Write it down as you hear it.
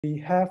We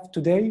have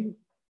today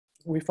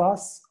with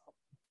us,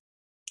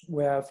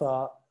 we have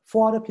 4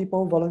 other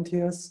people,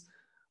 volunteers,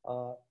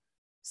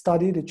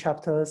 study the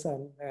chapters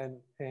and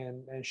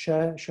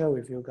share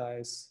with you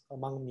guys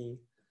among me.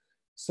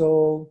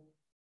 So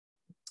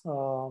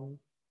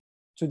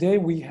today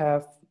we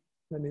have,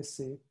 let me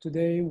see,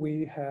 today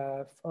we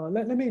have,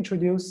 let me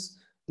introduce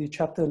the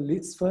chapter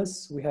leads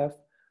first. We have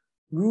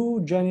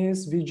Ru,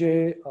 Janice,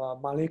 Vijay,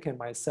 Malik, and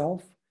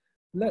myself.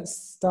 Let's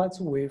start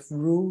with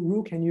Ru.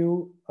 Ru, can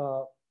you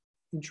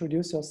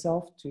introduce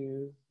yourself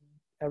to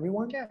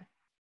everyone? Sure.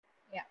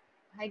 Yeah.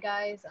 Hi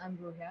guys, I'm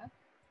Ru here.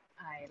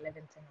 I live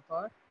in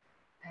Singapore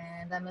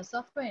and I'm a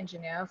software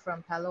engineer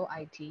from Palo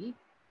IT.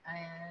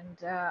 And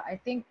I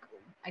think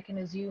I can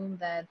assume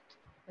that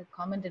the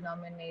common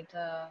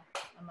denominator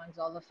amongst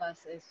all of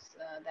us is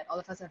that all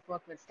of us have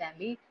worked with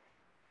Stanley.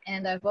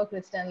 And I've worked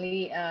with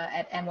Stanley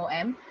at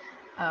MOM.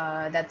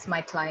 That's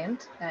my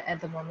client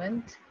at the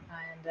moment.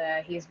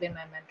 And he's been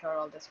my mentor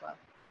all this while.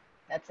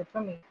 That's it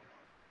for me.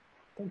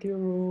 Thank you,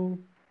 Ru.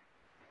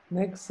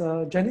 Next,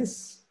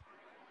 Janice.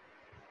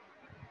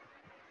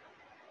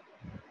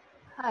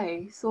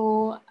 Hi,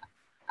 so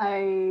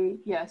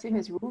same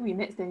as Ru, we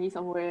met Stanley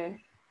somewhere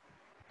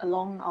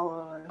along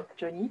our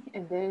journey,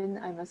 and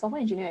then I'm a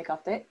software engineer at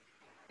GovTech,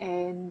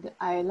 and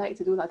I like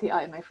to do latte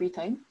art in my free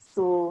time.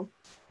 So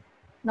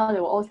now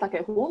that we're all stuck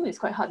at home, it's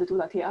quite hard to do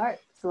latte art,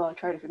 so I'll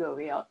try to figure a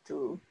way out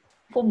to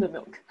foam the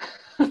milk.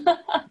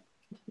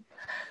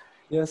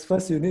 Yes,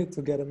 first you need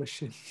to get a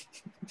machine.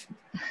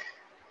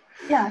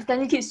 Yeah,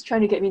 Stanley keeps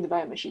trying to get me to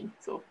buy a machine,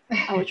 so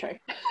I will try.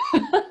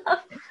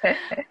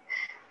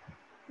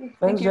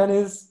 Thanks,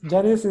 Janice.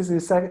 Janice is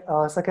his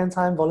second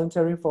time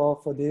volunteering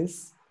for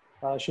this.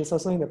 She's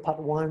also in the part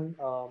one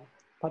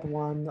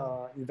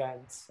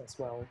events as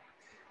well.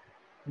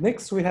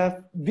 Next, we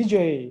have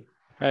Vijay.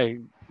 Hi,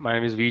 my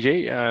name is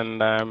Vijay,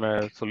 and I'm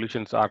a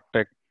solutions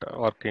architect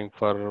working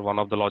for one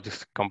of the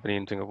logistics company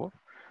in Singapore.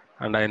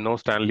 And I know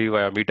Stanley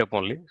via Meetup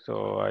only,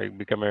 so I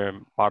became a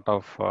part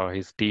of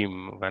his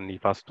team when he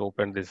first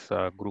opened this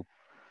group.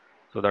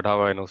 So that's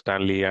how I know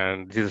Stanley,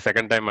 and this is the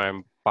second time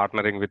I'm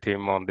partnering with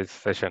him on this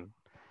session.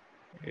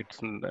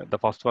 The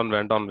first one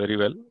went on very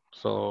well,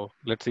 so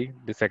let's see.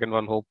 The second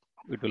one, hope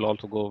it will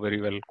also go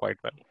very well, quite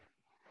well.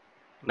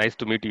 Nice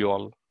to meet you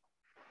all.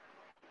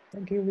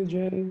 Thank you,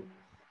 Vijay.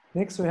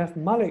 Next, we have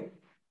Malik.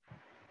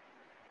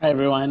 Hi,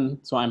 everyone.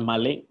 So I'm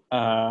Malik.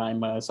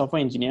 I'm a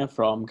software engineer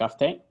from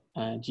GovTech,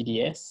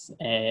 GDS.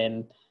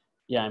 And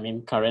yeah, I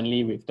mean,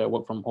 currently with the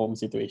work from home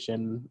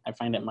situation, I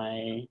find that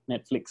my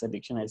Netflix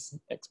addiction has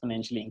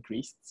exponentially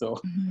increased. So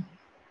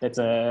that's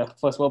a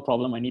first world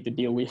problem I need to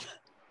deal with.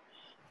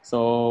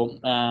 So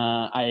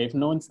I've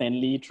known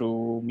Stanley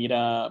through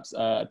meetups,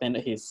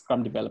 attended his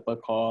Scrum developer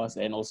course,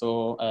 and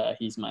also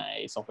he's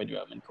my software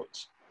development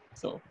coach.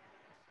 So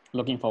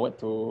looking forward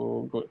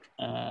to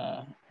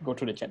go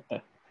through the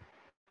chapter.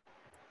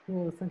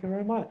 Cool, thank you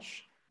very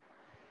much.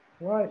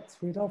 Right,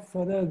 without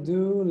further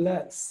ado,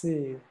 let's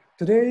see.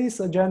 Today's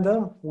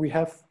agenda, we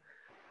have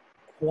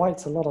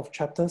quite a lot of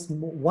chapters,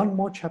 one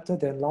more chapter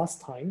than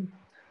last time.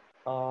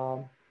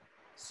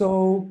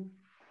 So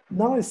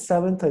now it's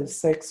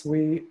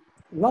 7:36.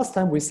 Last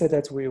time we said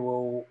that we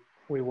will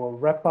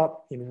wrap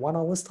up in 1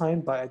 hour's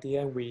time, but at the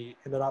end we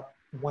ended up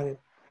 1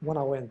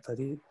 hour and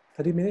 30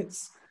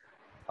 minutes.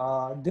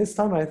 This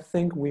time I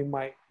think we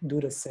might do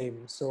the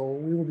same. So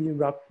we will be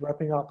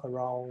wrapping up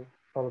around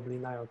probably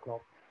 9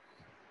 o'clock.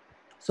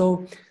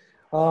 So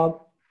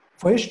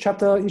for each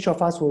chapter, each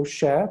of us will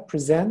share,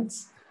 present,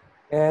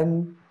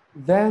 and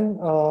then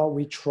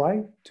we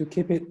try to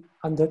keep it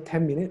under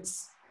 10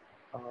 minutes.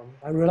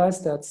 I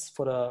realized that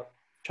for the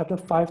chapter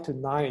 5 to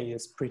 9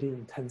 is pretty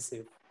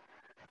intensive.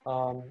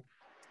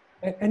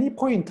 At any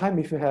point in time,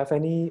 if you have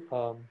any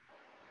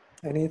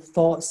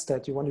thoughts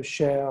that you want to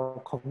share, or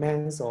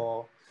comments,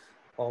 or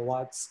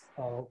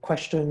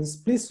questions,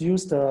 please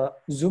use the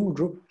Zoom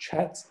group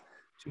chat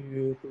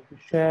to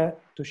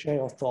share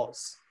your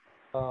thoughts.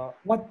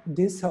 What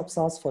this helps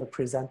us for the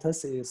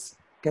presenters is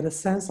get a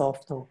sense of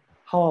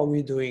how are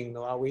we doing?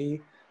 Are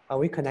we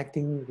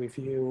connecting with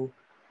you,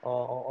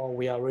 or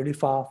we are really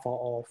far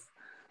off?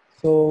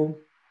 So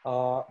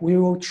we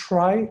will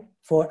try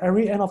for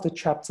every end of the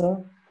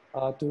chapter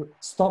to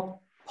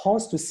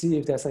pause to see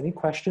if there's any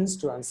questions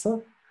to answer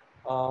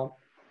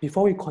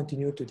before we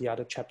continue to the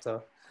other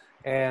chapter.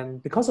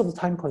 And because of the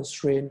time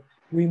constraint,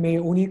 we may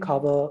only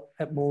cover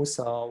at most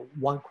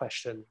one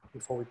question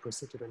before we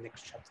proceed to the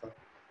next chapter.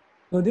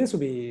 So this will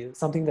be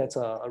something that's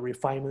a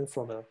refinement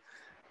from the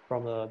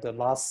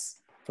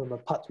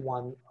part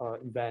 1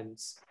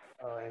 events,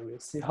 and we'll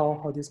see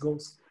how this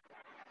goes.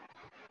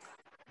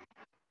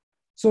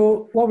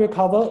 So what we'll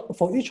cover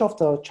for each of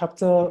the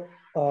chapter,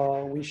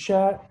 we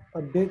share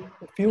a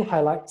few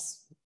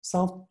highlights.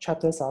 Some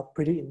chapters are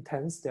pretty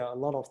intense. There are a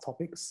lot of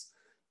topics.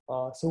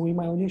 So we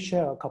might only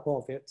share a couple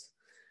of it.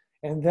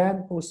 And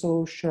then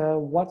also share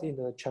what in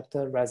the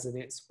chapter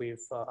resonates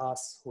with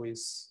us who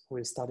is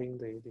studying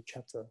the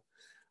chapter.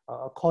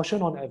 A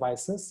caution on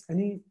advices.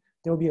 There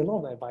will be a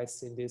lot of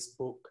advice in this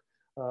book.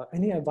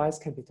 any advice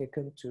can be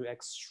taken to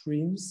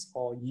extremes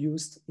or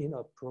used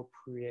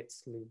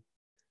inappropriately.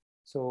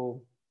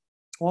 So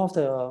one of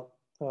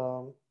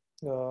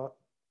the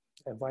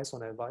advice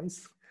on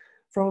advice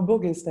from a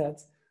book is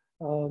that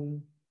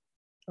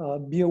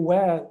be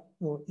aware,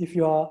 if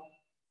you're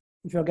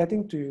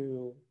getting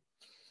to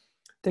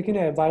taking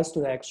the advice to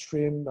the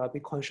extreme, be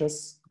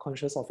conscious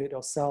of it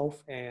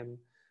yourself, and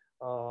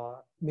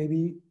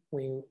maybe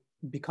when you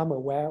become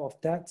aware of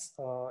that,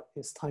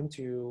 it's time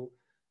to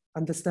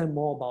understand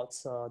more about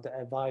the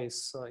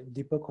advice in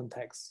deeper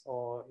context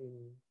or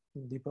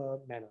in deeper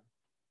manner.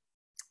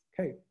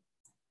 Okay,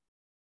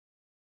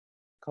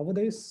 cover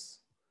this.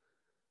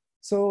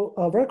 So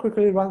very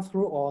quickly run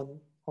through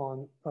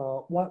on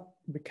what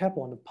recap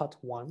on part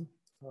one.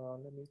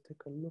 Let me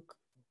take a look.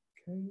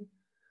 Okay,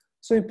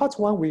 so in part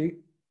one,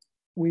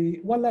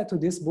 what led to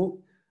this book?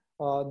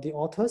 The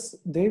authors,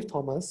 Dave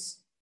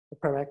Thomas,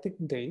 Pragmatic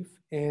Dave,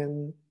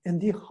 and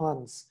Andy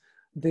Hans,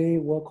 they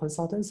were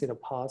consultants in the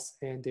past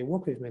and they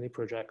work with many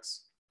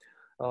projects.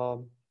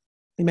 In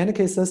many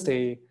cases,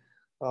 they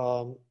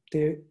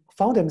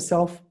found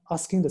themselves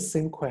asking the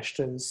same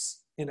questions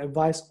and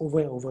advice over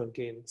and over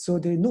again. So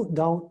they note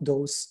down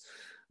those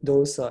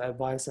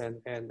advice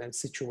and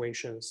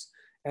situations.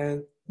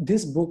 And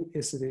this book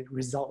is the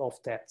result of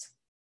that.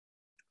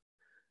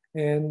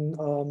 And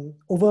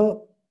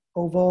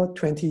over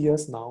 20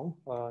 years now,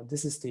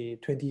 this is the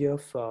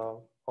 20th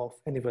of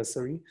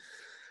anniversary,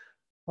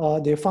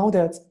 they found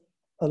that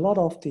a lot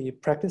of the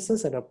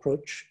practices and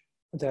approach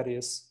that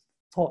is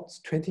taught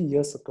 20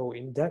 years ago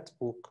in that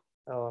book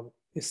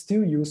is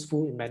still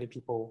useful in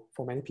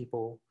for many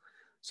people.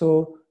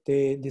 So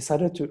they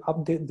decided to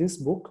update this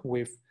book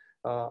with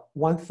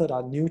 1/3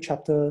 are new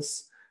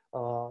chapters,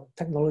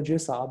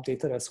 technologies are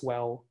updated as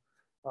well.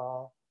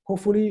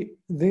 Hopefully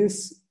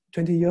this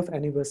 20th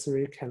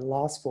anniversary can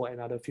last for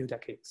another few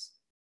decades.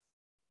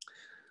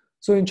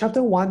 So in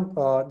chapter 1,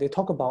 they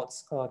talk about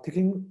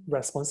taking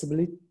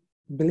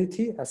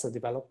responsibility as a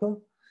developer.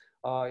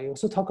 They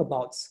also talk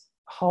about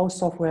how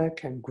software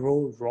can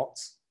grow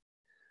rots,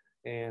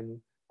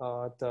 and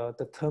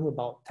the term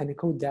about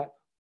technical debt.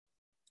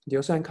 They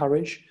also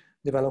encourage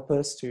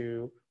developers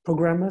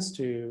programmers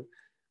to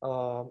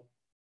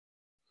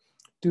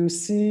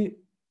see,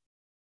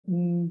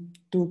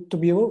 to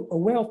be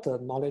aware of the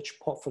knowledge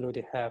portfolio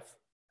they have.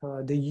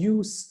 They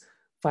use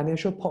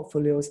financial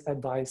portfolios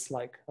advice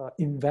like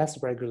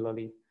invest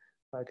regularly,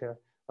 like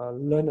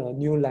learn a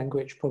new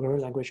language,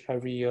 programming language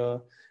every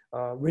year,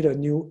 read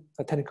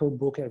a technical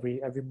book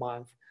every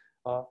month,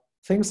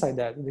 things like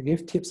that. They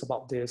give tips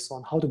about this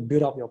on how to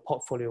build up your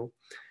portfolio,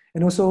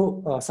 and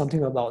also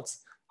something about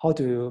how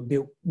to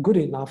build good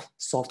enough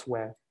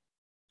software.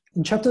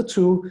 In chapter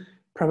 2,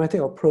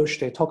 Pragmatic approach,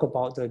 they talk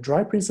about the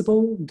DRY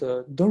principle,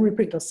 the don't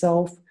repeat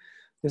yourself.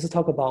 They also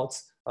talk about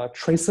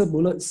tracer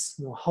bullets,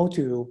 how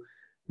to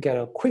get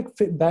a quick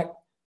feedback,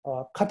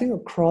 cutting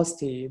across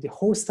the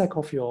whole stack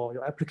of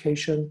your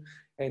application,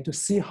 and to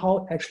see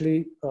how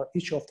actually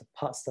each of the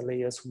parts, the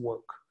layers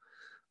work.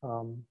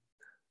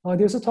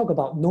 They also talk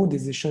about no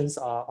decisions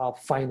are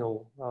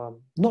final,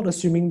 not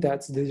assuming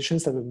that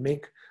decisions that we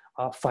make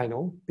are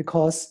final,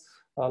 because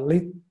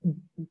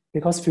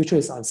future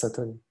is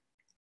uncertain.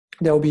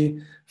 There will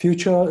be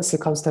future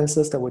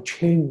circumstances that will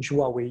change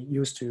what we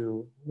used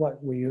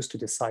to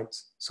decide.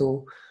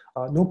 So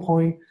no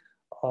point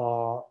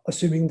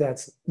assuming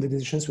that the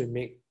decisions we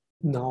make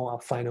now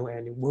are final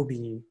and it'll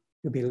be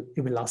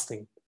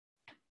lasting.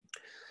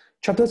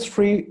 Chapter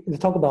 3, they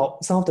talk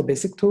about some of the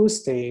basic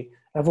tools. They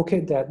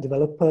advocate that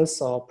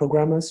developers or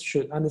programmers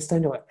should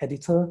understand your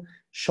editor,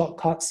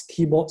 shortcuts,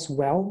 keyboards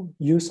well,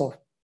 use of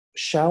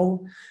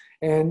shell,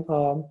 and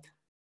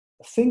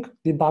think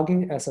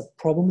debugging as a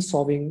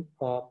problem-solving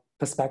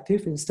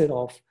perspective instead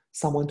of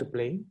someone to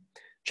blame.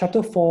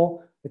 Chapter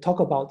 4, they talk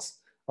about,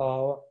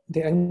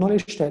 they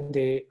acknowledge that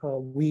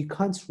we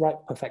can't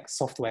write perfect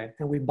software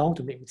and we're bound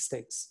to make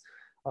mistakes.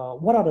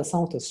 What are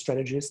some of the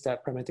strategies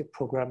that pragmatic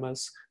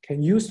programmers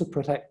can use to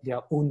protect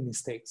their own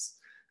mistakes?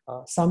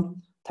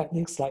 Some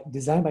techniques like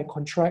design by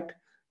contract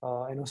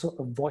and also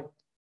avoid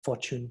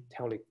fortune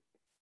telling.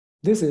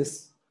 This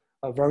is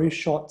a very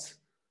short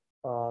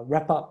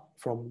wrap up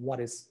from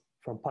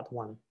from part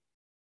 1.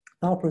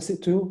 Now I'll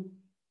proceed to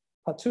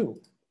part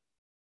 2.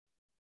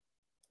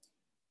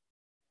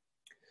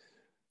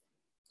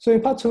 So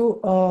in part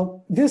 2,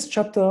 this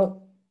chapter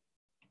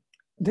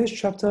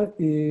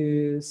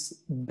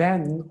is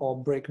bend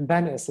or break.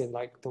 Bend as in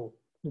like the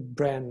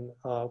brand,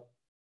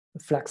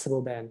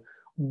 flexible band.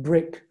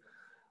 Break,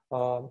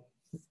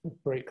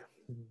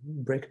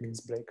 break means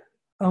break.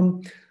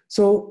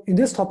 So in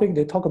this topic,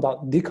 they talk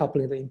about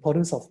decoupling, the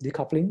importance of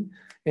decoupling,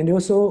 and they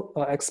also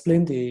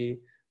explain the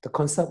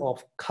concept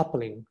of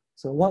coupling.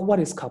 So what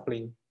is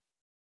coupling?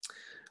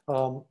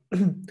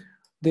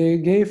 They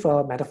gave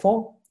a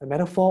metaphor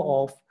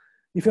of,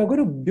 if you're going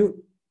to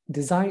build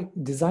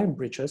design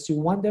bridges, you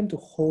want them to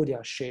hold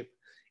their shape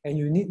and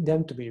you need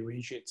them to be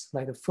rigid.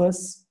 Like the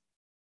first,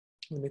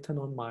 let me turn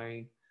on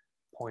my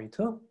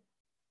pointer.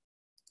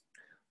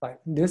 Like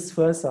this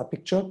first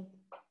picture,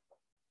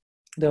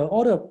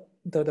 all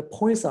the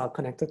points are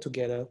connected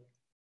together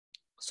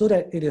so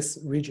that it is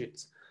rigid.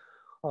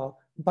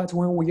 But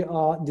when we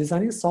are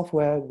designing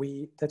software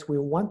that we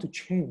want to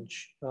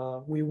change,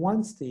 we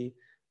want the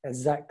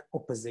exact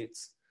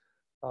opposites.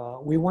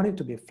 We want it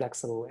to be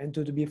flexible, and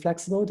to be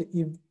flexible, the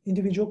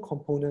individual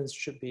components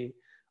should be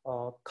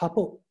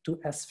coupled to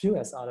as few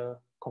as other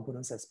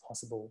components as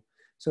possible.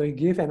 So you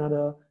give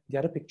the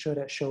other picture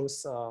that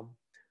shows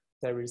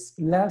there is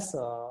less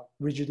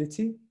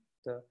rigidity.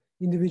 The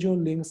individual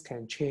links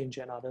can change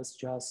and others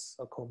just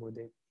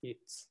accommodate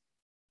it.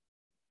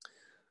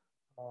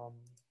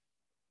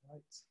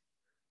 Right.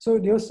 So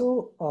they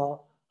also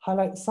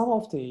highlight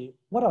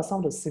what are some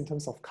of the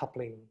symptoms of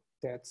coupling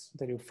that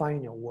you find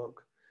in your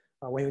work.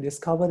 When you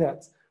discover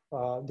that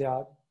there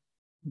are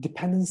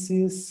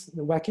dependencies,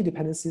 wacky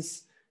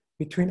dependencies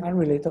between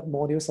unrelated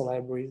modules or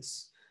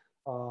libraries.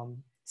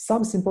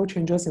 Some simple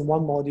changes in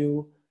one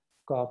module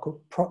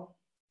could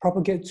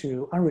propagate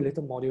to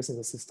unrelated modules in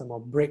the system or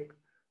break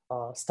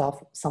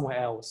stuff somewhere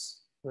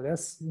else. So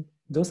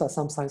those are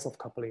some signs of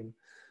coupling.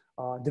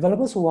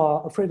 Developers who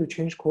are afraid to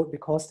change code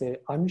because they're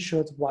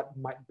unsure what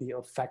might be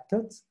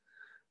affected.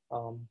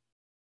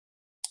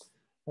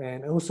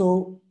 And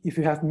also, if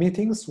you have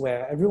meetings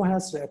where everyone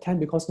has to attend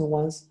because no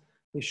one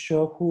is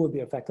sure who will be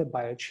affected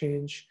by a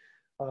change,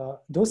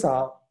 these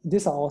are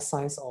all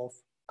signs of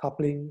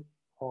coupling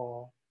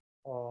or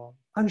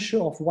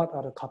unsure of what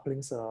are the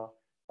couplings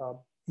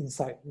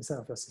inside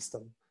of your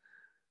system.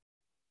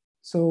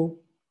 So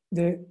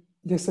they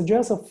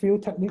suggest a few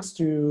techniques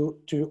to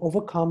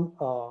overcome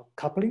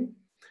coupling,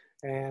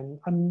 and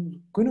I'm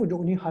going to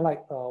only highlight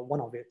one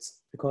of it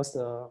because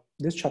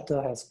this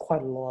chapter has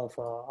quite a lot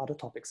of other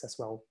topics as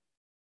well.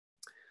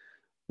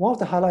 One of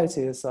the highlights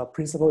is a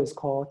principle is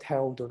called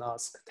tell, don't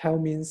ask. Tell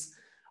means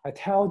I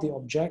tell the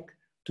object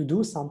to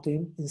do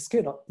something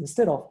instead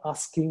of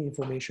asking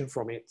information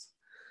from it.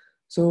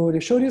 So they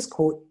show this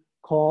code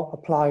called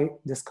apply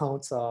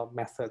discounts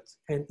method.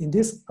 And in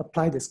this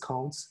apply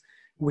discounts,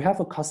 we have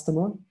a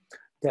customer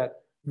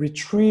that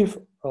retrieve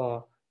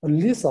a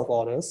list of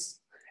orders,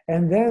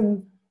 and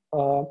then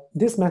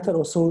this method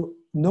also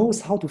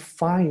knows how to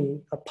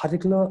find a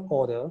particular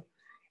order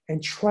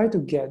and try to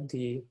get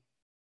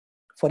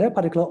for that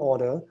particular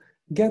order,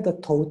 get the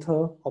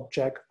total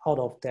object out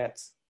of that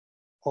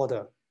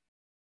order.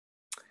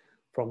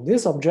 From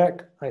this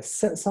object, I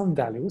set some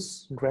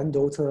values,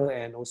 granddaughter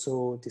and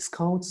also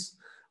discounts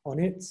on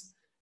it,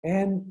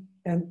 and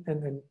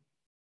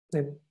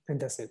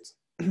that's it.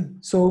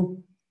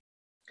 So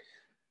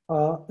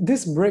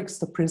this breaks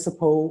the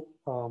principle,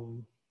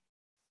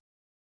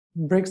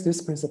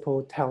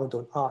 tell,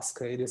 don't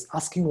ask. It is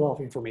asking a lot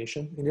of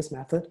information in this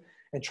method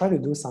and try to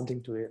do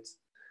something to it.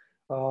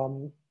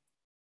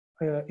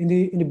 In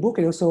the book,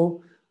 it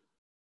also,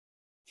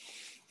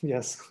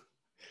 yes,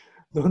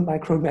 don't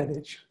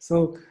micromanage.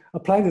 So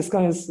apply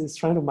discount is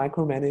trying to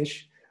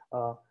micromanage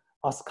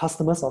us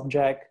customers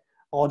object,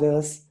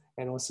 orders,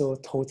 and also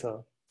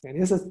total. And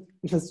it's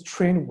a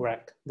train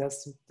wreck.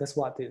 That's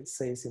what it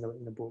says in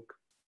the book.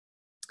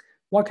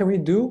 What can we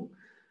do?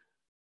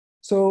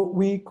 So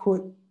we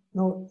could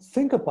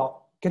think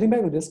about getting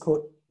back to this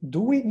code.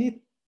 Do we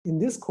need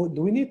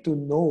to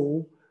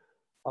know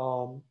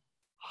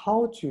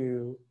how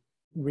to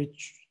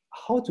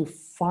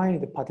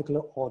find the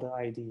particular order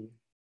ID?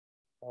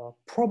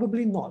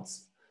 Probably not.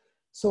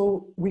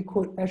 So we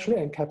could actually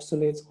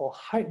encapsulate or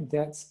hide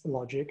that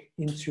logic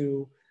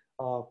into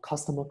a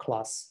customer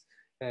class.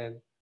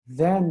 And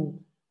then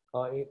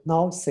it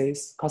now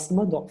says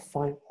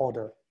customer.find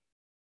order.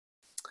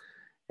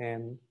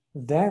 And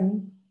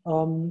then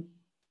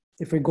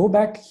if we go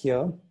back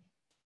here,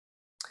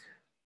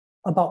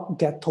 about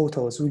get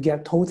totals, we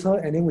get total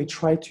and then we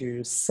try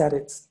to set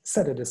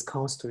the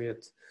discounts to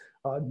it.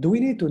 Do we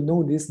need to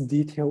know this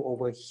detail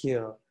over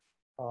here?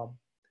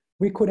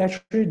 We could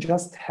actually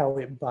just tell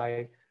it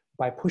by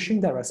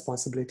pushing that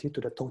responsibility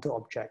to the total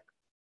object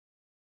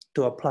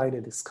to apply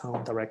the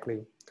discount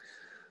directly.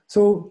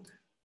 So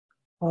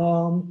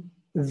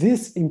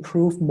this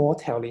improves more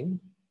telling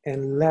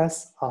and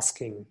less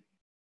asking.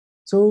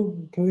 So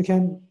we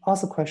can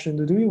ask a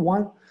question, do we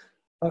want,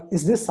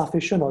 is this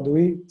sufficient or do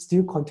we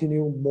still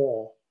continue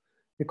more?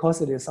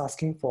 Because it is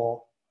asking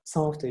for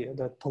some of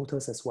the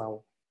totals as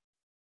well.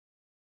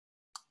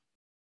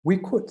 We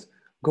could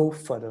go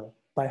further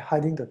by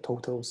hiding the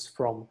totals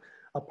from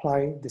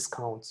apply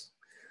discounts.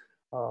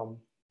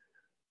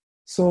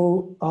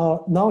 So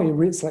now it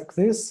reads like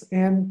this,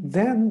 and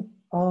then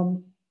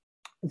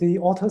the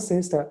author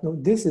says that no,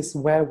 this is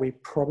where we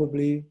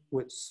probably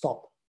would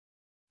stop.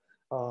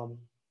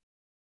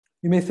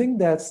 You may think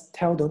that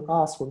tell, don't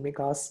ask will make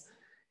us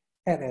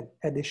add an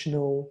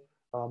additional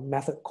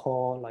method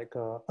call like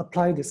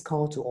apply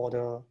discount to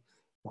order,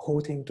 the whole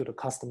thing to the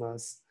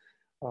customers.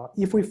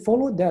 If we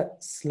follow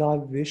that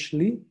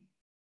slavishly,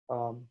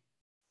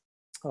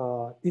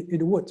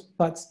 it would,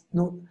 but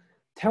no,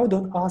 tell,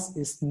 don't ask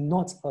is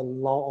not a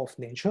law of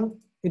nature.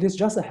 It is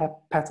just a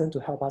pattern to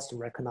help us to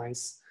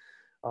recognize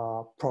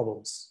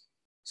problems.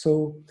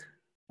 So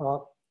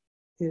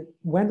it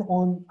went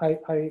on,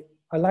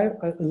 I I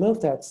love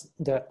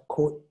that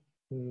quote,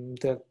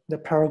 the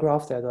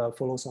paragraph that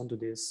follows on to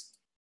this.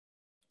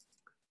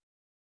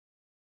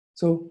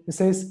 So it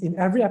says, in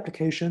every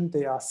application,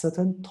 there are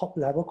certain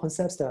top-level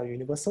concepts that are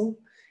universal.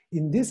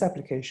 In this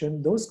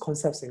application, those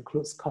concepts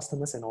include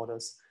customers and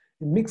orders.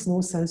 It makes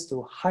no sense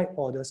to hide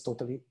orders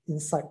totally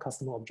inside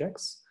customer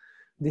objects.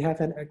 They have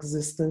an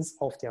existence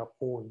of their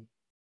own.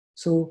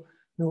 So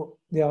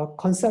there are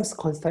concepts,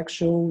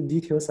 contextual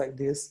details like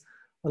this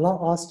allow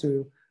us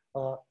to,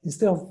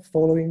 instead of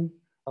following,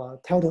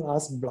 tell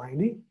us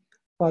blindly,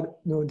 but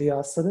there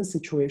are certain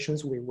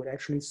situations we would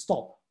actually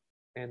stop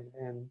and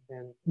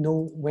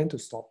know when to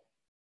stop.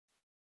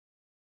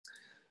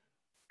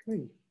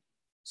 Okay.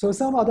 So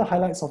some other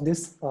highlights of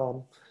this,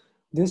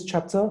 this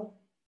chapter,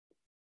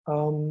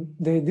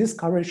 they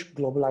discourage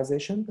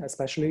globalization,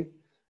 especially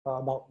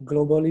about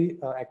globally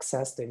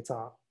accessed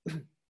data.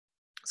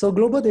 So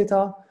global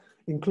data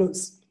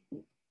includes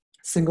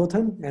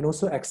singleton and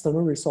also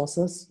external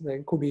resources. They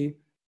could be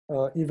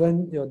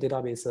even your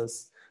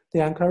databases. They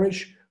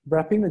encourage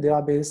wrapping the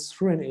database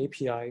through an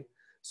API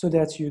so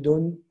that you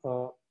don't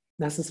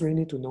necessarily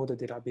need to know the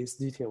database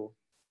detail.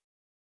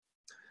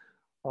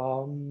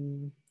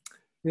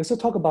 We also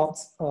talk about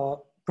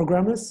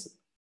programmers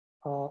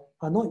are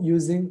not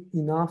using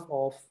enough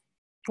of,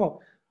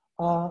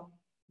 the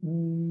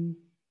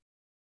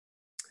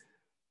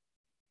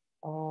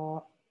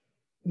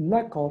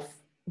lack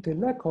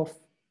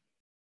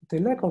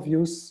of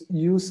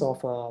use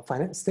of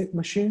finite state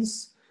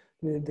machines.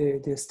 They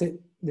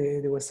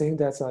were saying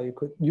that you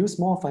could use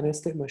more finite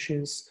state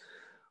machines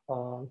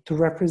to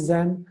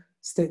represent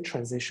state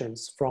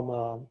transitions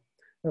from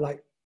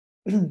like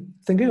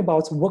thinking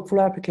about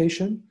workflow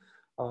application.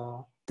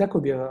 That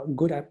could be a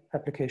good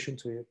application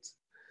to it.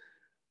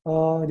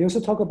 They also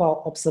talk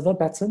about observer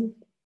pattern.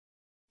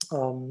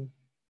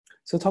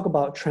 So talk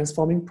about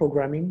transforming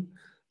programming.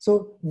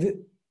 So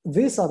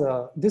these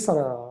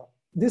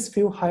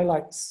few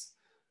highlights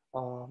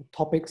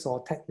topics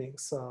or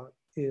techniques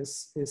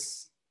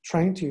is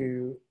trying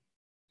to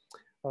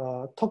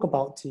talk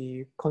about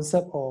the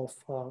concept of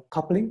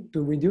coupling,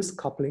 to reduce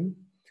coupling,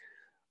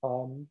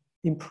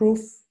 improve.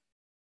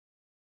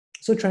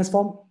 So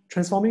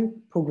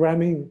transforming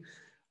programming.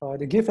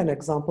 They give an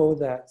example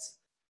that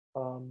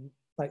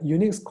like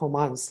Unix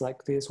commands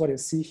like this, what you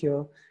see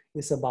here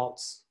is about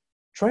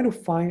trying to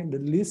find the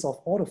list of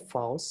all the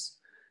files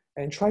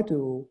and try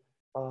to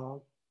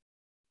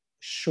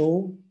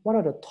show what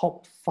are the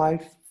top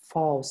 5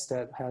 files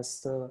that has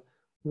the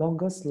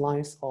longest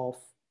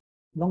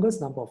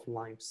number of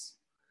lines.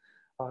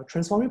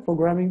 Transforming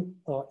programming,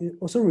 it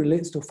also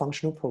relates to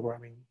functional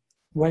programming.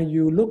 When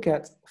you look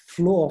at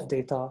flow of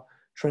data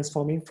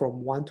transforming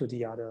from one to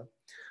the other,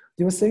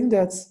 they were saying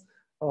that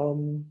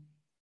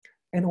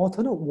an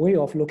alternate way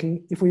of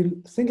looking, if we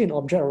think in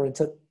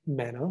object-oriented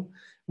manner,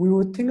 we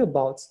would think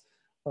about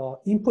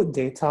input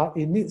data.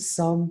 We need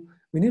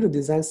to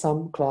design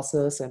some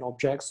classes and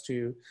objects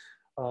to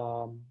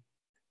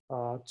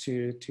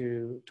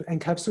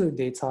encapsulate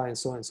data and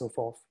so on and so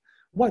forth.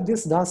 What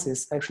this does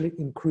is actually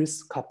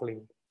increase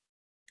coupling.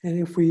 And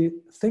if we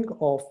think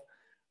of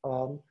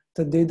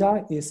the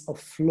data is a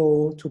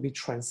flow to be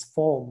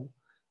transformed,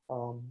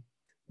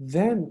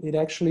 then it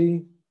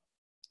actually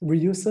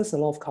reduces a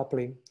lot of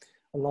coupling,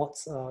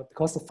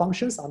 because the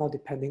functions are not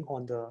depending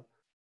on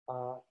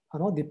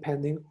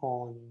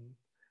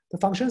the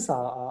functions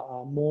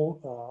are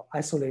more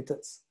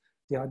isolated.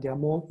 They are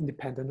more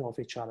independent of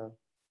each other.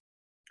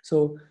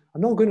 So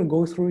I'm not going to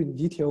go through in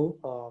detail.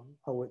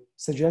 I would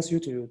suggest you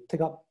to pick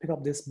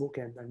up this book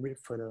and read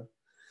further.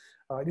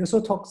 It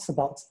also talks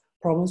about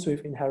problems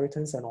with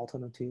inheritance and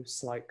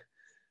alternatives, like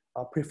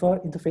prefer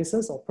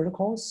interfaces or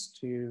protocols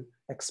to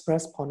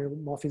express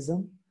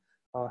polymorphism,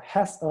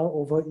 has-a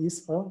over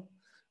is-a,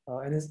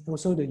 and it's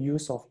also the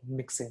use of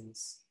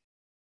mixins.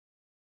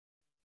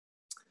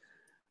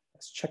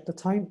 Let's check the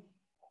time.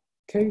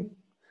 Okay,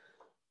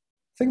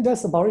 I think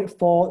that's about it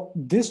for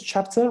this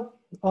chapter.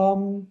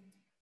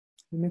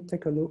 Let me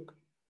take a look.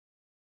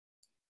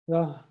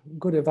 Yeah,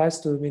 good advice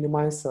to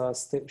minimize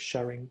state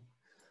sharing.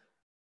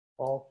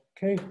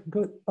 Okay,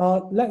 good.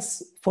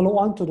 Let's follow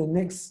on to the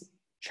next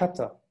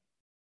chapter.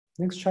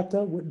 Next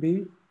chapter would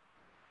be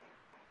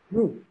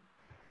Ru.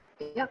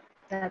 Yep,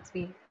 that's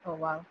me. Oh,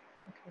 wow.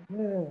 Okay.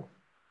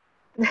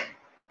 Yeah.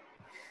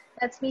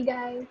 That's me,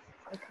 guys.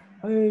 Okay.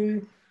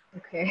 Hey.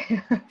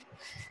 Okay.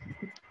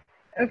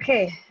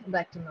 Okay,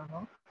 back to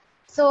normal.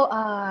 So,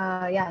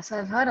 yeah, so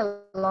I've heard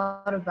a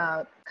lot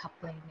about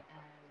coupling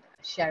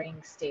and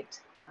sharing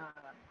state.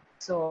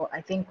 So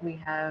I think we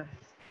have,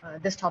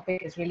 this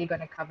topic is really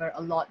going to cover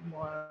a lot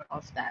more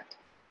of that.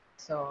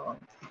 So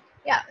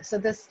yeah, so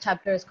this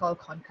chapter is called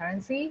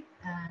concurrency,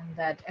 and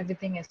that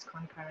everything is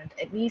concurrent.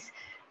 At least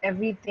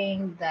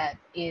everything that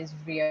is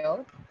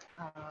real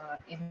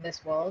in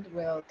this world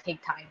will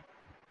take time.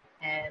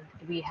 And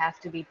we have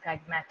to be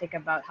pragmatic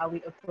about how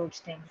we approach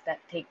things that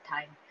take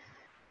time.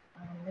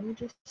 Let me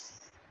just,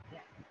 yeah,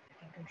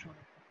 I can control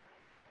it.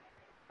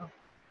 Oh,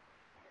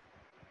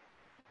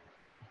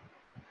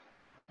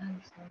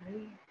 I'm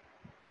sorry.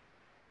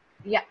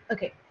 Yeah,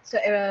 okay. So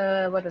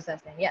what was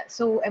that saying? Yeah,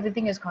 so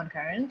everything is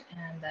concurrent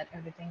and that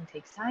everything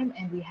takes time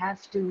and we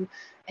have to,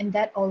 and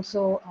that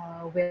also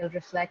will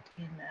reflect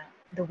in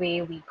the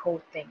way we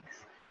code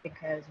things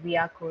because we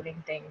are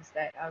coding things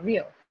that are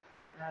real,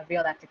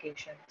 real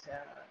applications,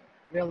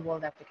 real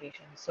world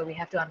applications. So we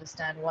have to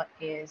understand what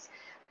is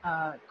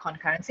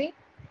concurrency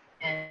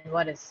and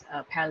what is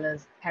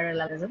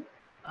parallelism,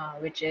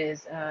 which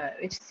is a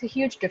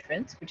huge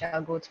difference, which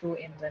I'll go through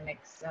in the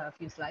next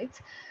few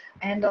slides,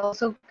 and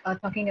also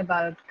talking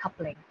about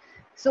coupling.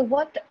 So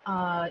what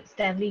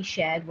Stanley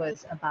shared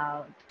was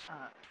about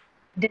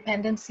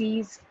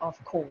dependencies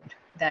of code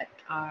that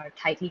are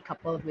tightly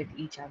coupled with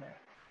each other.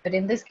 But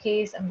in this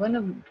case, I'm going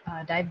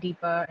to dive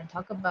deeper and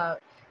talk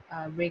about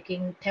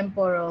breaking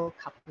temporal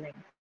coupling,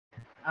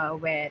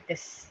 where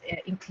this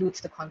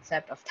includes the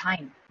concept of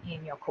time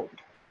in your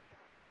code.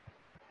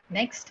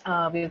 Next,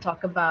 we'll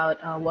talk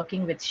about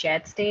working with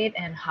shared state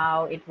and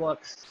how it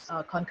works.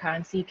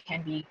 Concurrency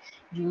can be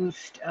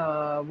used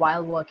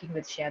while working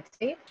with shared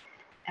state,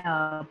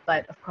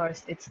 but of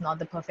course, it's not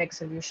the perfect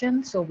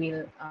solution. So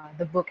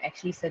the book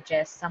actually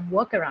suggests some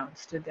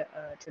workarounds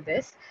to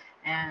this,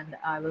 and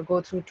I will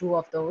go through two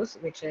of those,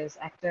 which is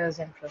actors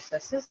and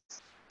processes,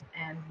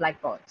 and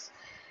blackboards.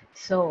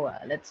 So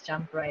let's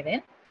jump right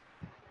in.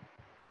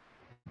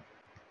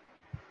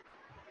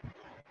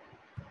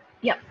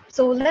 Yeah,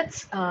 so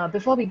let's,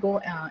 before we go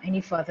any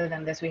further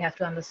than this, we have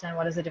to understand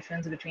what is the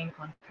difference between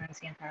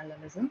concurrency and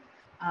parallelism.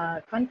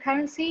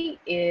 Concurrency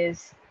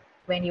is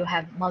when you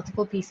have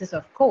multiple pieces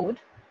of code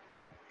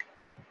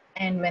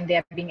and when they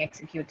are being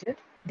executed,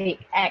 they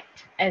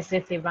act as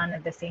if they run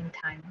at the same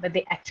time, but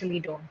they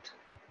actually don't,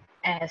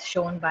 as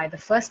shown by the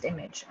first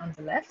image on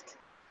the left.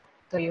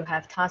 So you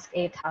have task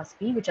A, task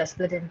B, which are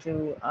split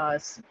into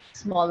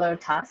smaller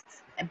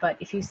tasks. But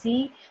if you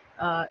see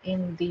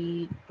in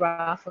the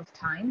graph of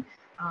time,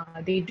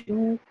 they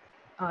do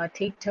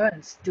take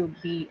turns to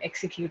be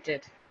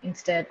executed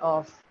instead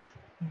of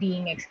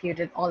being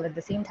executed all at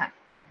the same time.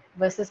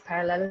 Versus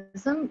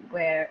parallelism,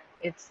 where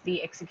it's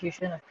the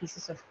execution of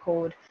pieces of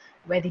code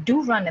where they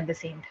do run at the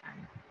same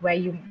time. Where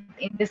you,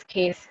 in this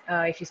case,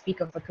 if you speak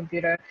of a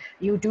computer,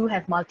 you do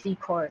have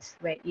multi-cores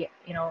where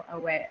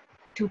where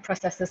two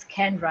processes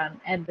can run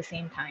at the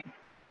same time.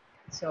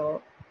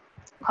 So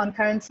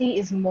concurrency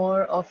is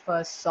more of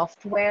a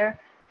software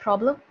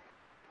problem,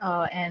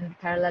 and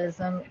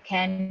parallelism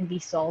can be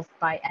solved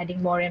by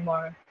adding more and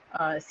more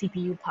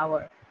CPU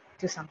power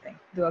to something,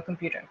 to a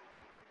computer.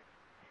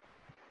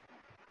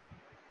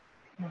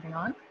 Moving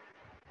on.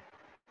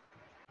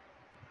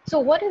 So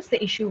what is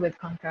the issue with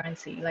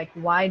concurrency? Like,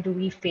 why do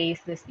we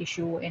face this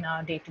issue in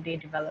our day-to-day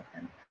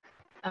development?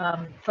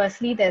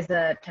 Firstly, there's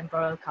a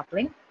temporal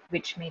coupling,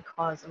 which may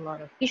cause a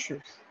lot of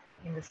issues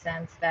in the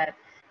sense that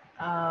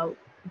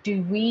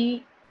do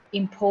we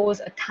impose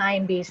a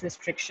time-based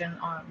restriction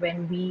on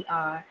when we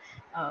are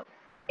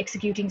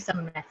executing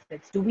some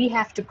methods? Do we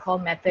have to call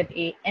method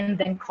A and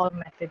then call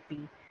method B?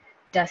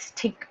 Does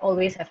tick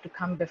always have to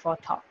come before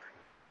talk?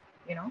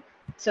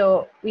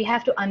 So we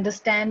have to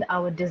understand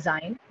our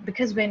design,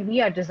 because when we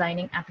are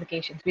designing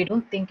applications, we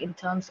don't think in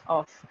terms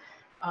of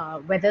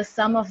whether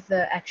some of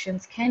the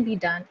actions can be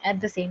done at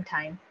the same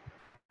time.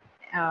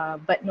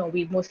 But no,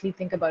 we mostly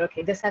think about,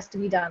 okay, this has to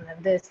be done,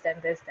 and this, then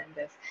this, then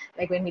this.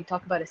 Like when we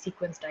talk about a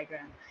sequence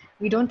diagram,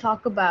 we don't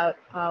talk about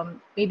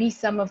maybe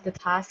some of the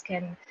tasks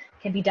can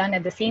be done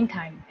at the same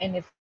time. And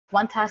if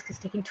one task is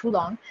taking too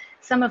long,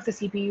 some of the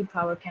CPU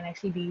power can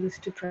actually be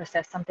used to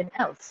process something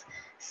else.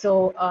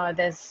 So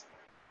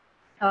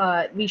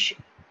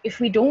if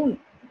we don't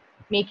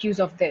make use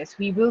of this,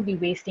 we will be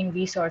wasting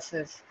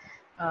resources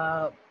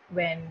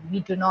when we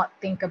do not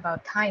think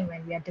about time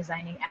when we are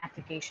designing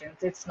applications.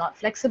 It's not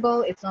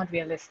flexible, it's not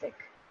realistic.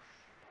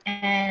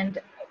 And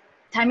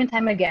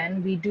time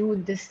again, we do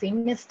the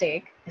same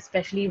mistake,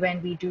 especially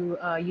when we do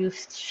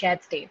use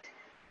shared state.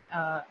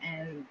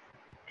 And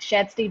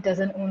shared state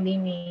doesn't only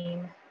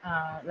mean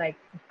like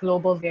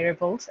global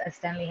variables, as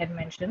Stanley had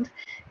mentioned.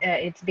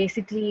 It's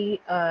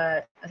basically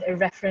a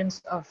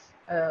reference of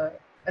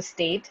a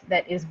state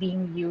that is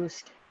being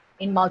used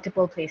in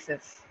multiple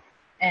places.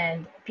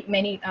 And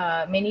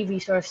many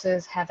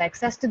resources have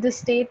access to this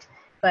state,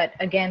 but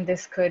again,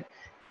 this could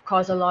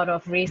cause a lot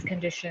of race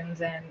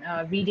conditions and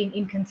reading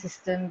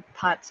inconsistent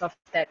parts of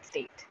that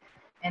state.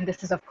 And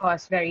this is, of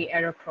course, very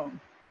error prone.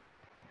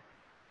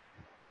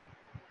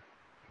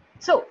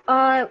 So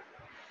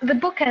the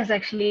book has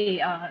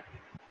actually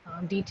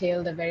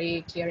detailed a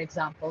very clear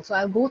example. So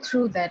I'll go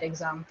through that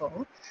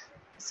example.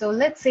 So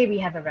let's say we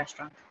have a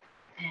restaurant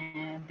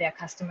and there are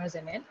customers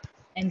in it,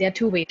 and there are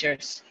two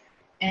waiters,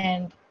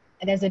 and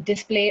there's a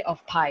display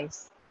of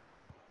pies.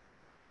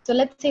 So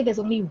let's say there's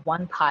only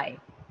one pie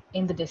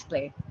in the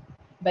display,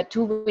 but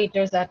two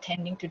waiters are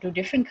tending to two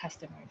different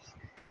customers,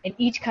 and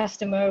each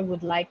customer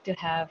would like to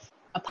have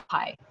a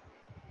pie.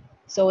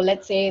 So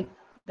let's say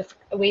the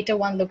waiter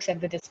one looks at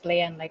the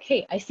display and like,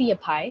 hey, I see a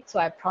pie, so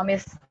I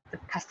promise the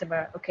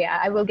customer, okay,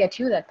 I will get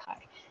you that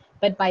pie.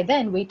 But by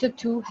then, waiter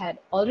two had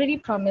already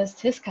promised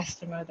his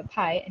customer the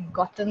pie and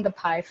gotten the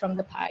pie from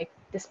the pie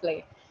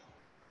display.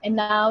 And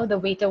now the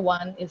waiter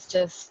one is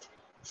just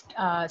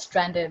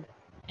stranded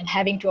and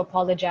having to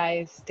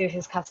apologize to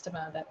his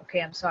customer that,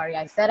 okay, I'm sorry,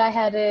 I said I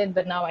had it,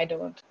 but now I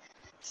don't.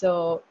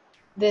 So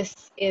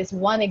this is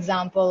one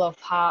example of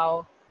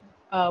how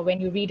when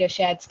you read a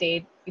shared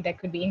state, there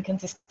could be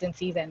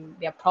inconsistencies and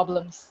there are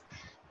problems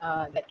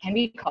that can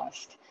be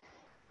caused.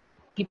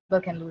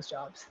 People can lose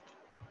jobs.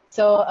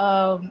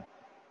 So,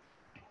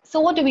 so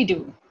what do we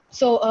do?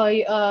 So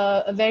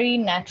a very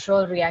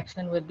natural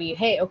reaction would be,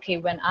 hey, okay,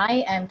 when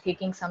I am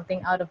taking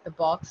something out of the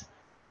box,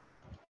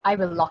 I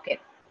will lock it.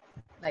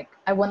 Like,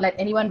 I won't let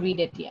anyone read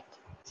it yet.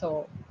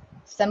 So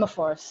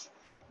semaphores,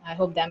 I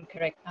hope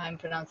I'm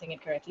pronouncing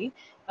it correctly,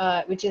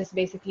 which is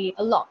basically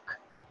a lock.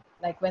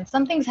 Like when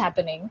something's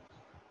happening,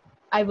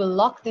 I will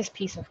lock this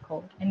piece of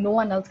code and no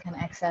one else can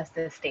access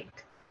this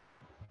state.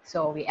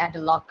 So we add a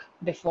lock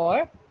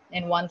before,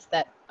 and once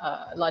that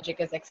logic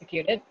is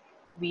executed,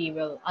 we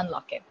will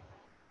unlock it.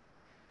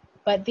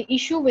 But the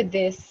issue with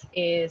this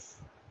is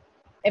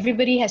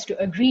everybody has to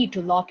agree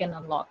to lock and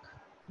unlock.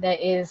 There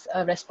is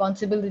a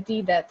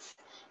responsibility that's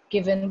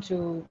given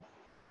to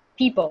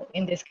people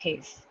in this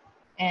case.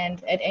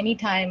 And at any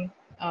time,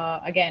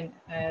 again,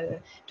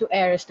 to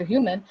err is to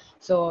human.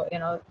 So,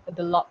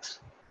 the locks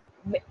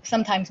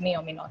sometimes may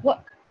or may not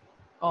work,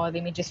 or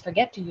they may just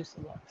forget to use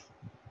the locks.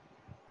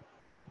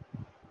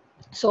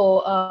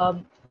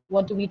 So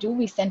what do?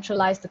 We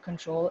centralize the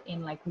control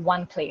in like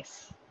one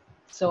place.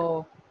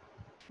 So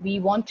we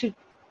want to,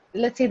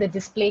 let's say the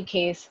display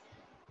case,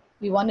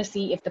 we want to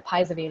see if the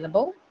pie is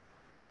available.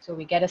 So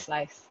we get a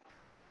slice.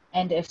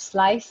 And if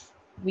slice,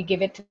 we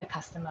give it to the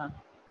customer.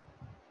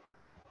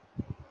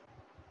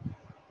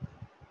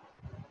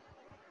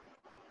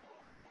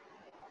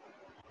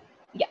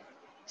 Yeah.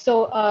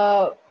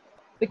 So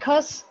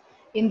because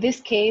in this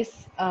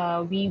case,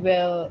 we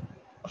will,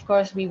 of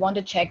course, we want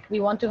to check, we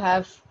want to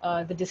have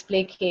the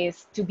display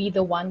case to be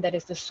the one that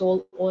is the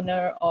sole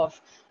owner of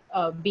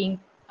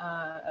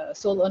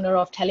sole owner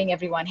of telling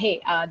everyone, hey,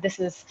 this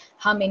is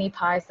how many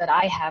pies that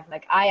I have.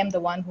 Like, I am the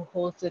one who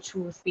holds the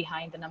truth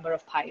behind the number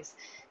of pies.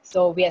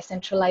 So we are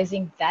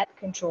centralizing that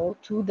control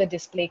to the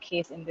display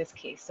case in this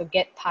case. So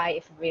get pie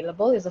if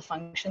available is a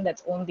function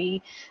that's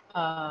only,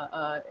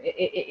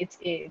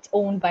 it's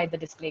owned by the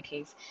display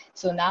case.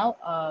 So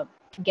now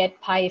get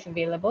pie if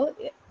available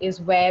is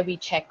where we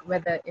check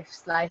whether if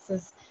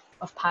slices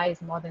of pie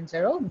is more than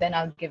 0, then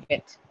I'll give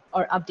it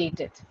or update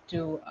it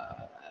to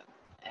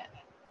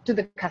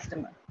the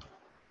customer.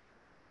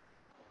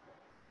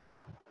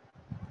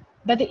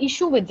 But the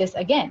issue with this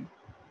again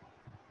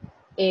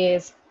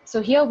is,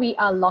 so here we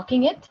are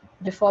locking it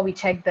before we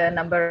check the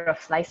number of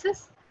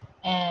slices.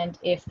 And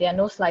if there are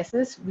no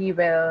slices, we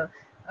will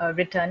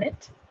return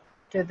it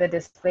to the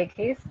display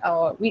case,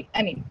 or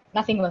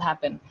nothing will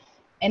happen.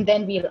 And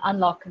then we'll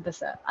unlock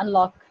this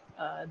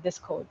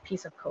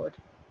piece of code.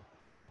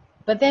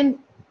 But then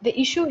the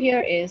issue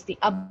here is the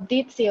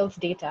update sales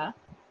data.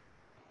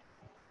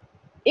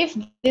 If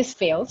this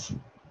fails,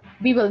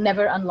 we will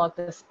never unlock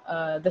this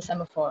the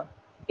semaphore.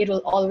 It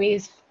will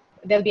always,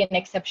 there'll be an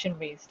exception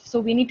raised. So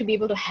we need to be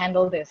able to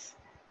handle this,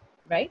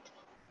 right?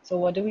 So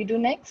what do we do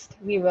next?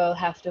 We will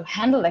have to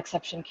handle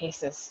exception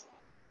cases.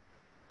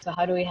 So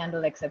how do we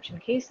handle exception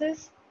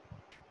cases?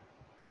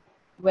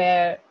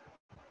 Where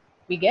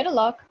we get a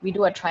lock, we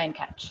do a try and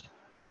catch.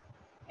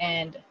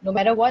 And no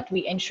matter what,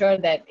 we ensure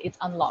that it's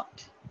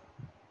unlocked.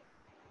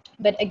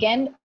 But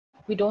again,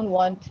 we don't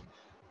want,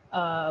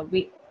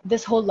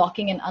 this whole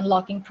locking and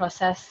unlocking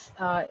process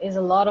is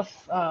a lot of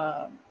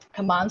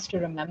commands to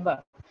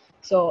remember.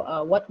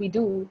 So what we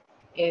do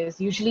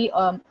is usually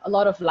a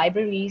lot of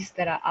libraries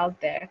that are out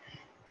there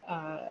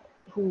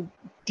who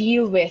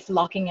deal with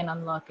locking and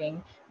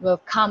unlocking will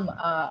come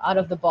out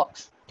of the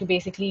box to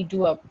basically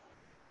do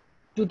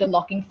the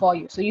locking for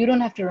you. So you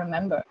don't have to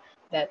remember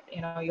that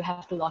you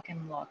have to lock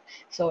and unlock.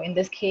 So in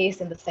this case,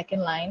 in the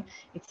second line,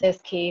 it says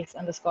case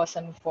underscore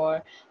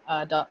semaphore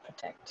dot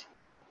protect.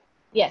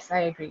 Yes, I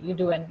agree. You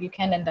do, and you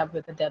can end up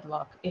with a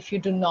deadlock if you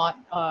do not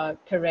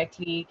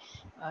correctly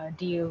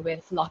deal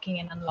with locking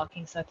and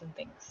unlocking certain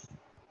things.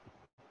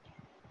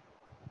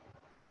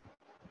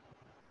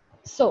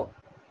 So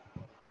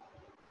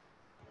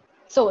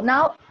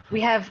now we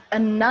have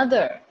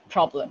another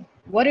problem.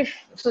 What if,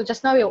 so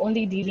just now we are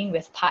only dealing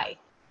with pie.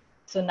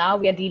 So now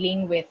we are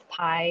dealing with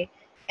pie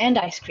and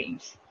ice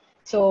creams.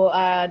 So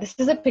this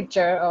is a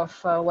picture of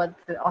what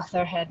the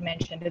author had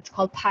mentioned. It's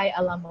called pie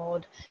à la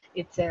mode.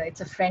 It's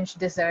a French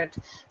dessert.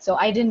 So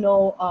I didn't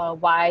know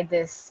why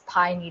this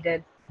pie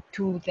needed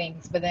 2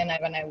 things, but then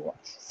when I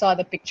saw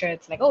the picture,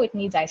 it's like, oh, it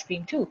needs ice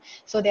cream too.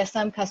 So there are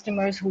some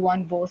customers who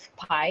want both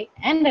pie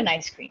and an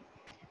ice cream.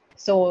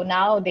 So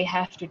now they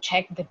have to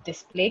check the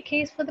display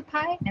case for the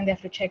pie and they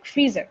have to check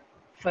freezer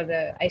for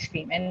the ice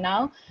cream. And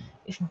now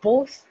if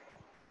both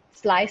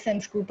slice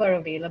and scoop are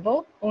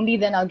available, only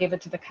then I'll give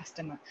it to the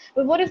customer.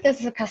 But what if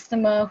there's a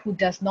customer who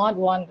does not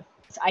want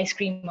ice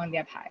cream on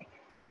their pie?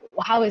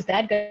 How is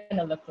that going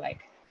to look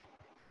like?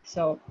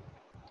 So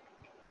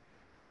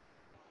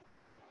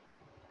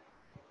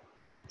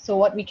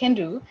what we can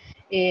do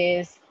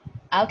is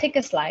I'll take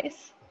a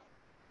slice,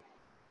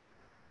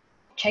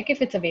 check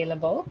if it's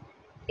available.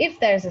 If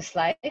there's a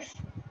slice,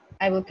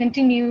 I will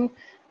continue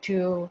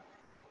to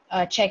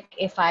check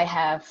if I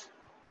have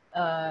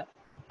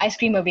ice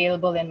cream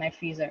available in my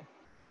freezer.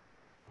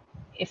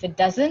 If it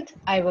doesn't,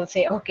 I will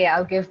say, okay,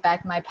 I'll give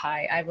back my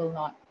pie. I will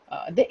not.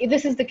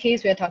 This is the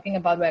case we're talking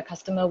about where a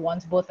customer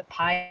wants both a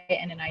pie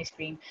and an ice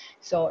cream.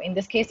 So in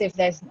this case, if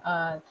there's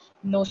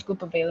no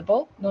scoop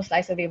available, no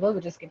slice available,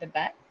 we'll just give it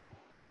back.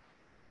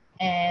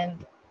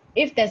 And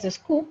if there's a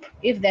scoop,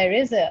 if there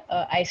is a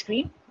ice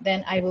cream,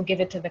 then I will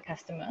give it to the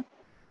customer.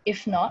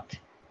 If not,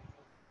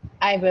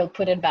 I will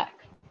put it back,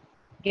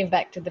 give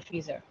back to the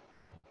freezer.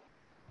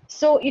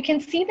 So you can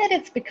see that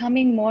it's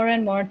becoming more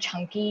and more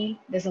chunky.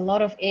 There's a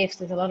lot of ifs,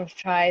 there's a lot of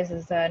tries,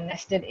 there's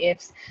nested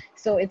ifs.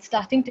 So it's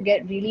starting to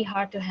get really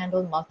hard to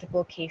handle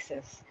multiple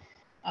cases,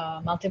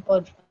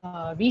 multiple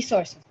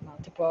resources,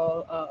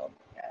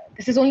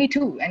 this is only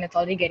 2 and it's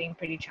already getting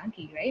pretty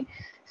chunky, right?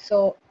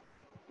 So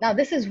now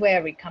this is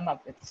where we come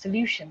up with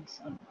solutions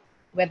on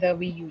whether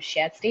we use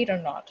shared state or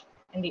not.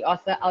 And the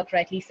author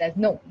outrightly says,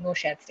 no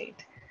shared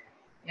state.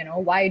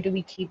 Why do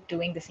we keep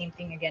doing the same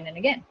thing again and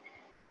again?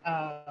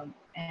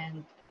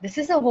 And this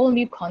is a whole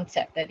new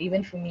concept that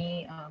even for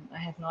me, I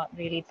have not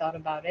really thought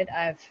about it.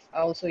 I've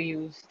also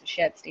used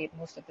shared state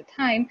most of the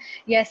time.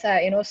 Yes,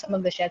 some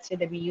of the shared state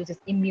that we use is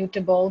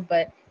immutable,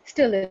 but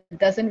still it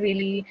doesn't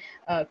really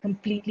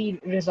completely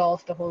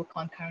resolve the whole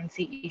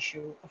concurrency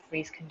issue of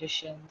race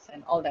conditions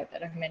and all that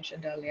I've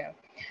mentioned earlier.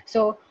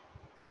 So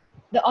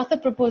the author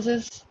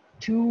proposes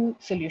 2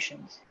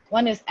 solutions.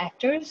 One is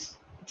actors.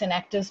 It's an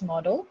actors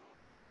model.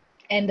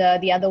 And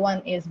the other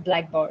one is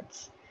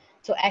blackboards.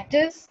 So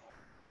actors,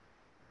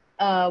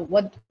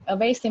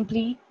 very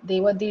simply,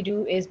 what they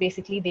do is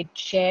basically they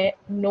share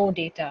no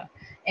data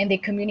and they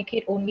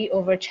communicate only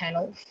over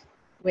channels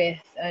with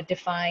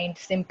defined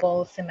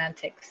simple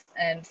semantics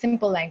and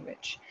simple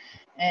language.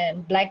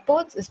 And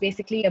blackboards is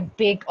basically a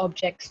big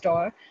object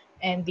store,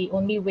 and the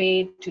only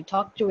way to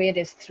talk to it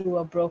is through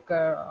a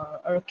broker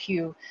or a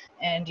queue,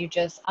 and you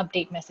just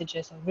update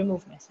messages or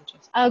remove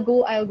messages. I'll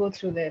go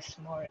through this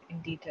more in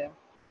detail.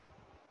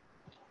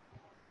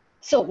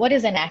 So what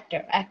is an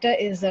actor? Actor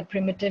is a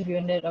primitive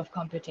unit of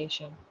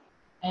computation.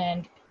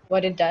 And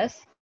what it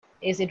does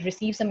is it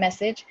receives a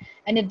message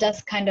and it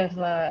does kind of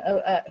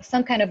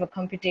some kind of a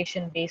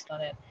computation based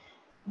on it.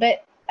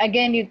 But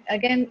again,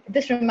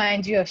 this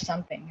reminds you of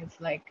something. It's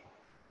like,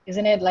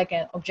 isn't it like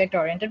an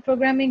object-oriented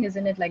programming?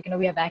 Isn't it like,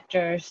 we have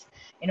actors,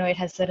 it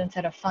has certain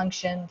set of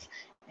functions,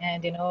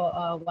 and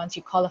once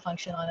you call a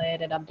function on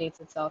it, it updates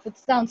itself. It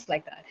sounds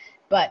like that.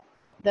 But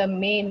the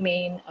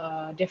main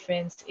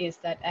difference is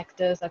that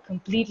actors are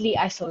completely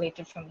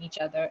isolated from each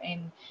other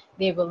and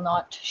they will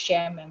not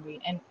share memory,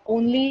 and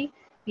only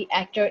the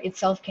actor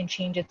itself can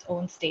change its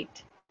own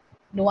state.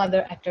 No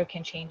other actor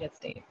can change its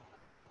state.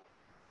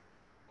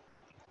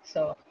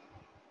 So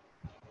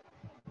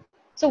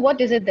what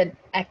is it that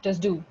actors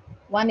do?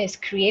 One is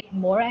create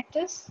more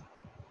actors,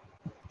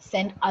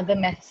 send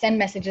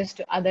messages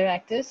to other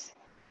actors,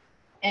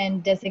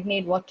 and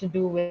designate what to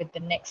do with the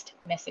next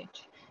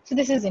message. So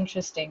this is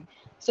interesting.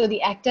 So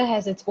the actor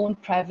has its own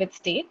private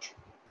state.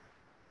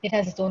 It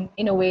has its own,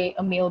 in a way,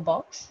 a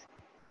mailbox,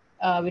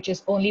 which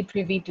is only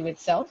privy to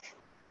itself.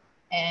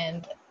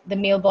 And the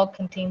mailbox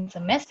contains a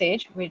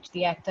message which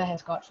the actor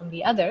has got from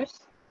the others.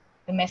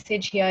 The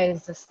message here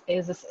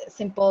is a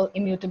simple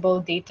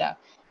immutable data.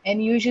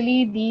 And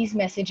usually these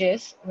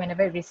messages,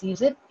 whenever it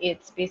receives it,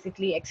 it's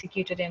basically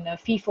executed in a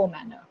FIFO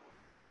manner.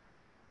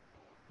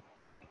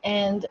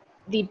 And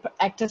the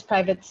actor's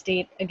private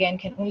state, again,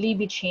 can only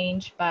be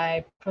changed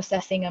by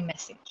processing a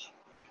message.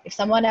 If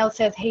someone else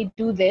says, hey,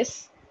 do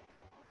this,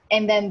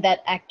 and then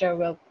that actor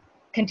will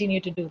continue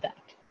to do that.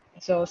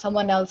 So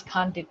someone else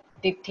can't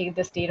dictate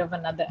the state of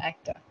another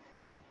actor.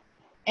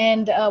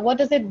 And what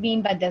does it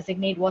mean by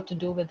designate what to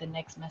do with the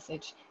next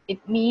message? It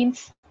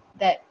means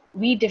that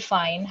we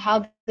define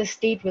how the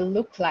state will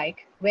look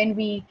like when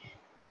the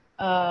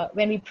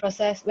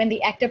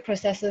actor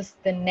processes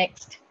the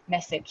next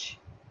message.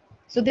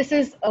 So this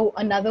is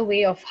another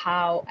way of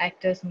how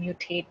actors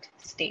mutate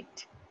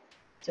state.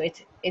 So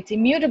it's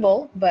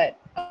immutable, but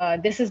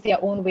this is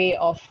their own way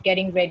of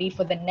getting ready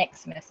for the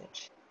next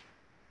message.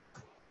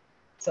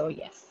 So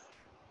yes.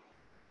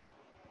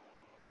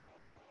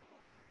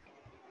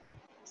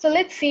 So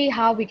let's see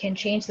how we can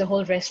change the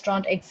whole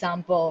restaurant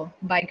example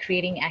by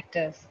creating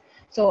actors.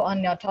 So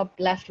on your top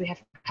left, we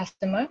have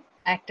customer,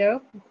 actor,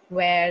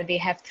 where they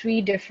have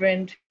 3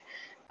 different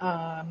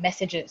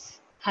messages.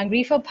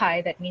 Hungry for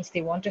pie, that means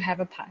they want to have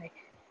a pie.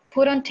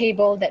 Put on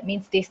table, that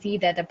means they see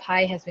that the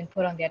pie has been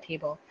put on their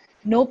table.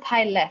 No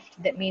pie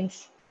left, that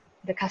means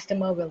the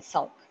customer will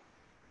sulk.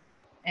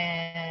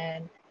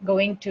 And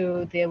going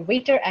to the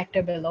waiter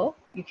actor below,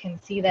 you can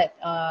see that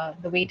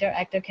the waiter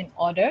actor can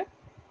order.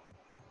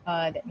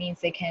 That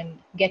means they can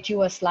get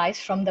you a slice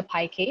from the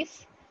pie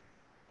case.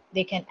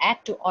 They can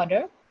add to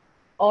order,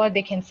 or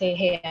they can say,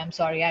 hey, I'm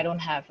sorry, I don't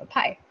have a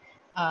pie.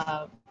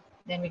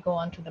 Then we go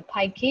on to the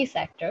pie case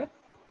actor.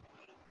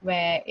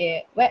 where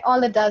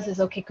all it does is,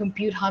 okay,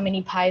 compute how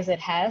many pies it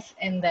has,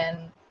 and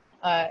then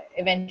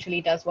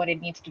eventually does what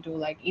it needs to do,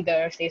 like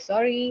either say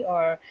sorry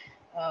or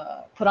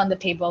put on the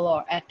table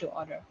or add to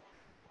order.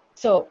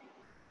 So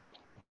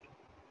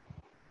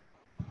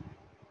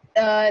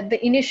the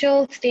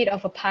initial state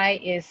of a pie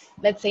is,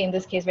 let's say in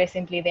this case, very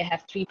simply, they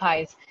have 3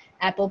 pies,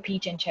 apple,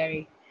 peach, and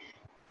cherry.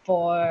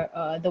 For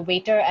the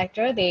waiter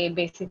actor, they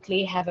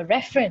basically have a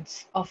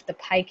reference of the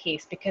pie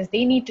case because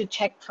they need to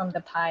check from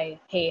the pie,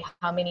 hey,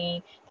 how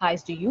many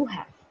pies do you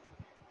have?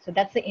 So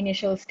that's the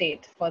initial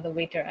state for the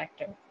waiter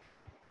actor.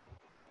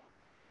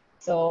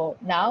 So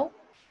now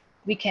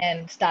we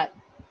can start,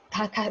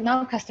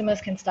 now customers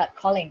can start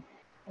calling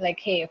like,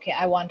 hey, okay,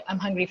 I'm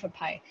hungry for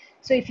pie.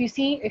 So if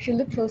you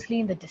look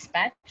closely in the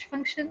dispatch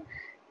function,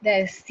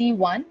 there's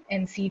C1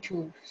 and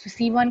C2. So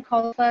C1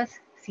 calls first,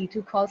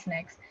 C2 calls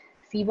next,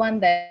 C1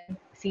 then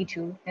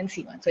C2 and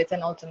C1. So it's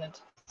an alternate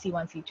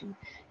C1, C2.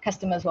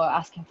 Customers who are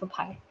asking for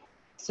pie.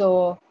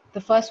 So the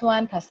first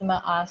one,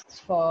 customer asks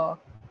for,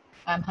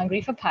 I'm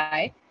hungry for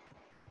pie.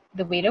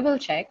 The waiter will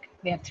check.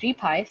 They have 3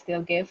 pies.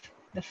 They'll give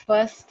the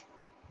first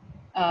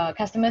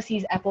customer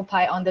sees apple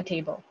pie on the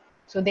table.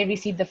 So they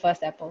receive the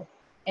first apple.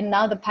 And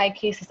now the pie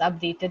case is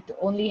updated to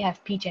only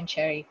have peach and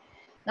cherry.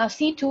 Now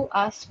C2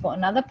 asks for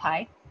another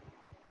pie,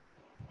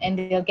 and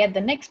they'll get the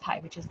next pie,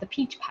 which is the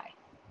peach pie.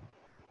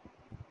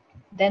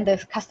 Then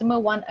the customer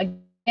 1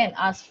 again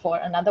asks for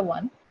another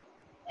one,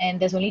 and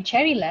there's only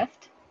cherry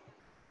left.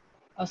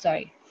 Oh,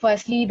 sorry.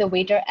 Firstly, the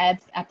waiter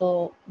adds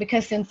apple,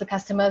 because since the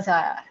customers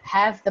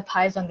have the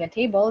pies on their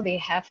table, they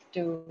have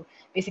to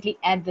basically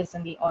add this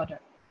in the order.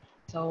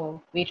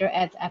 So waiter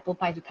adds apple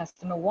pie to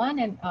customer 1,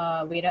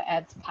 and waiter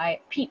adds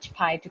peach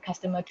pie to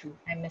customer 2.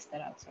 I missed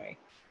that out, sorry.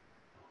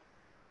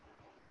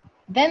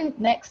 Then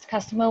next,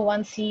 customer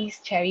 1 sees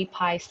cherry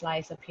pie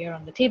slice appear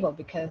on the table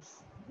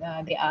because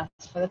they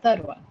asked for the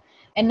third one.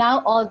 And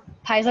now all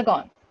pies are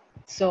gone.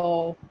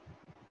 So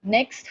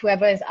next,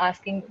 whoever is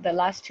asking the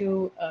last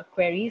 2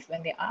 queries,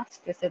 when they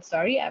asked, they said,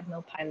 sorry, I have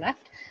no pie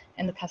left,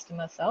 and the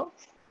customer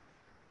sells.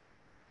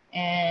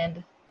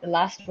 And the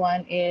last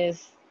one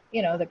is,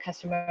 the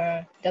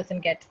customer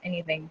doesn't get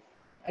anything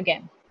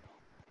again.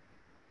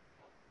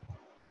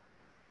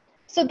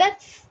 So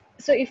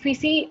if we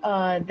see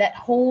that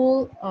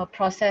whole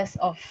process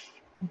of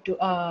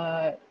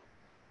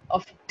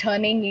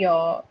turning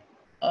your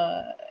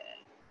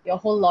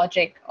whole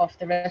logic of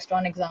the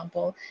restaurant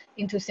example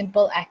into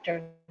simple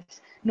actors,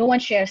 no one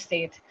shares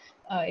state.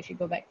 If you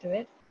go back to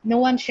it, no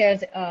one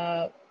shares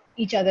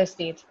each other's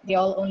state. They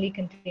all only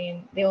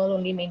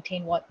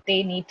maintain what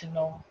they need to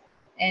know.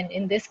 And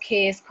in this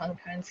case,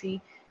 concurrency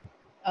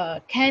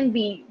can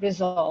be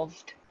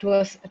resolved to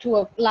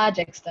a large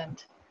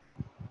extent.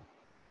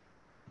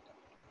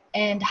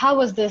 And how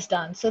was this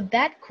done? So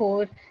that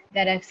code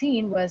that I've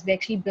seen was we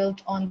actually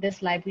built on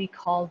this library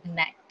called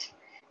NACT.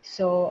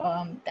 So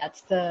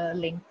that's the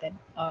link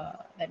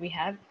that we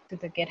have to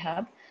the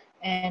GitHub.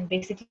 And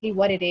basically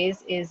what it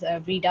is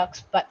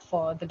Redux, but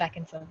for the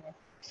backend server.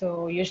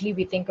 So usually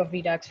we think of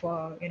Redux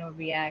for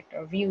React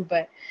or Vue,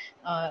 but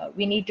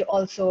we need to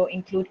also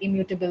include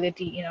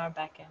immutability in our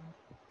backend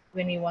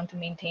when we want to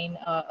maintain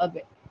a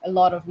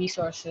lot of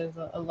resources,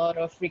 a lot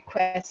of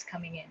requests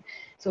coming in.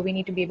 So we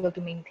need to be able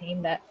to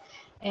maintain that.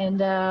 And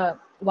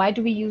why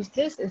do we use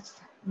this? It's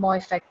more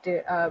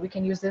effective. We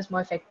can use this more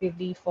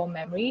effectively for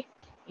memory,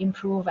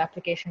 improve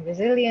application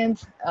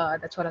resilience.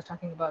 That's what I was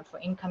talking about for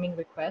incoming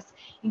requests,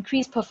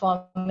 increase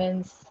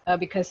performance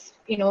because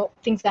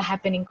things are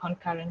happening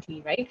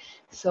concurrently, right?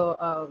 So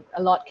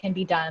a lot can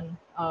be done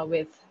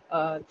with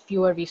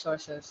fewer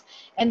resources.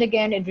 And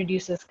again, it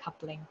reduces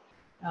coupling.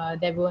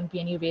 There won't be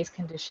any race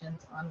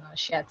conditions on a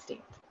shared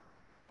state.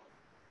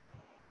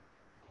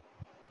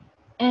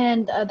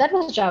 And that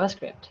was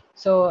JavaScript.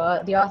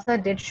 So the author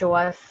did show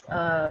us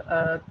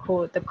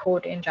the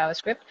code in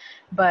JavaScript,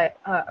 but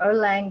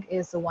Erlang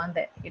is the one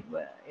that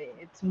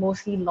it's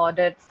mostly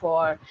lauded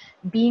for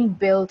being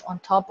built on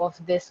top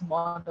of this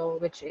model,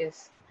 which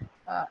is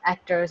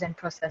actors and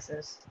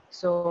processes.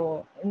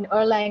 So in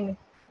Erlang,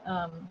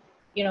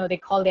 they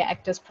call their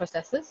actors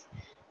processes,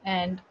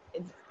 and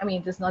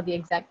this is not the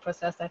exact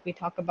process that we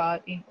talk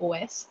about in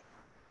OS.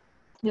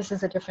 This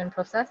is a different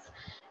process.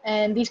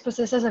 And these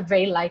processes are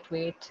very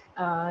lightweight.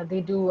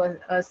 They do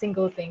a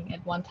single thing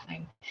at one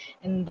time.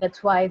 And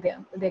that's why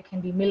there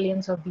can be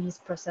millions of these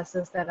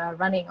processes that are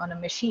running on a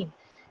machine.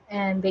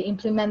 And they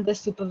implement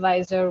this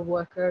supervisor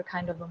worker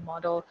kind of a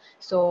model.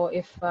 So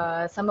if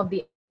some of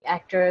the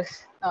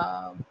actors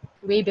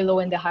way below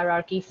in the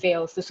hierarchy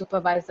fails, the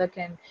supervisor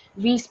can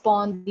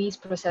respawn these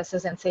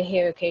processes and say,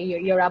 hey, okay,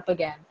 you're up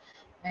again.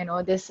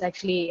 This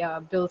actually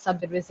builds up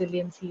the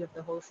resiliency of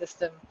the whole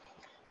system.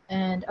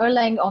 And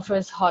Erlang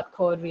offers hot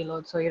code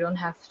reload, so you don't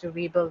have to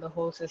rebuild the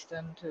whole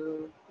system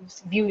to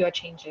view your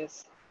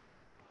changes.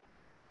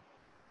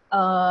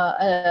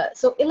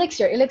 So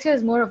Elixir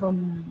is more of a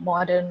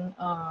modern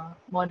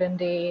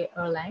day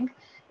Erlang.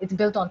 It's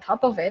built on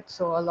top of it,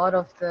 so a lot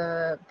of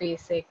the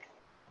basic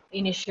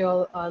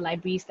initial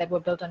libraries that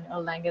were built on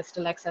Erlang is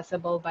still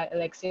accessible by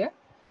Elixir.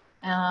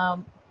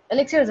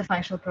 Elixir is a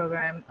functional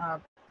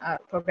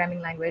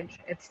programming language.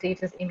 Its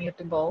state is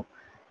immutable.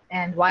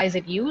 And why is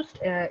it used?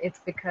 It's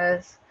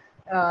because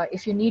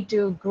if you need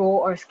to grow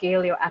or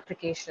scale your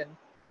application,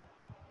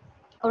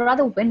 or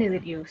rather, when is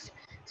it used?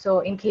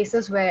 So in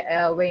cases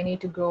where you need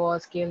to grow or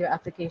scale your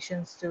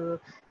applications to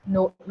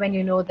know when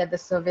you know that the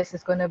service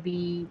is going to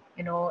be,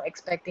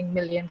 expecting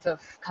millions of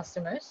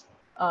customers.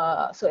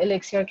 So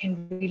Elixir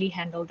can really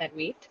handle that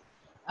weight.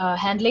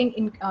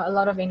 Handling a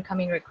lot of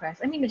incoming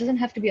requests. I mean, it doesn't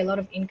have to be a lot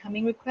of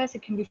incoming requests.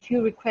 It can be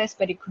few requests,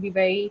 but it could be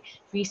very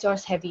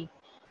resource heavy.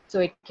 So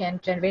it can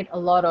generate a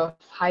lot of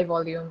high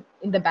volume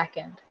in the back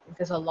end. If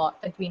there's a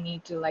lot that we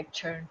need to like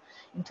churn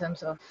in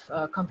terms of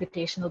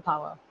computational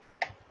power.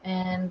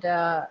 And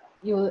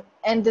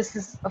this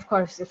is, of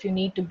course, if you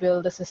need to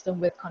build a system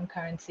with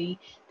concurrency,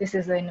 this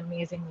is an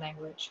amazing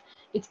language.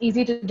 It's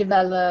easy to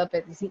develop,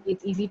 it's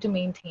easy to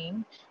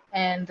maintain.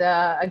 And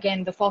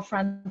again, the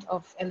forefront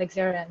of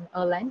Elixir and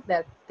Erlang,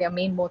 that their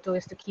main motto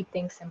is to keep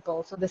things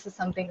simple. So this is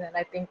something that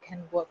I think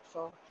can work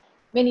for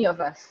many of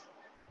us.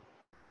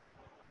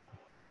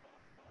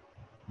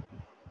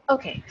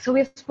 Okay, so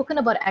we've spoken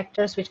about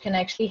actors which can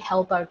actually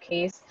help our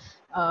case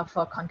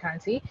for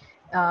concurrency.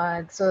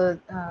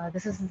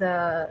 This is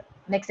the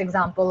next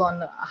example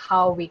on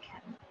how we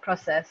can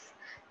process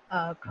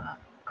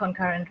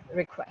concurrent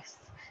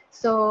requests.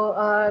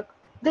 So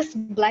this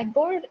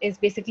Blackboard is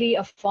basically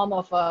a form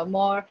of a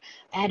more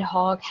ad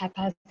hoc,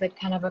 haphazard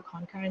kind of a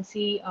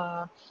concurrency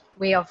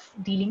way of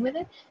dealing with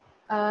it.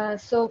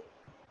 So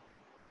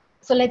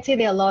let's say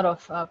there are a lot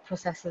of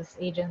processes,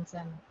 agents,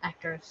 and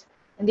actors,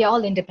 and they're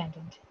all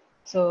independent.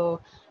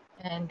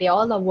 And they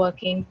all are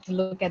working to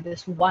look at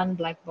this one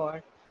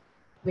Blackboard,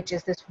 which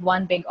is this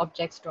one big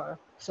object store.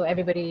 So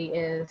everybody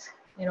is,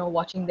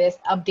 watching this,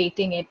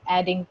 updating it,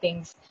 adding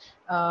things,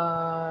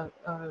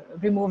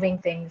 removing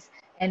things.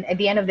 And at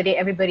the end of the day,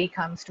 everybody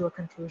comes to a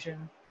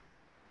conclusion.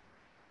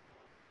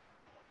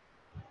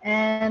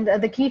 And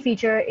the key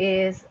feature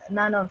is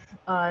none of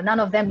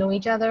them know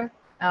each other.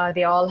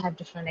 They all have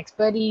different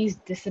expertise,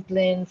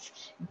 disciplines.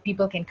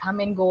 People can come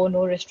and go,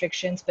 no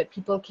restrictions, but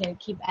people can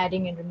keep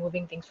adding and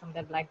removing things from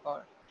their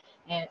Blackboard.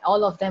 And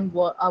all of them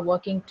are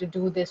working to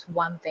do this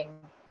one thing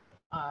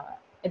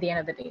at the end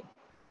of the day.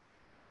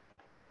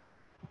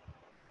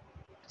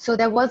 So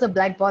there was a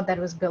Blackboard that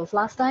was built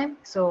last time.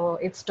 So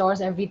it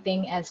stores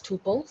everything as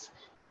tuples.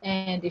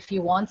 And if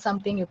you want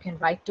something, you can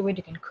write to it,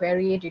 you can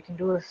query it, you can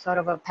do a sort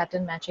of a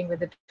pattern matching with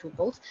the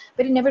tuples.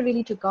 But it never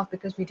really took off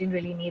because we didn't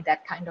really need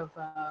that kind of,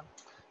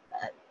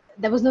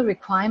 there was no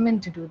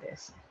requirement to do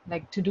this,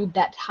 like to do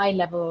that high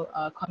level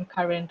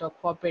concurrent or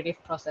cooperative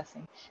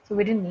processing. So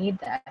we didn't need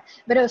that.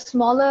 But a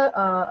smaller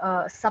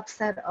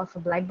subset of a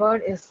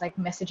Blackboard is like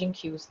messaging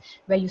queues,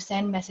 where you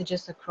send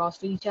messages across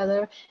to each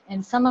other.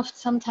 And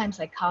sometimes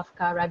like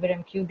Kafka,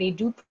 RabbitMQ, they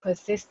do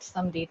persist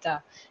some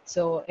data.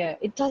 So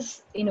it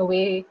does in a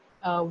way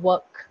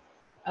work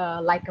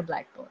like a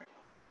Blackboard.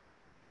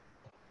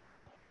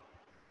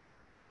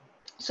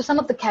 So some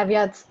of the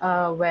caveats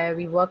where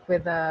we work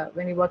with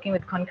when we're working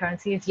with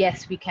concurrency is,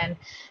 yes, we can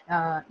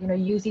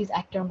use these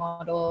actor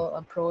model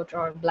approach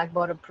or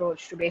Blackboard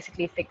approach to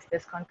basically fix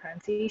this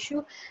concurrency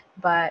issue,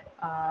 but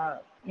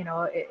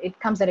it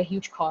comes at a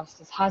huge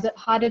cost. It's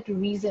harder to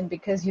reason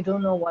because you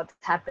don't know what's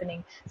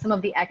happening. Some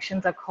of the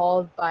actions are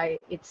called by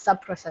its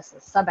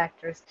sub-processes,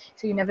 sub-actors,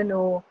 so you never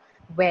know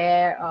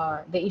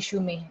where the issue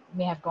may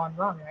have gone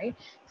wrong, right?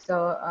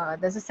 So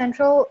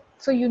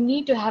so you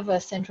need to have a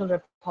central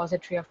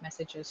repository of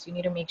messages. You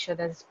need to make sure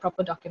there's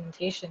proper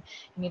documentation.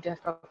 You need to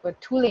have proper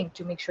tooling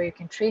to make sure you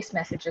can trace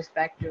messages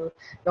back to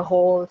the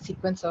whole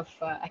sequence of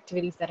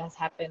activities that has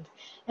happened.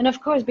 And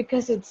of course,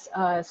 because it's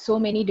so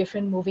many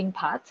different moving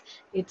parts,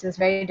 it is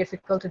very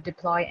difficult to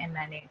deploy and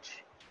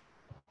manage.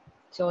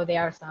 So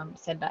there are some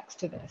setbacks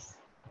to this.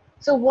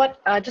 So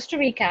just to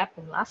recap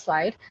in the last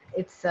slide,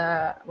 it's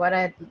what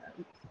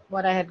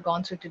I had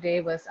gone through today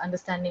was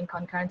understanding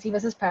concurrency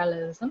versus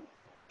parallelism,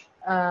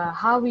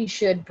 how we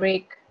should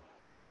break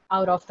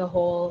out of the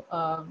whole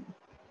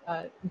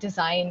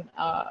design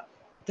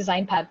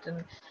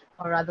pattern,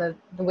 or rather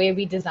the way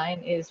we design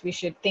is we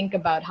should think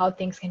about how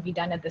things can be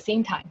done at the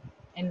same time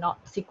and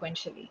not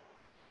sequentially.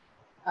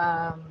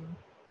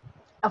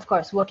 Of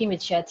course, working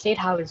with shared state,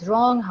 how is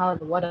wrong,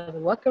 what are the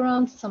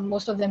workarounds?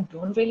 Most of them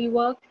don't really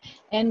work.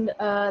 And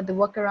the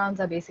workarounds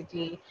are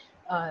basically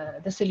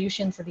the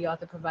solutions that the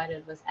author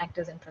provided was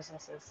actors and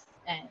processes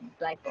and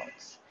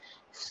Blackboards.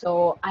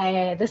 So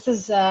this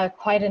is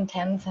quite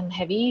intense and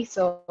heavy.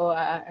 So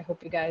I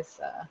hope you guys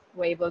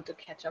were able to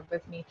catch up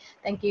with me.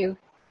 Thank you.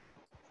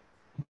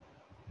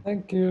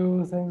 Thank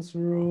you. Thanks,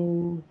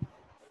 Ru.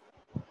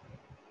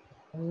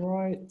 All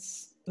right,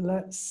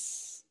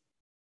 let's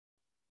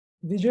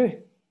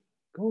Vijay,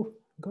 go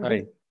Hi.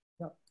 ahead.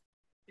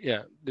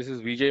 Yeah, this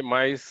is Vijay.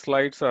 My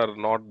slides are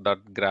not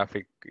that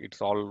graphic.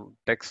 It's all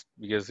text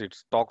because it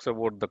talks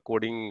about the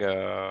coding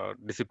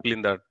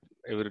discipline that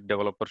every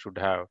developer should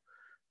have.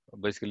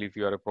 Basically, if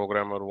you are a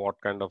programmer,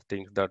 what kind of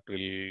things that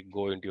will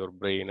go into your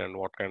brain and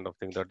what kind of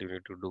things that you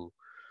need to do.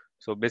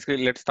 So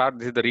basically, let's start.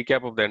 This is the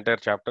recap of the entire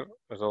chapter.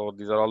 So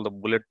these are all the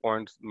bullet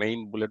points,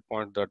 main bullet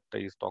points that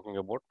he's talking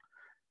about.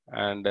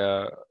 And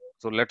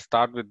so let's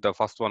start with the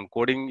first one.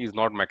 Coding is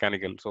not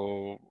mechanical.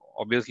 So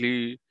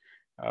obviously,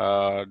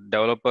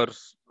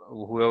 developers,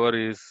 whoever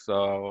is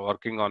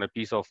working on a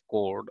piece of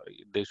code,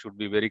 they should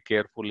be very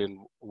careful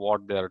in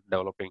what they are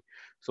developing.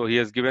 So he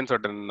has given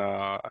certain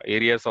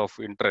areas of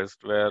interest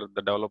where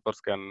the developers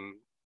can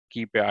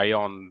keep an eye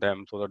on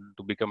them so that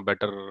to become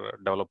better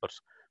developers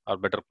or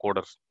better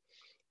coders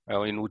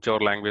in whichever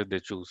language they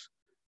choose.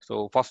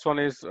 So first one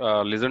is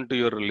listen to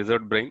your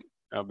lizard brain,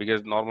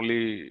 because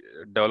normally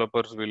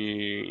developers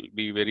will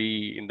be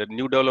very in the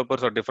new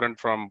developers are different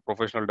from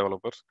professional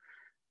developers,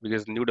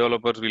 because new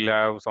developers will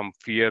have some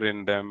fear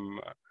in them,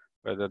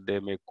 whether they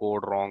may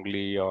code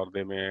wrongly or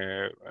they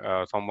may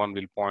someone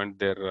will point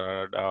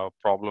their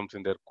problems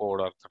in their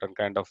code, or certain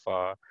kind of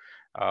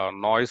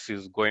noise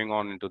is going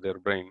on into their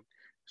brain.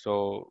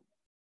 So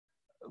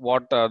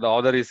what the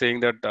author is saying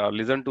that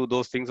listen to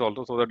those things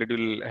also, so that it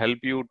will help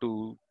you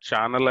to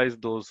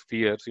channelize those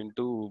fears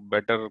into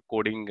better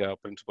coding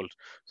principles,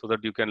 so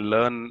that you can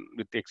learn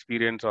with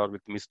experience or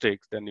with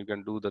mistakes, then you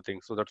can do the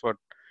things. So that's what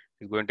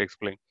he's going to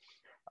explain.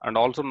 And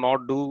also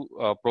not do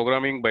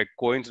programming by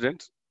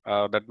coincidence.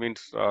 That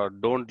means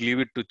don't leave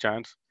it to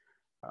chance.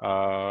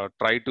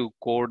 Try to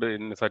code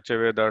in such a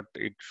way that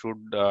it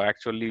should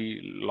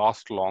actually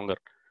last longer.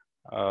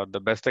 The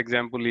best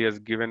example he has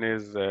given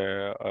is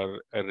a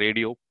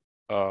radio,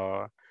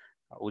 uh,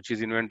 which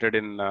is invented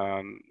in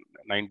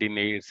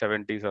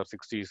 1970s or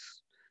 60s.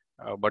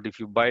 But if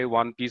you buy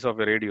one piece of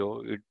a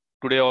radio,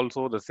 today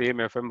also the same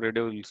FM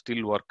radio will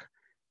still work.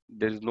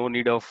 There is no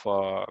need of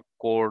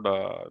code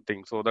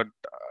thing, so that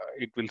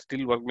it will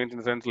still work. Means in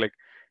the sense like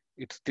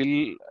it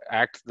still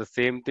acts the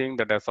same thing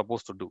that is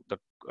supposed to do.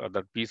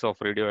 That piece of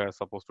radio is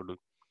supposed to do.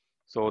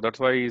 So that's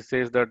why he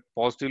says that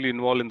positively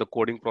involved in the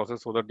coding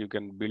process so that you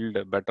can build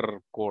a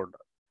better code.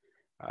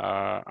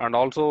 And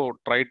also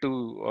try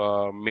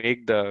to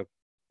make the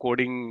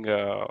coding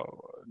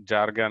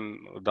jargon,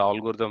 the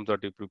algorithms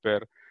that you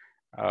prepare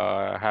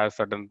has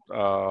certain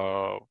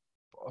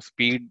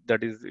speed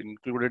that is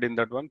included in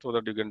that one, so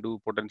that you can do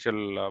potential,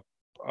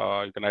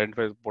 you can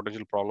identify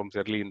potential problems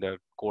early in the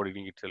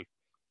coding itself.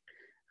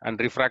 And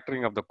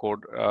refactoring of the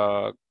code,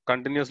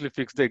 continuously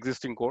fix the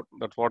existing code.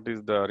 That's what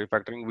is the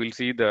refactoring. We'll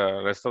see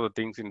the rest of the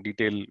things in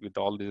detail with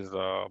all these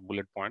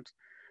bullet points.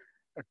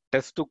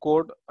 Test to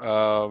code,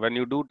 when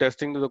you do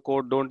testing to the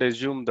code, don't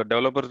assume, the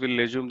developers will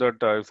assume that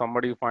if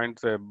somebody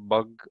finds a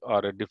bug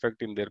or a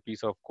defect in their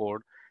piece of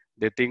code,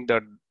 they think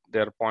that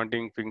they're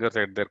pointing fingers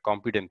at their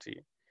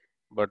competency.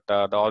 But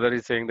the author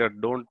is saying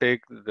that don't take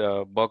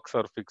the bugs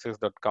or fixes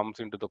that comes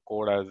into the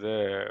code as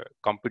a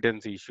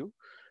competency issue.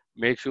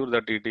 Make sure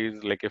that it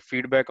is like a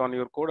feedback on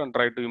your code, and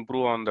try to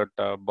improve on that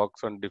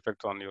bugs and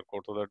defects on your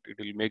code, so that it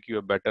will make you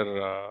a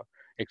better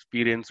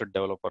experienced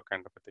developer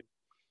kind of a thing.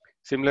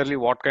 Similarly,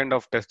 what kind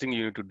of testing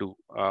you need to do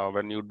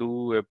when you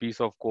do a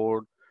piece of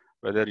code,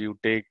 whether you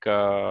take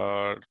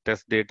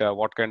test data,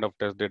 what kind of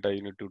test data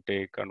you need to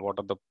take, and what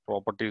are the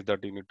properties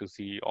that you need to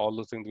see. All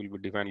those things will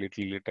be defined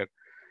little later.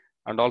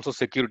 And also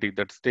security,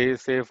 that stay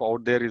safe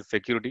out there is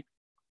security.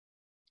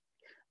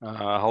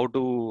 How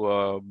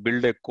to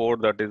build a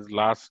code that is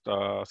last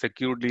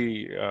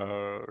securely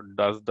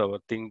does the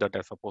thing that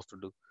is supposed to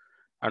do.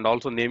 And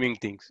also naming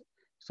things.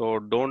 So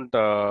don't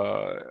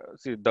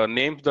see the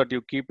names that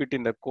you keep it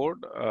in the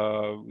code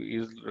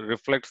is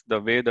reflects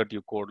the way that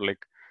you code. Like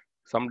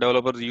some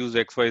developers use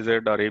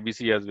XYZ or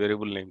ABC as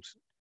variable names,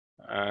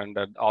 and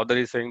the author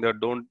is saying that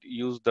don't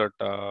use that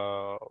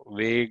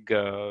vague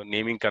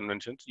naming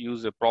conventions.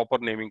 Use a proper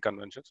naming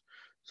conventions,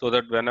 so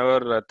that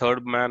whenever a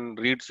third man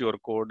reads your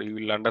code, he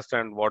will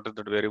understand what is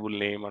the variable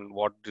name and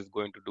what it is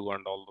going to do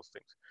and all those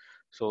things.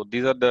 So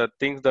these are the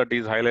things that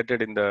is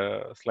highlighted in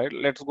the slide.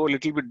 Let's go a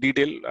little bit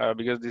detail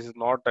because this is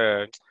not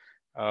a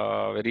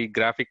very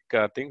graphic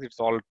things. It's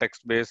all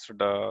text-based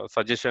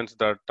suggestions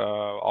that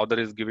author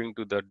is giving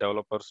to the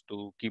developers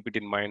to keep it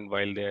in mind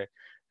while they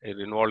are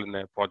involved in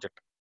a project.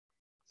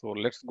 So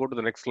let's go to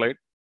the next slide.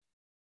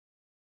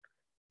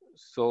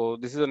 So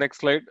this is the next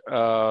slide.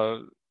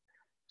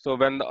 So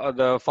when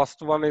the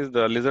first one is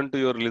the listen to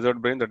your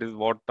lizard brain, that is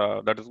what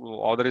that is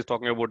author is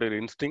talking about your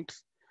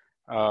instincts.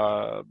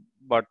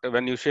 But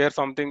when you share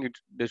something,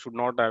 they should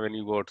not have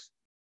any words.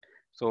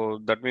 So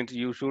that means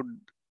you should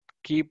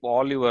keep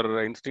all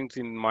your instincts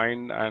in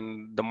mind,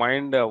 and the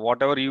mind,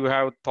 whatever you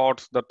have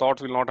thoughts, the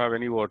thoughts will not have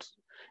any words.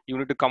 You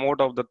need to come out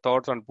of the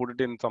thoughts and put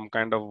it in some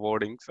kind of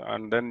wordings,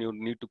 and then you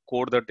need to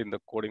code that in the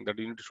coding. That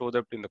you need to show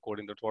that in the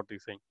coding. That's what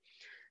he's saying.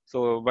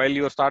 So while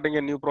you are starting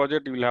a new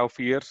project, you will have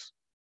fears.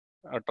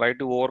 Try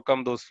to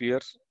overcome those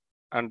fears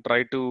and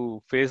try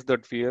to face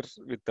that fears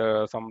with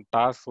some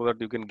tasks, so that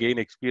you can gain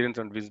experience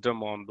and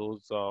wisdom on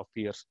those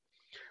fears.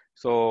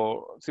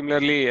 So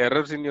similarly,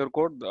 errors in your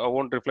code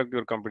won't reflect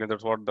your company.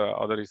 That's what the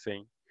other is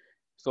saying.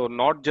 So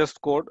not just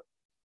code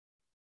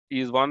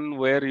is one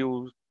where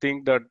you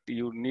think that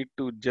you need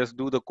to just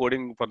do the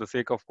coding for the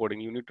sake of coding.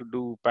 You need to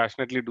do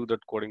passionately do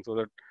that coding, so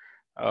that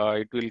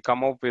it will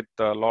come up with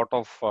a lot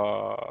of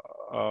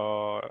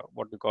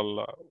what we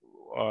call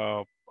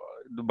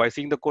by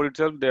seeing the code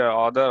itself,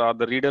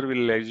 the reader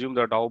will assume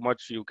that how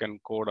much you can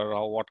code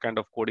or what kind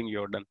of coding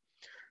you have done,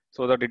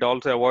 so that it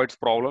also avoids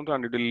problems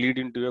and it will lead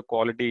into a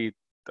quality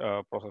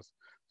process.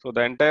 So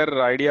the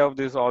entire idea of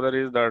this order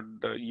is that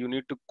you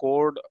need to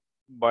code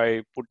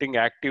by putting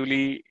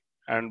actively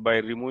and by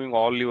removing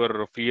all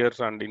your fears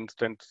and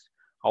instance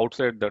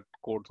outside that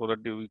code, so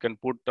that you can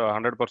put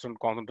 100%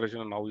 concentration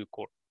on how you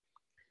code.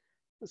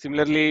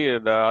 Similarly,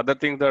 the other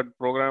things that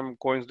programming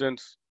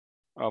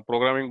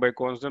by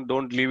coincidence,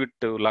 don't leave it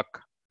to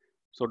luck.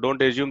 So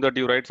don't assume that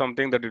you write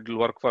something that it will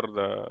work for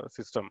the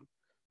system.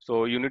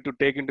 So you need to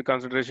take into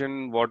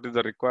consideration what is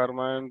the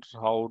requirements,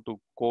 how to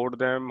code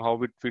them,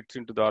 how it fits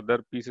into the other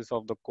pieces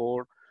of the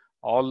code.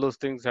 All those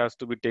things has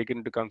to be taken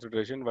into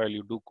consideration while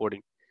you do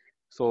coding.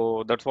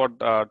 So that's what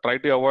try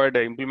to avoid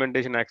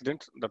implementation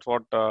accidents. That's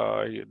what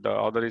the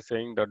author is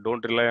saying, that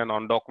don't rely on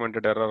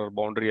undocumented error or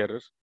boundary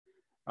errors.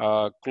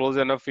 Close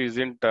enough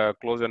isn't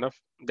close enough.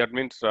 That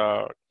means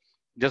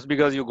just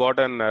because you got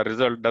an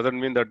result doesn't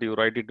mean that you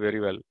write it very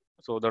well.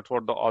 So that's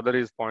what the author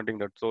is pointing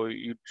that. So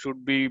it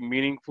should be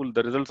meaningful.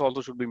 The results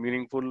also should be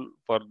meaningful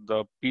for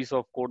the piece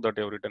of code that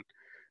you have written.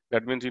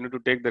 That means you need to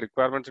take the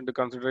requirements into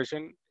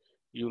consideration.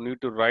 You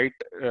need to write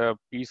a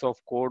piece of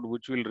code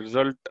which will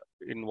result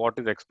in what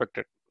is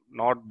expected,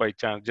 not by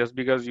chance. Just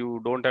because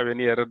you don't have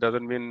any error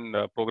doesn't mean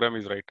the program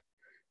is right.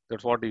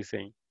 That's what he's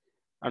saying.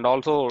 And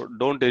also,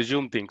 don't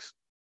assume things.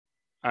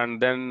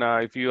 And then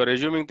if you are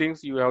assuming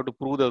things, you have to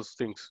prove those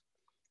things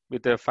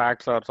with a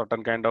facts or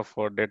certain kind of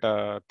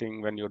data thing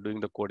when you're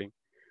doing the coding.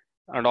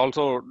 And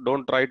also,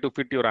 don't try to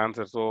fit your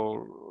answer.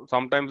 So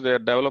sometimes the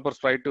developers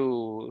try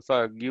to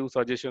give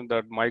suggestions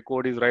that my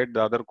code is right,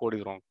 the other code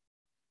is wrong.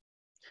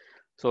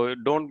 So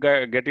don't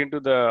get into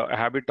the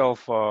habit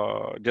of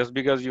just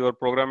because your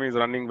program is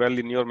running well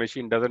in your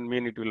machine doesn't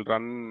mean it will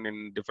run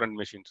in different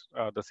machines,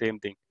 the same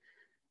thing.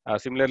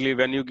 Similarly,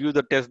 when you give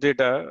the test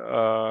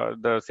data,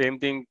 the same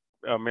thing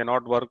may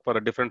not work for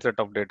a different set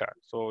of data.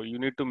 So you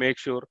need to make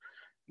sure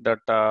that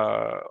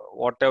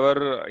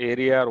whatever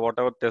area or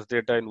whatever test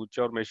data in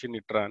whichever machine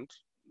it runs,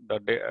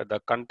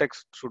 the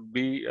context should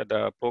be,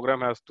 the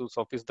program has to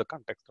suffice the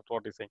context. That's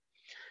what he's saying.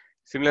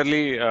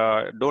 Similarly,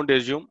 don't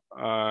assume,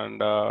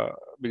 and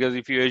because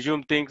if you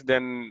assume things,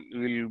 then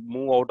we'll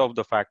move out of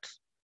the facts.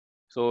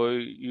 So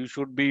you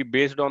should be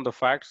based on the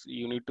facts.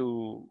 You need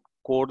to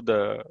code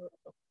the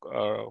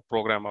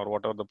program or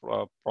whatever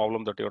the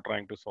problem that you're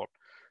trying to solve.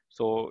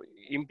 So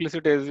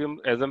implicit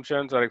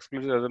assumptions or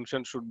explicit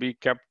assumptions should be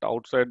kept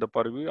outside the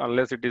purview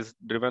unless it is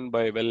driven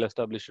by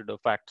well-established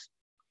facts.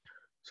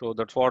 So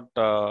that's what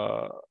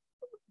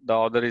the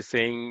author is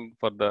saying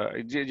for the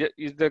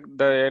is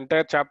the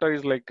entire chapter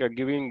is like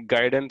giving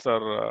guidance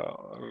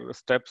or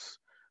steps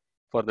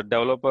for the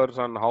developers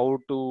on how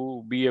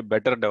to be a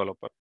better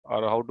developer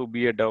or how to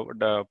be a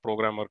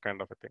programmer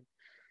kind of a thing.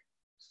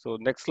 So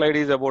next slide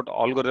is about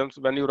algorithms.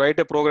 When you write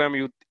a program,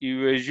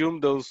 you assume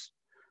those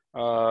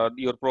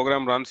your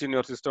program runs in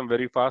your system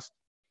very fast,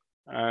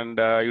 and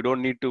you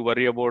don't need to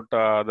worry about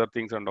other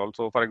things. And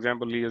also, for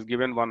example, he has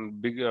given one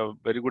big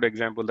very good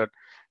example that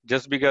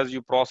just because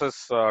you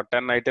process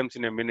 10 items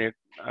in a minute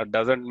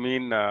doesn't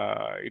mean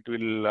it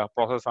will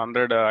process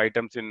 100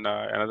 items in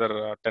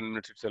another 10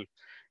 minutes itself.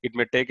 It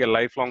may take a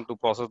lifelong to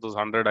process those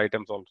 100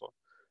 items also.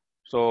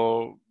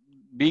 So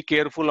be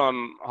careful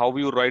on how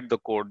you write the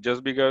code.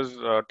 Just because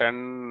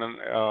 10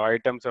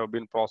 items have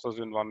been processed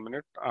in 1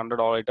 minute, 100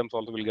 all items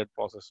also will get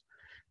processed.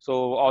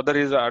 So other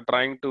is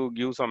trying to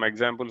give some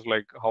examples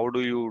like how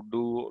do you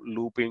do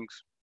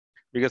loopings,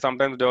 because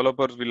sometimes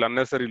developers will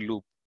unnecessarily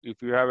loop.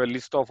 If you have a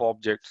list of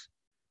objects,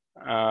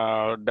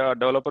 the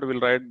developer will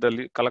write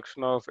the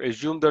collection of,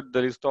 assume that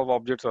the list of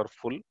objects are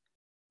full,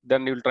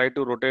 then you'll try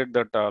to rotate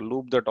that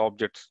loop that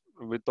objects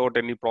without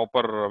any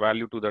proper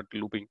value to that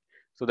looping.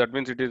 So that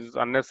means it is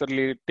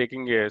unnecessarily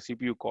taking a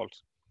CPU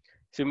calls.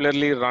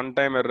 Similarly,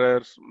 runtime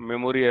errors,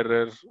 memory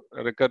errors,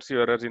 recursive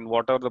errors in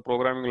whatever the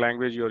programming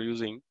language you are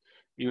using,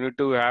 you need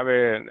to have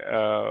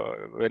a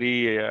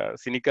very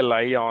cynical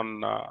eye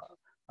on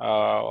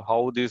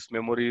how this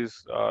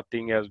memories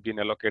thing has been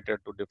allocated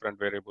to different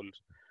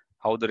variables.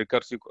 How the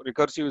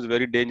recursive is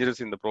very dangerous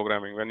in the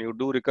programming. When you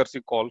do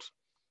recursive calls,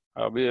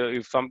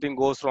 if something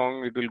goes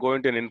wrong, it will go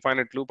into an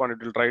infinite loop and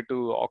it will try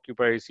to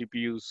occupy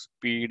CPU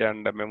speed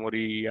and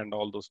memory and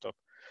all those stuff.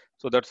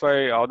 So that's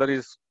why other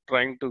is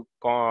trying to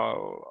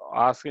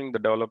asking the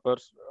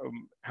developers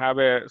have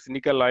a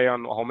cynical eye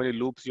on how many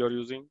loops you're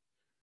using,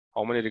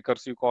 how many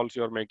recursive calls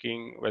you're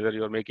making, whether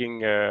you're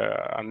making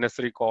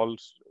unnecessary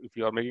calls. If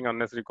you are making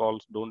unnecessary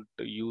calls, don't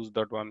use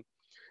that one.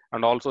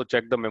 And also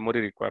check the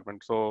memory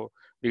requirement. So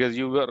because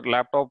your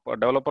laptop, a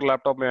developer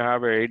laptop may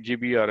have a 8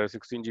 GB or a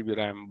 16 GB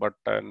RAM, but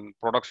in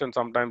production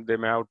sometimes they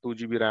may have 2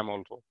 GB RAM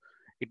also.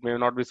 It may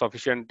not be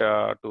sufficient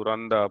to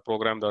run the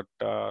program that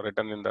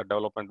written in the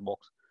development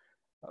box.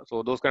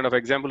 So those kind of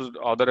examples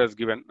other has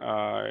given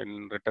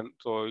in written.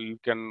 So you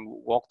can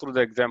walk through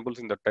the examples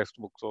in the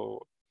textbook.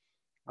 So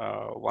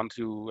once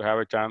you have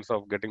a chance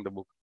of getting the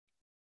book.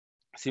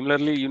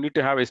 Similarly, you need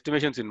to have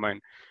estimations in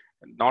mind.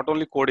 Not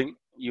only coding,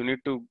 you need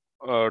to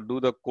do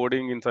the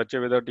coding in such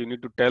a way that you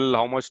need to tell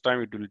how much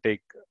time it will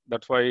take.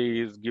 That's why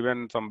is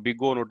given some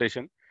big O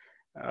notation.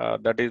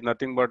 That is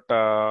nothing but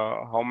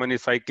how many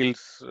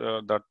cycles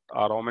that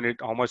are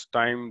how much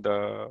time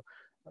the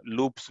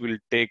loops will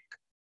take,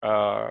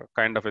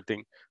 kind of a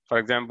thing. For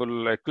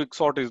example, a quick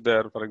sort is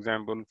there. For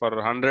example, for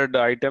 100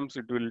 items,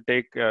 it will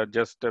take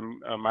just a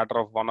matter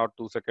of 1 or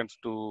 2 seconds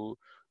to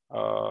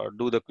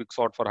do the quick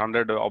sort for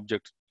 100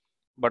 objects.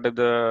 But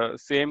the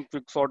same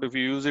quick sort, if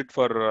you use it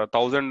for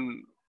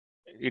 1,000,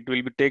 it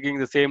will be taking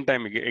the same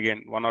time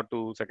again, 1 or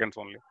 2 seconds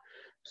only.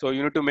 So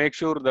you need to make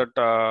sure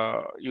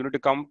that you need to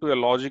come to a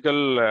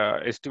logical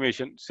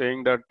estimation,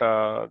 saying that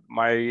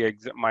my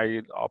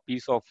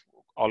piece of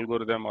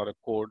algorithm or a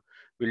code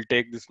will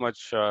take this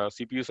much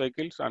CPU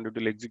cycles, and it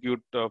will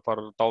execute for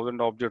 1,000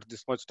 objects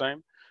this much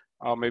time,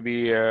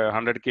 maybe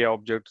 100K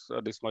objects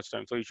this much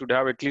time. So you should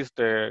have at least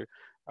a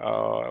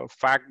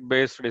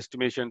fact-based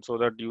estimation, so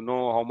that you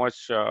know how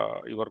much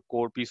your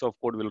code piece of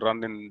code will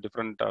run in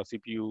different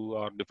CPU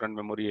or different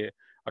memory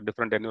or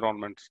different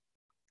environments.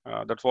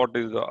 That's what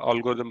is the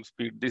algorithm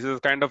speed. This is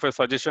kind of a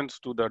suggestions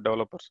to the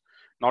developers.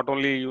 Not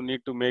only you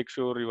need to make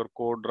sure your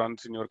code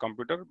runs in your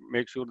computer,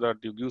 make sure that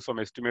you give some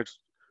estimates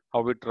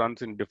how it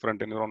runs in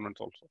different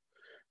environments also.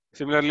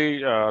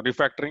 Similarly,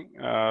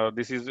 refactoring.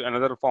 This is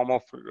another form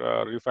of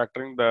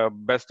refactoring. The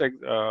best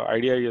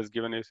idea he has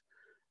given is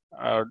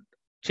uh,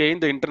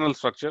 change the internal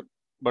structure,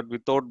 but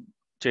without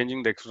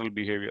changing the external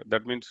behavior.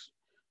 That means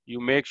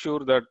you make sure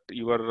that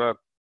your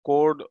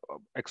code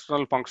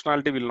external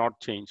functionality will not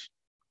change,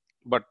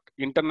 but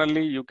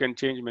internally you can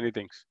change many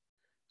things.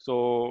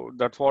 So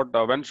that's what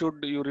when should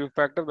you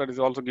refactor? That is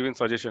also giving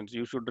suggestions.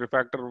 You should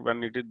refactor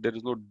when there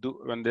is no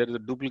when there is a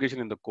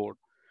duplication in the code,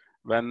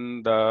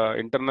 when the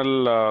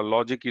internal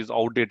logic is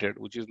outdated,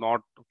 which is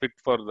not fit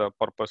for the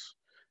purpose,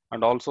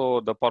 and also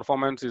the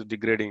performance is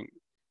degrading,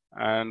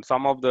 and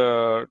some of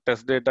the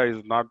test data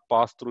is not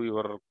passed through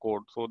your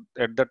code. So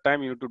at that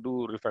time you need to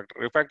do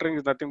refactor. Refactoring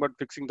is nothing but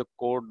fixing the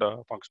code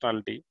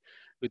functionality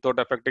without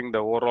affecting the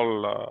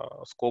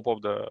overall scope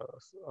of the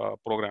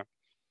program.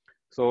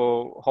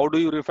 So how do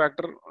you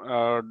refactor?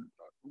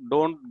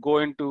 Don't go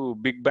into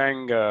big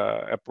bang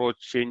approach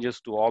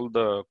changes to all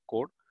the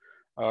code.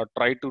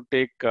 Try to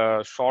take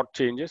short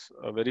changes,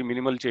 very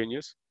minimal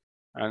changes,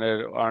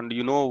 and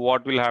you know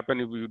what will happen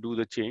if you do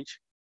the change.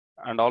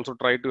 And also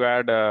try to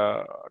add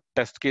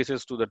test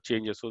cases to the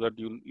changes, so that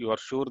you are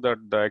sure that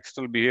the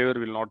external behavior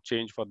will not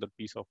change for the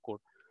piece of code.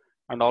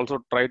 And also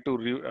try to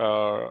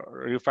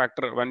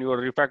refactor. When you are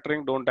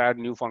refactoring, don't add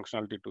new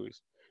functionality to it.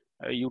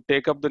 You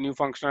take up the new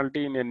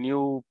functionality in a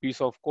new piece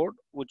of code,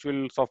 which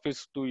will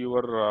suffice to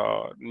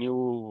your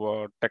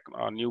new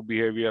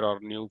behavior or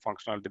new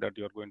functionality that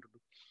you are going to do.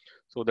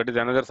 So that is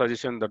another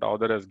suggestion that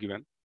author has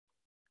given.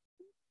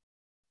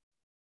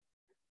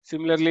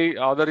 Similarly,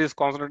 author is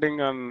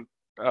concentrating on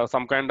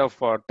some kind of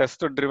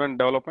test-driven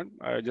development.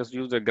 I just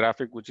used a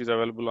graphic which is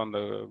available on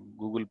the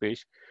Google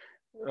page.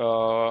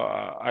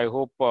 I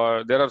hope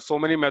there are so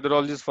many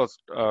methodologies for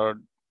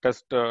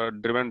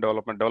test-driven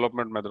development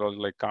methodologies,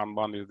 like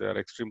Kanban is there,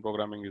 extreme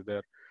programming is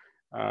there,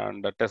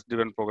 and the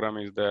test-driven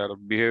programming is there,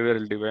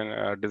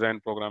 behavioral design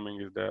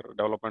programming is there,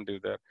 development is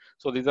there.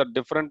 So these are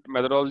different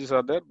methodologies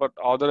are there, but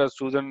author has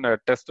chosen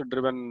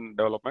test-driven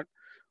development.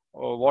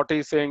 What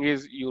he's saying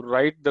is you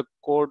write the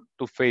code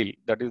to fail.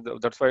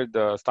 That's why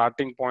the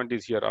starting point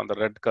is here on the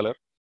red color,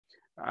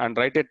 and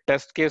write a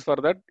test case for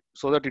that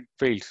so that it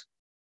fails,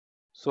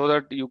 so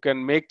that you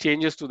can make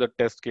changes to the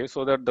test case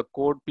so that the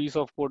piece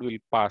of code will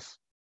pass.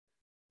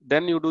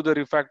 Then you do the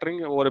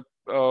refactoring over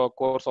a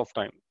course of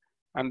time,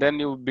 and then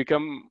you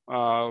become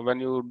when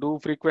you do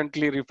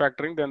frequently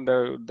refactoring, then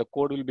the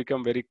code will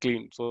become very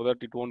clean, so that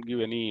it won't give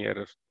any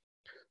errors.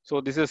 So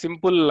this is a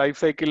simple life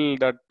cycle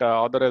that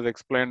author has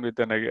explained with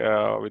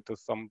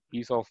some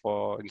piece of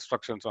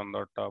instructions on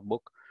that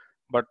book.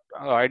 But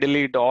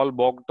ideally, it all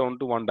bogged down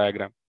to one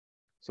diagram.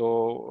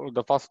 So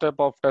the first step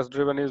of test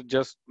driven is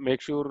just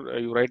make sure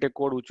you write a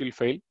code which will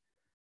fail.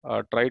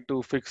 Try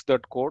to fix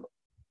that code.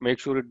 Make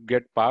sure it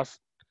get passed.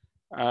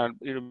 And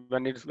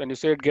when you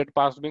say it get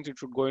passed means it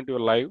should go into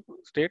a live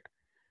state,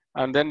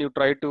 and then you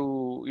try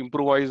to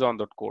improvise on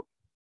that code,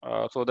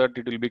 so that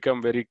it will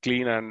become very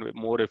clean and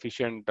more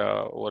efficient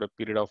over a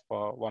period of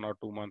 1 or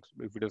 2 months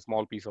if it is a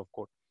small piece of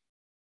code.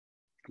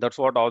 That's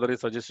what author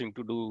is suggesting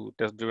to do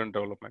test driven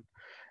development.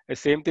 The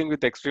same thing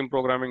with extreme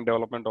programming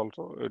development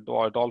also. It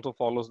also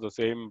follows the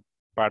same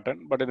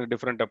pattern, but in a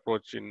different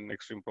approach in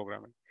extreme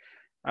programming.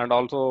 And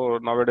also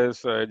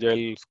nowadays,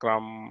 Agile,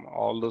 Scrum,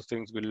 all those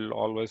things will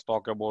always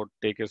talk about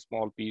take a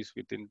small piece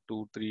within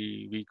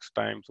 2-3 weeks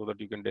time, so that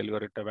you can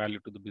deliver it a value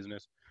to the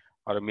business,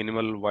 or a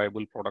minimal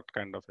viable product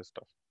kind of a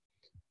stuff.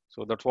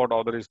 So that's what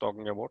author is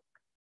talking about.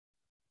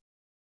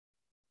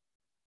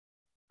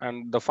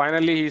 And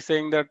finally, he's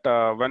saying that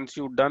once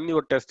you've done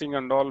your testing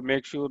and all,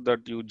 make sure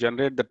that you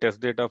generate the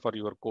test data for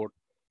your code.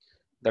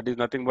 That is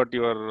nothing but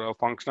your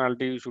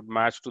functionality should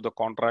match to the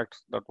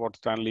contracts. That's what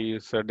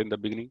Stanley said in the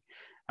beginning.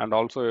 and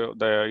also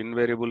the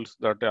invariables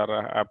that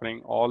are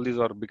happening. All these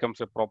are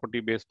becomes a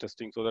property-based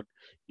testing, so that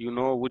you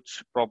know which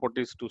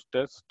properties to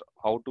test,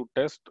 how to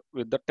test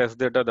with the test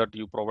data that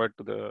you provide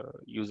to the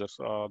users,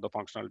 the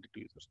functionality to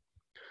users.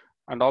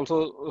 And also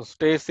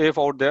stay safe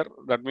out there.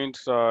 That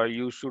means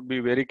you should be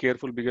very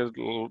careful, because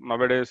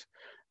nowadays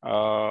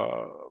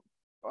uh,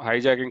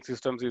 hijacking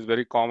systems is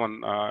very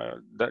common.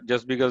 That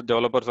just because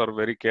developers are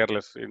very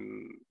careless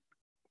in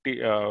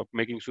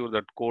making sure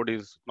that code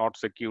is not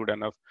secured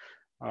enough.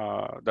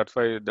 That's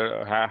why the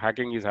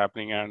hacking is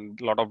happening, and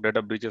a lot of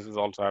data breaches is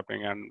also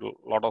happening, and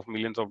a lot of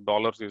millions of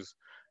dollars is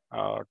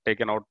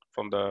taken out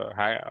from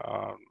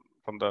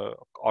the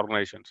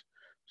organizations.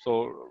 So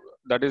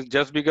that is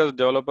just because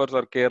developers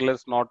are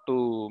careless not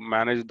to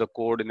manage the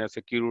code in a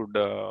secured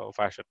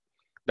fashion.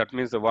 That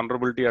means the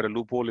vulnerability or a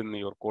loophole in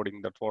your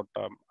coding. That's what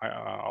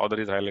author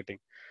is highlighting.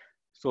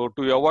 So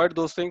to avoid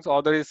those things,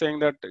 author is saying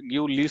that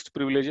give least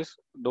privileges,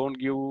 don't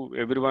give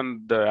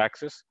everyone the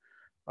access.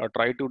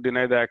 Try to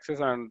deny the access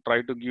and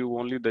try to give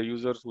only the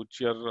users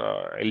which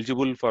are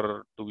eligible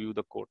for to view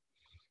the code.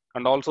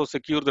 And also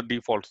secure the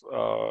defaults,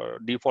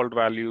 default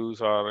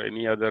values or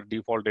any other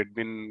default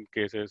admin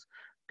cases.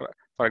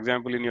 For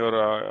example, in your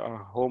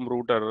home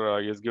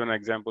router, he has given an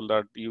example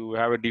that you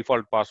have a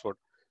default password.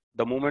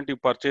 The moment you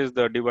purchase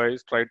the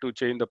device, try to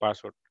change the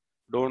password.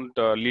 Don't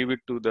leave it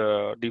to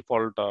the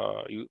default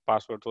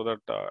password, so that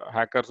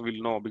hackers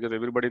will know, because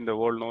everybody in the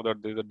world know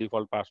that there is a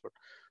default password.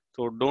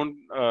 So don't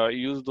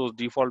use those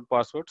default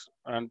passwords,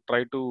 and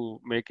try to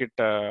make it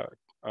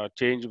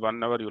change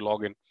whenever you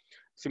log in.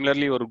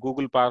 Similarly, your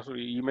Google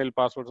email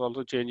passwords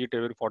also change it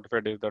every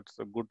 45 days. That's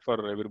good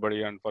for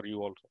everybody and for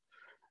you also.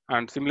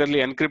 And similarly,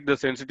 encrypt the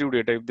sensitive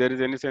data. If there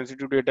is any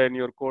sensitive data in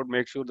your code,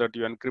 make sure that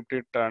you encrypt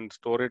it and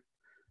store it.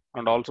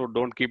 And also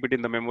don't keep it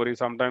in the memory.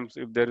 Sometimes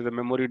if there is a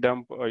memory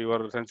dump,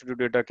 your sensitive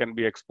data can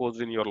be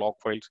exposed in your log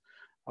files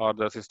or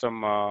the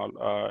system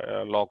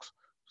logs,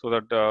 so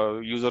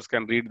that users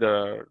can read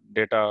the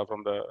data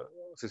from the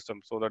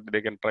system, so that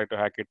they can try to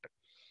hack it.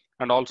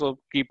 And also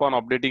keep on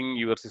updating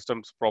your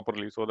systems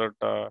properly, so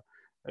that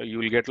you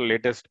will get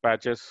latest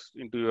patches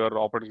into your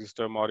operating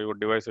system or your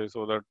devices,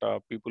 so that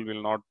people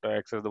will not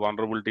access the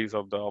vulnerabilities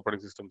of the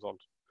operating systems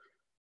also.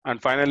 And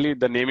finally,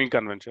 the naming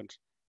conventions.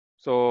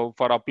 So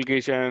for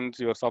applications,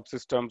 your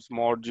subsystems,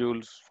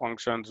 modules,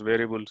 functions,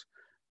 variables,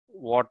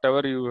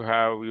 whatever you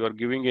have, you are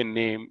giving a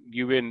name,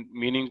 give a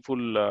meaningful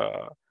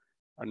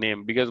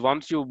name, because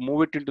once you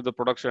move it into the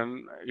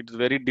production, it's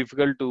very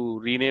difficult to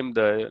rename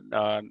the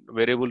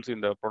variables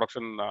in the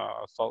production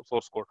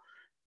source code.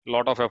 A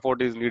lot of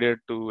effort is needed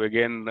to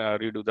again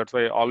redo. That's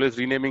why always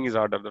renaming is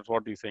harder. That's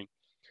what he's saying.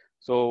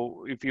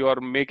 So if you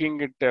are making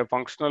it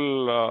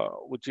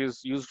functional, which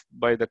is used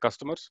by the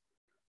customers,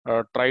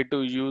 try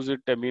to use it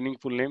a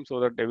meaningful name, so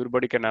that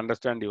everybody can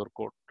understand your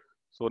code.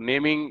 So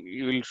naming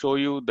will show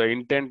you the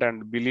intent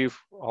and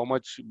belief, how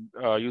much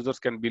users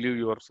can believe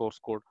your source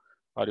code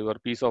or your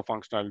piece of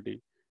functionality.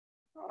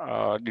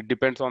 It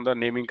depends on the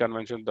naming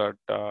convention that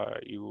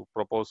you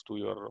propose to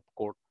your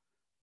code.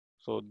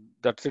 So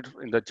that's it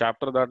in the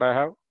chapter that I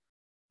have.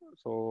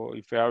 So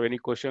if you have any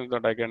questions,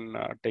 that I can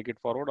take it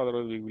forward.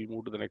 Otherwise, we will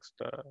move to the next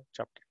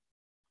chapter.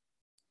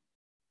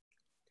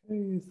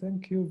 Okay,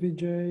 thank you,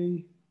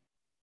 Vijay.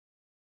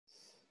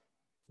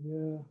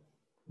 Yeah,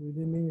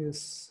 renaming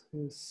is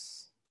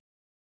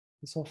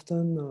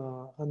often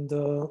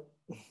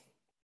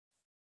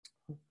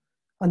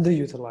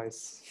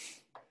underutilized.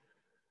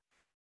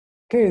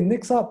 Okay,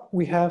 next up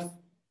we have,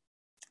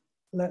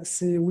 let's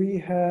see, we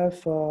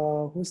have,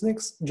 who's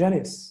next?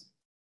 Janice.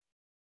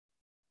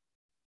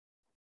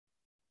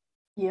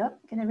 Yep,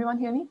 can everyone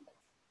hear me?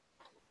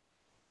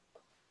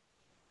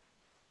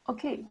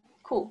 Okay,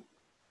 cool.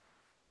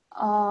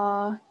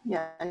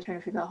 Yeah, I'm trying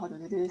to figure out how to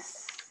do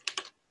this.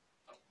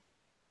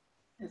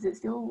 Does it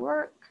still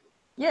work?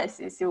 Yes,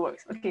 it still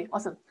works. Okay,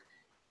 awesome.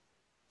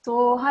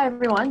 So hi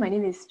everyone, my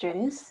name is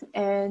Janice,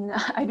 and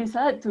I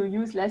decided to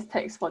use less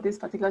text for this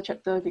particular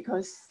chapter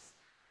because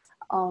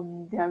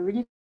there are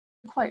really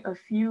quite a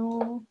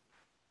few,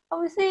 I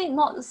would say,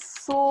 not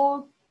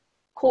so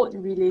code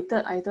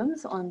related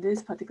items on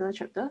this particular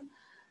chapter.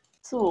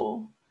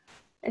 So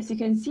as you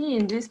can see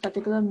in this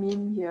particular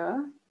meme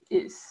here,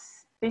 it's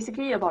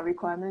basically about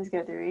requirements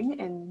gathering,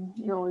 and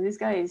you know, this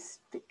guy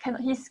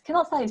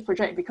cannot start his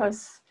project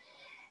because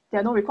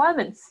there are no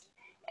requirements.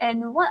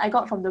 And what I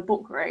got from the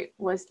book, right,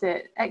 was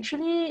that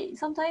actually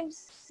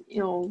sometimes,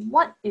 you know,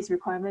 what is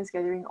requirements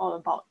gathering all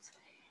about?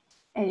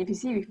 And if you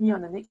see with me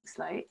on the next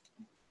slide,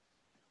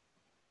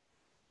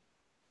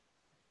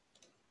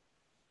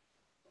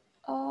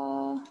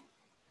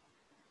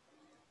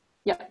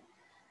 yeah.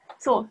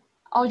 So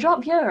our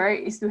job here,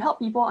 right, is to help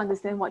people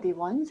understand what they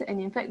want. And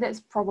in fact, that's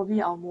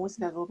probably our most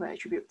valuable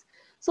attribute.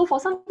 So for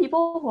some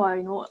people who are,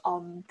 you know,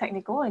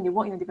 technical and they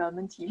work in a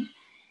development team,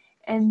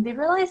 and they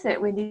realize that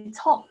when they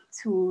talk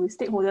to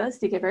stakeholders,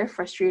 they get very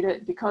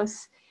frustrated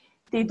because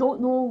they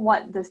don't know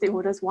what the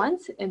stakeholders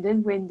want. And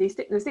then when the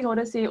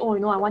stakeholders say, oh, you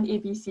know, I want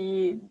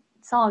ABC,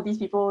 some of these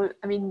people,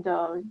 I mean,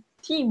 the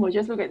team will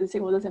just look at the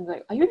stakeholders and be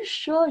like, are you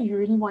sure you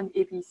really want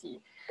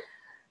APC?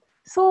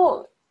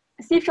 So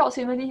Steve Jobs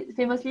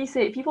famously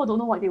said, people don't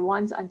know what they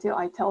want until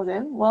I tell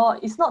them. Well,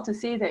 it's not to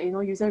say that,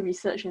 user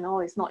research and all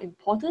is not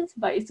important,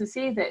 but it's to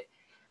say that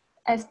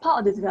as part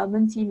of the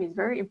development team, it's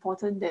very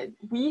important that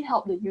we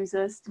help the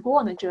users to go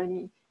on a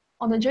journey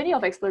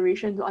of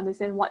exploration to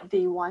understand what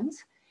they want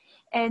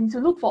and to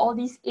look for all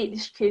these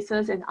edge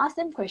cases and ask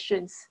them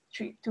questions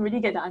to really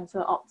get the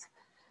answer out.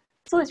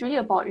 So it's really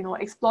about,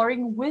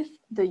 exploring with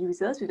the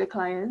users, with the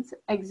clients,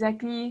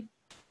 exactly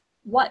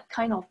what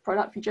kind of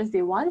product features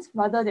they want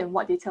rather than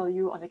what they tell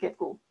you on the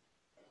get-go.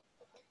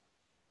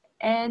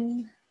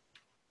 And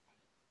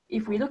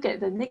if we look at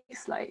the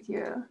next slide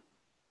here,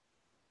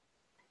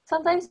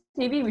 sometimes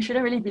maybe we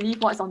shouldn't really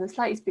believe what's on the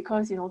slides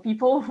because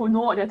people who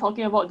know what they're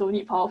talking about don't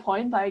need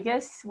PowerPoint, but I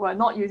guess we're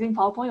not using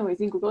PowerPoint, we're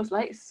using Google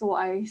Slides. So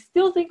I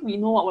still think we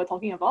know what we're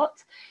talking about.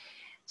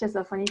 Just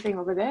a funny thing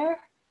over there.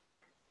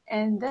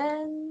 And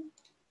then,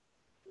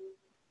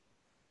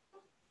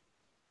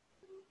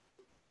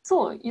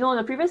 so,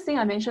 the previous thing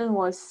I mentioned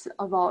was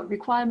about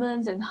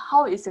requirements and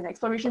how it's an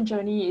exploration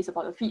journey is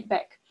about the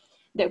feedback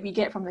that we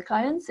get from the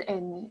clients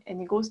and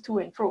it goes to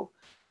and fro.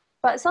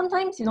 But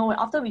sometimes,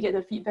 after we get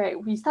the feedback,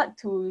 we start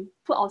to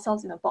put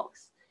ourselves in a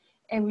box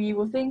and we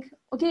will think,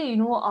 okay,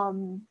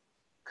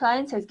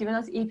 clients has given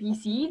us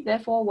APC,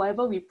 therefore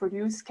whatever we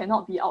produce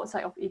cannot be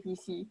outside of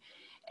APC.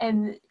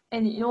 And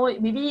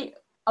maybe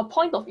a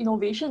point of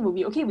innovation will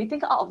be, okay, we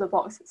think out of the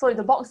box. So if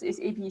the box is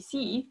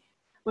APC,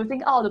 we'll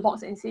think out of the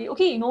box and say,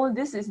 okay,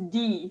 this is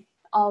D.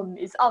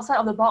 It's outside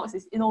of the box,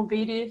 it's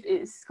innovative,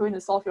 it's going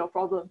to solve your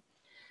problem.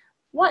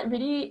 What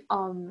really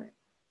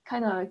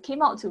kind of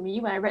came out to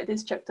me when I read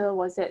this chapter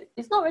was that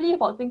it's not really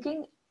about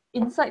thinking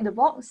inside the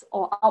box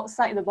or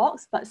outside the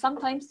box, but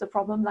sometimes the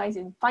problem lies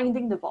in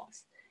finding the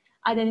box,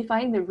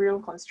 identifying the real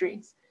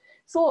constraints.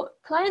 So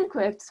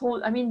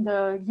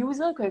the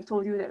user could have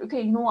told you that,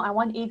 okay, I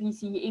want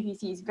ABC,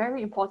 ABC is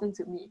very important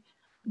to me.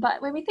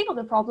 But when we think of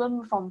the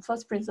problem from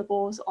first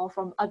principles or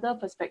from other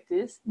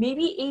perspectives,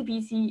 maybe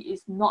ABC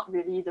is not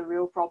really the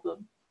real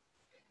problem.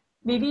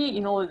 Maybe,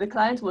 the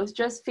client was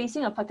just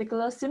facing a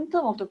particular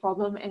symptom of the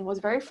problem and was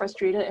very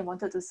frustrated and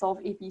wanted to solve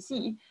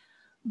APC.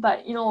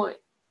 But,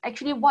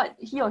 actually what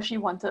he or she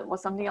wanted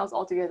was something else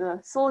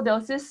altogether. So there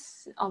was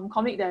this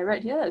comic that I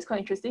read here that's quite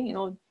interesting.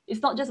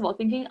 It's not just about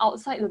thinking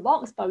outside the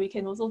box, but we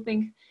can also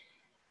think,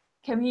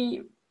 can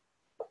we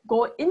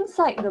go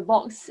inside the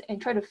box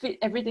and try to fit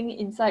everything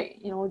inside,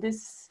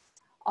 this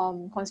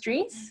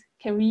constraints?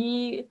 Can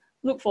we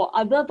look for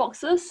other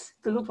boxes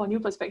to look for new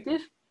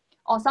perspective?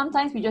 Or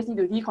sometimes we just need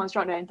to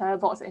deconstruct the entire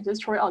box and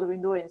just throw it out the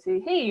window and say,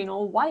 hey,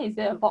 why is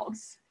there a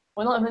box?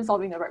 We're not even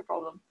solving the right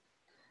problem.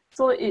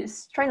 So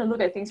it's trying to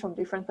look at things from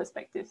different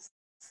perspectives.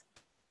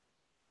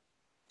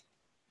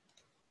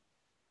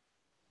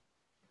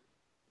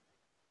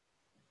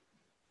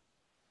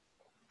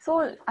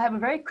 So I have a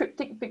very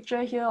cryptic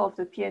picture here of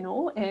the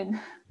piano, and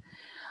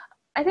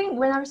I think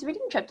when I was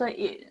reading chapter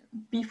 8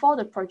 before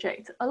the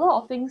project, a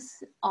lot of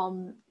things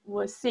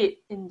were said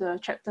in the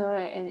chapter,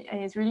 and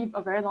it's really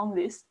a very long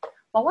list.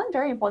 But one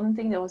very important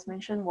thing that was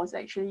mentioned was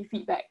actually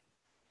feedback.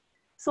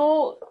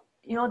 So,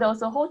 there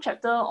was a whole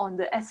chapter on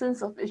the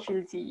essence of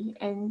agility.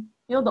 And,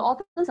 the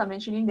authors are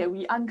mentioning that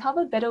we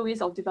uncover better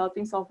ways of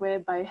developing software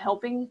by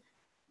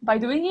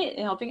doing it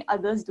and helping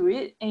others do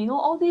it. And,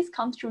 all this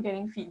comes through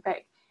getting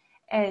feedback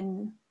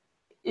and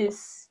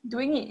is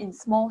doing it in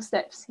small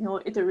steps,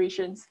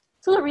 iterations.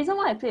 So the reason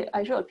why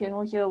I showed a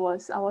piano here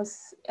was I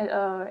was at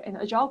an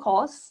Agile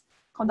course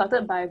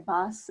conducted by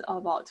Bas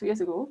about 2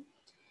 years ago.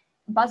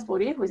 Bas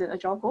Bode, who is an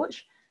Agile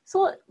coach.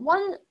 So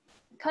one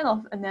kind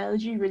of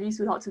analogy really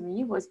stood out to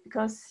me was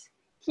because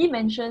he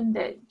mentioned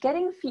that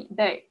getting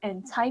feedback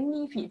and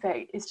timely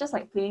feedback is just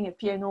like playing a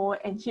piano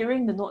and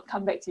hearing the note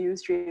come back to you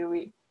straight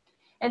away.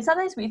 And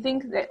sometimes we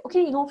think that,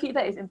 okay,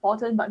 feedback is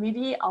important, but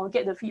maybe I'll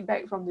get the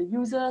feedback from the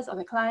users or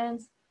the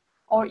clients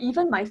or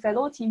even my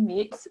fellow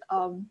teammates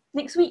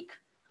next week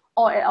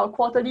or at our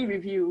quarterly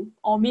review,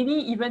 or maybe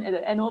even at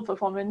the annual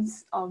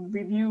performance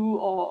review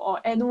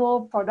or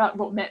annual product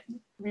roadmap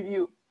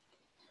review.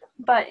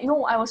 But,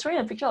 I was showing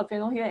a picture of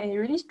piano here and it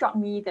really struck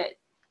me that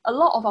a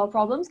lot of our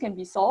problems can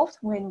be solved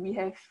when we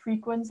have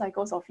frequent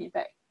cycles of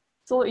feedback.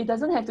 So it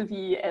doesn't have to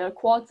be at a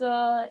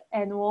quarter,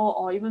 annual,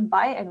 or even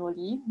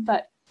biannually,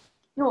 but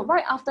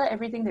right after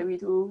everything that we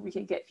do, we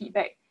can get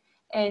feedback.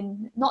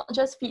 And not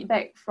just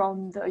feedback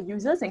from the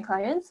users and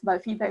clients,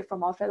 but feedback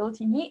from our fellow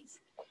teammates.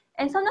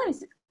 And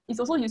sometimes it's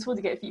also useful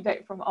to get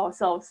feedback from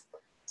ourselves.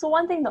 So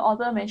one thing the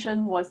author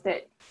mentioned was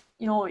that,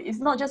 it's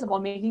not just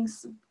about making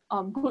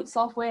good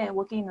software and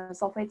working in a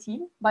software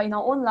team, but in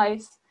our own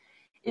lives,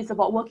 it's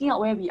about working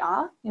out where we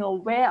are,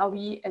 where are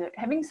we,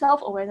 having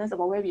self-awareness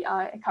about where we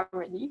are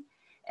currently,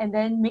 and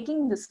then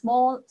making the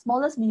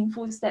smallest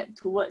meaningful step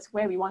towards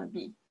where we want to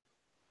be.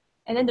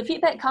 And then the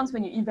feedback comes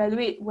when you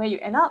evaluate where you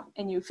end up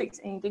and you fix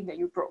anything that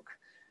you broke.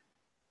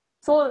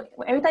 So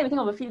every time you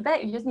think of a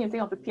feedback, you just need to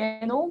think of the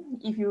piano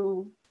if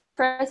you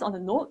press on the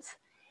notes.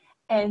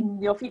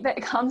 and your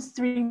feedback comes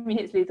 3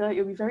 minutes later,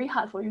 it'll be very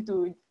hard for you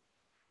to,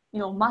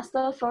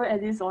 master Fleur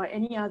Alice or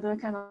any other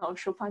kind of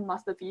Chopin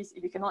masterpiece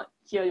if you cannot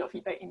hear your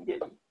feedback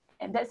immediately.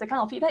 And that's the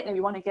kind of feedback that we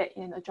want to get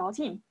in an Agile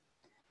team.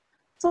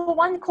 So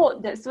one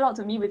quote that stood out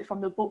to me from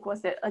the book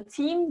was that a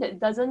team that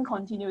doesn't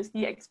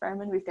continuously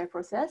experiment with their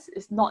process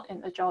is not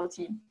an Agile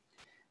team.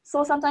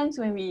 So sometimes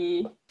when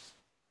we,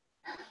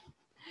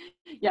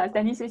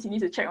 Danny says he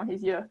needs to check on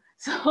his ear.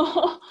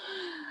 So,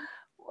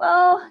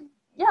 well,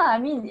 yeah, I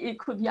mean, it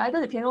could be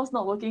either the piano's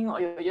not working or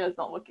your ear is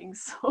not working.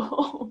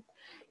 So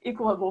it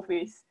could work both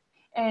ways.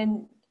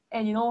 And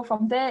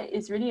from there,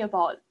 it's really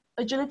about,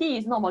 agility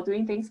is not about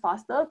doing things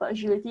faster, but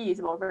agility is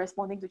about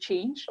responding to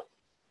change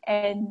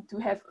and to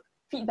have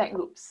feedback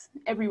loops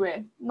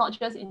everywhere, not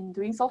just in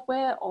doing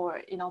software or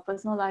in our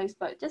personal lives,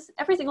 but just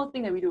every single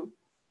thing that we do,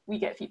 we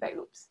get feedback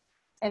loops.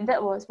 And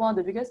that was one of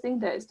the biggest things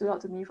that stood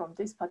out to me from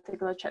this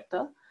particular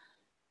chapter.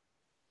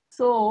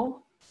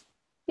 So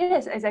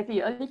yes,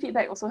 exactly. Early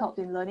feedback also helped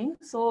in learning.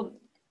 So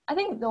I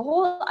think the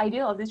whole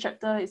idea of this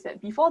chapter is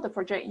that before the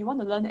project, you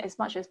want to learn as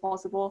much as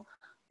possible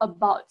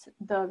about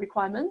the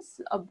requirements,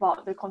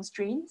 about the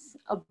constraints,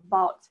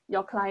 about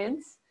your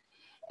clients.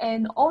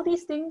 And all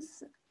these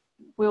things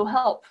will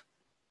help.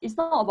 It's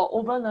not about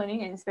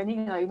over-learning and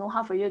spending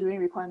half a year doing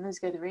requirements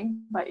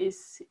gathering, but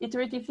it's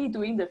iteratively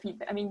doing the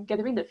feedback,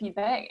 gathering the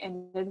feedback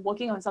and then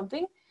working on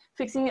something,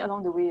 fixing it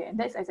along the way. And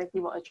that's exactly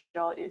what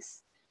Agile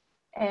is.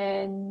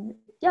 And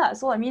yeah,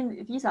 so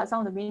these are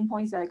some of the main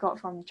points that I got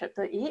from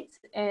chapter 8.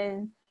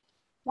 And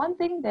one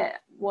thing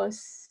that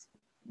was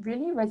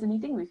really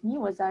resonating with me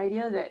was the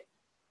idea that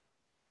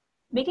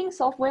making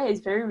software is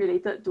very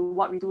related to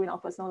what we do in our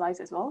personal lives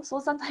as well. So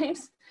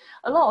sometimes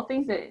a lot of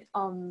things that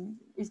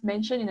is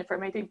mentioned in the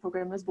Pragmatic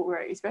Programmer's book,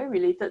 right, is very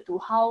related to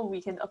how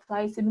we can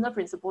apply similar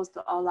principles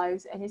to our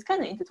lives, and it's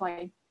kind of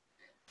intertwined.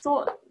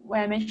 So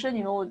when I mentioned,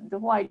 the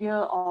whole idea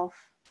of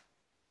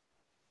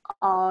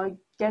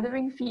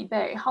gathering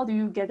feedback, how do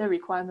you gather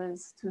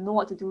requirements to know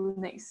what to do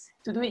next,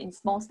 to do it in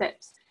small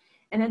steps?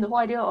 And then the whole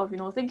idea of,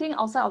 thinking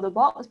outside of the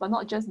box, but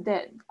not just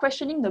that,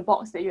 questioning the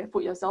box that you have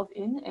put yourself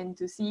in and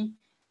to see,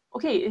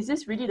 okay, is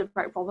this really the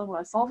right problem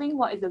we're solving?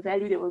 What is the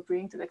value that we're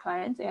bringing to the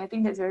clients? And I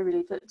think that's very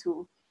related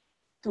to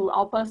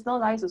our personal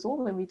lives as well.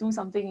 When we do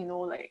something,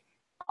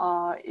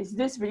 is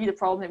this really the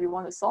problem that we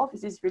want to solve?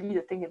 Is this really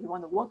the thing that we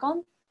want to work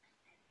on?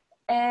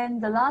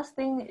 And the last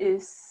thing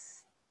is,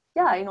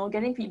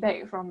 getting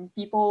feedback from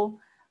people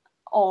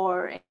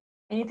or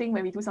anything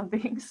when we do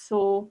something.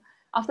 So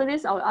after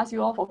this, I'll ask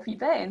you all for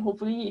feedback, and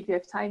hopefully if you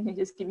have time, you can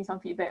just give me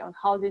some feedback on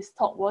how this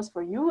talk was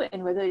for you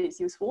and whether it's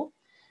useful.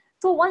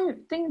 So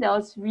one thing that I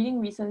was reading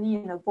recently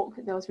in a book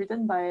that was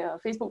written by a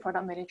Facebook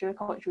product manager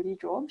called Julie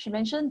Jerome, she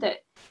mentioned that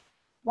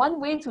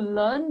one way to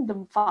learn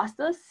the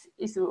fastest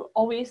is to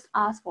always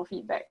ask for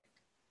feedback.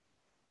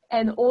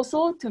 And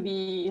also to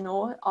be,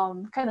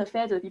 kind of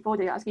fair to the people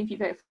that you're asking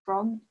feedback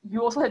from,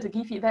 you also have to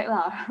give feedback,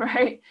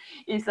 right?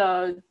 It's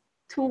a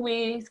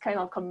two-way kind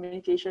of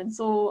communication.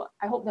 So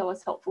I hope that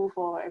was helpful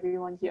for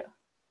everyone here.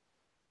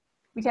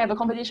 We can have a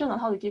conversation on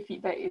how to give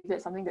feedback if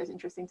that's something that's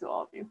interesting to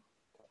all of you.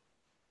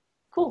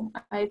 Cool.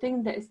 I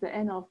think that's the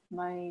end of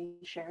my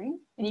sharing.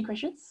 Any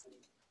questions?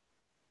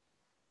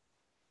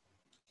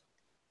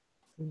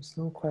 There's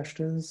no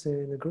questions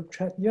in the group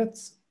chat yet.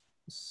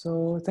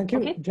 So thank you,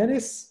 Okay.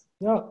 Janice.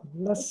 Yeah,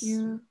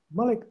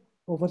 Malik,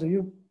 over to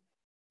you.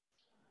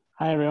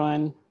 Hi,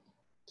 everyone.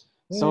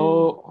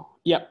 So,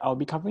 yeah, I'll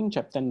be covering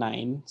chapter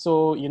 9.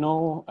 So,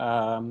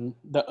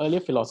 the earlier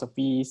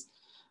philosophies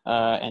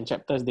and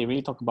chapters, they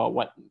really talk about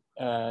what,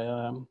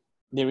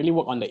 they really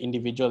work on the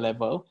individual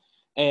level.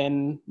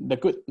 And the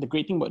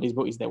great thing about this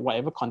book is that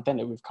whatever content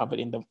that we've covered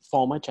in the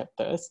former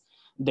chapters,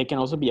 they can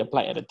also be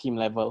applied at a team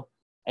level.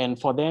 And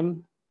for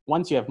them,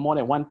 once you have more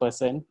than one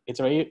person, it's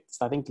already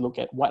starting to look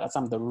at what are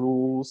some of the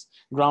rules,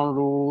 ground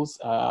rules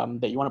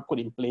that you want to put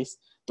in place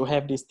to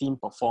have this team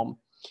perform.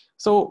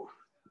 So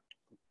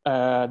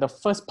the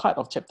first part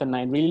of chapter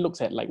 9 really looks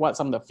at what are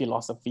some of the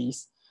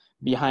philosophies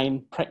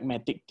behind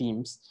pragmatic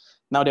teams.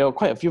 Now, there are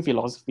quite a few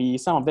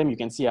philosophies. Some of them you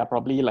can see are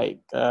probably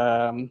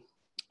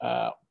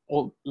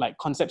old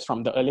concepts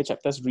from the earlier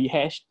chapters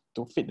rehashed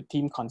to fit the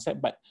team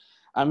concept. But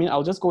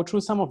I'll just go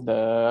through some of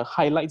the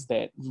highlights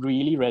that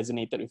really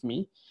resonated with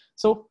me.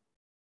 So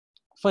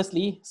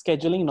firstly,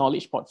 scheduling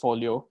knowledge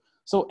portfolio.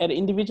 So at the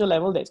individual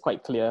level, that's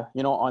quite clear.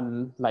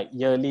 On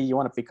yearly, you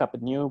want to pick up a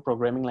new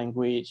programming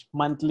language.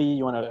 Monthly,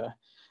 you want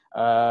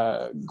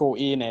to go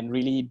in and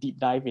really deep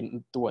dive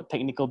into a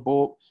technical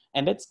book.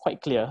 And that's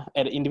quite clear.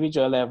 At the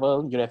individual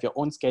level, you have your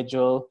own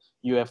schedule,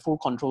 you have full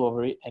control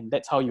over it, and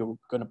that's how you're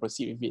going to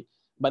proceed with it.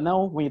 But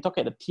now when you talk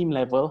at the team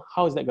level,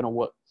 how is that going to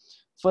work?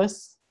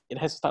 First, it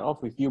has to start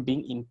off with you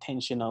being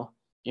intentional.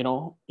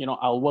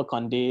 I'll work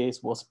on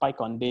this, we'll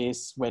spike on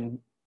this, when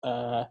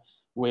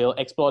we'll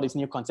explore this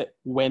new concept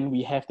when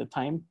we have the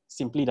time.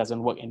 Simply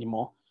doesn't work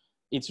anymore.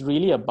 It's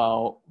really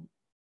about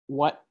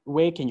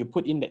where can you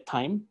put in that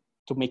time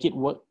to make it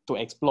work, to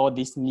explore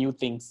these new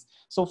things.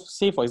 So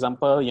say, for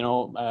example,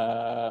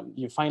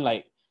 you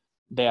find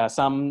there are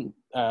some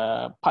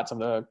parts of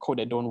the code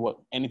that don't work.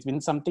 And it's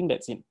been something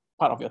that's in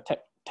part of your tech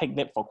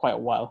debt for quite a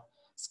while.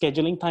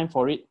 Scheduling time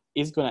for it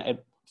is going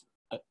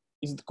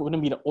to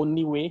be the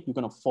only way you're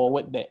going to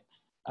forward that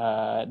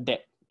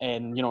debt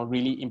and,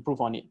 really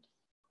improve on it.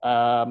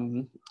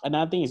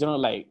 Another thing is,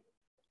 like,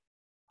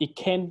 it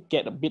can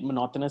get a bit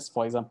monotonous.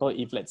 For example,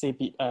 if let's say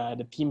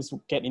the teams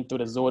get into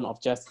the zone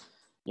of just,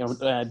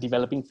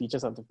 developing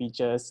features of the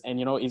features, and,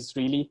 it's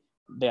really,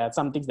 there are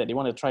some things that they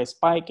want to try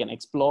spike and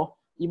explore.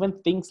 Even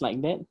things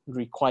like that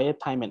require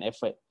time and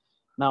effort.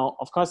 Now,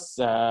 of course,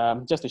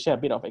 just to share a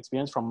bit of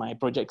experience from my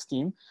projects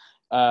team,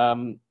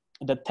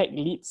 the tech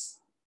leads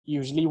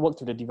usually work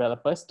with the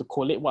developers to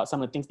collate what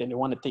some of the things that they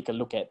want to take a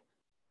look at.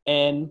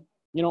 And,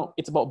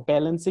 it's about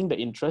balancing the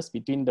interest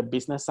between the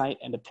business side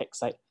and the tech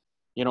side.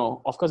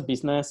 Of course,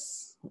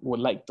 business would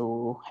like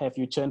to have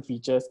you churn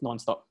features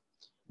nonstop.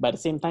 But at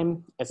the same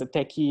time, as a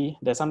techie,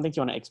 there's some things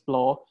you want to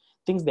explore,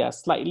 things that are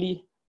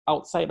slightly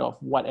outside of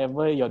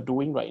whatever you're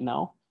doing right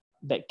now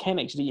that can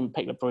actually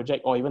impact the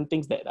project, or even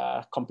things that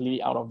are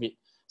completely out of it.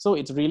 So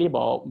it's really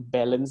about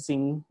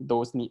balancing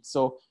those needs.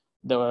 So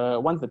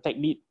once the tech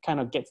lead kind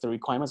of gets the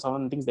requirements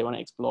on the things they want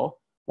to explore,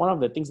 one of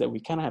the things that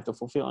we kind of have to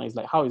fulfill on is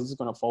like, how is this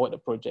going to forward the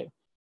project?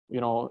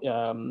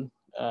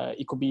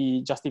 It could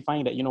be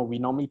justifying that, we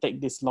normally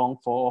take this long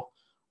for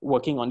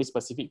working on this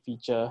specific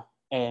feature,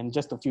 and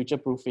just to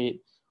future-proof it,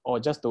 or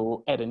just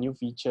to add a new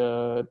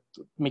feature,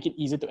 to make it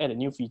easier to add a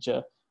new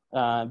feature.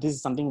 This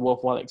is something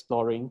worthwhile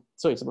exploring.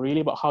 So it's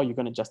really about how you're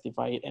going to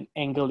justify it and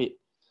angle it.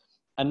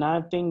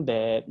 Another thing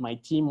that my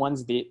team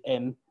once did,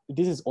 and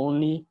this is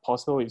only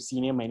possible with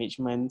senior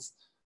management's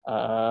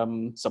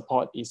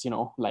support, is,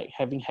 like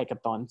having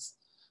hackathons.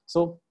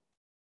 So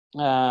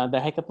the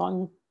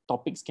hackathon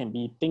topics can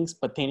be things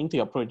pertaining to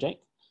your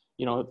project,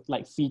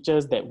 like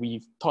features that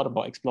we've thought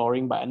about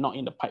exploring but are not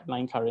in the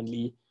pipeline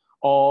currently,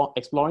 or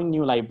exploring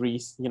new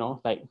libraries,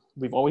 like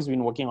we've always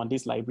been working on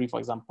this library, for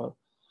example.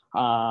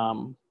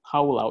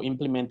 How will our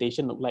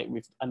implementation look like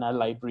with another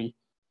library?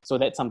 So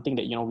that's something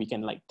that, we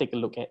can like take a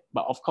look at.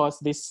 But of course,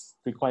 this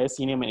requires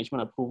senior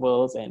management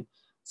approvals and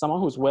someone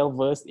who's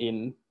well-versed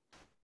in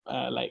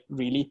like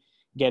really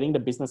getting the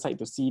business side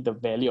to see the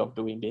value of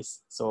doing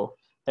this. So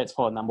that's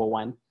for number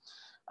one.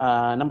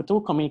 Number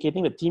two,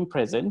 communicating the team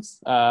presence.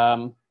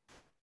 At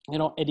the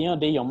end of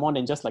the day, you're more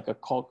than just like a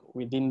cog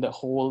within the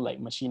whole like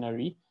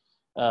machinery.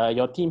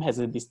 Your team has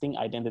a distinct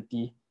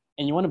identity,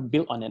 and you want to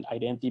build on an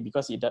identity,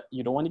 because you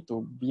don't want it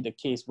to be the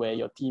case where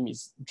your team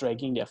is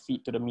dragging their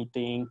feet to the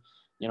meeting.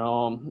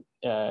 To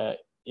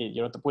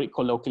put it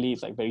colloquially,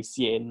 it's like very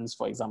CNs,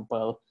 for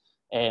example.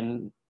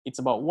 And it's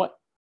about what,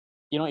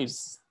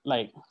 it's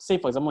like, say,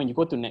 for example, when you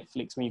go to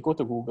Netflix, when you go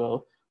to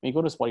Google, when you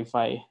go to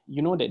Spotify,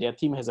 you know that their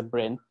team has a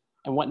brand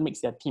and what makes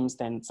their team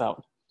stands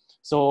out.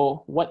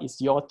 So what is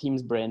your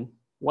team's brand?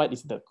 What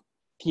is the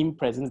team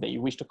presence that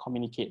you wish to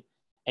communicate?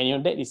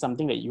 And that is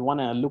something that you want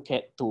to look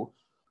at to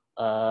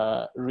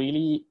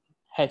really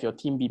have your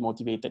team be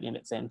motivated in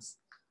that sense.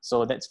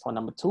 So that's for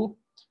number two.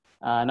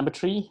 Number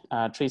three,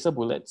 tracer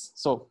bullets.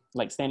 So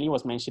like Stanley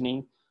was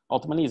mentioning,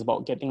 ultimately it's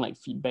about getting like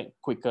feedback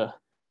quicker.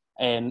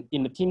 And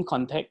in the team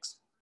context,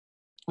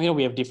 we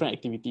have different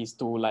activities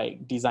to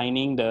like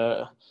designing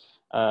the,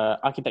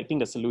 architecting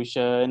the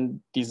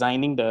solution,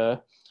 designing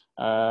the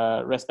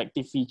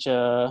respective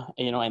feature,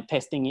 and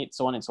testing it,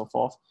 so on and so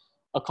forth.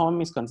 A common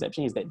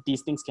misconception is that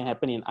these things can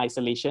happen in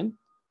isolation,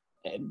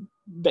 and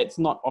that's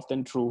not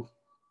often true.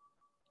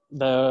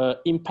 The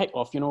impact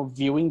of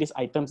viewing these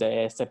items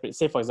as separate,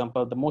 say for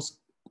example, the most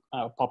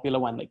popular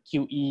one like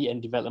QE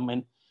and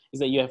development, is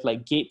that you have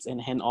like gates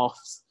and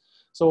handoffs.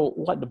 So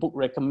what the book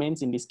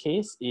recommends in this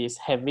case is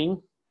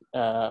having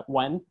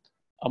one,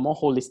 a more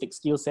holistic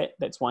skill set,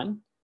 that's one,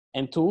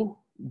 and two,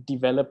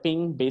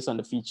 developing based on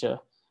the feature,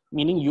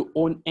 meaning you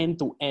own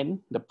end-to-end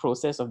the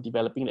process of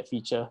developing that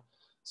feature.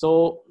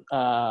 So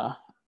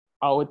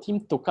our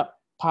team took up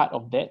part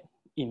of that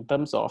in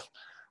terms of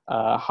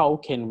how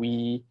can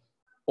we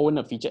own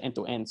a feature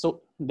end-to-end.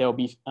 So there will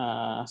be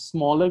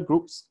smaller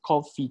groups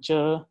called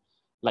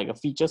like a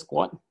feature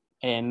squad,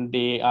 and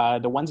they are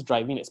the ones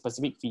driving a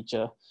specific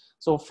feature.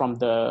 So from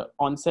the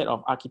onset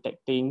of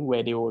architecting,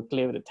 where they will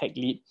play with the tech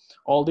lead,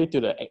 all the way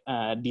to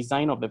the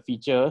design of the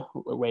feature,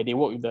 where they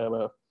work with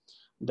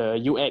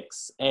the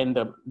UX and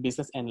the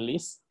business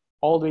analysts,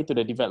 all the way to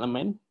the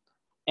development,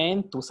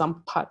 and to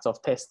some parts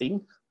of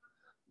testing.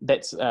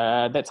 That's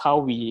how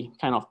we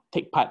kind of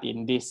take part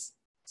in this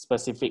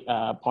specific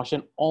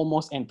portion,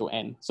 almost end to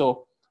end.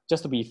 So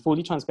just to be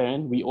fully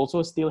transparent, we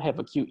also still have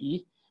a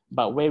QE,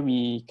 but where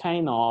we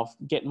kind of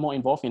get more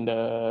involved in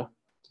the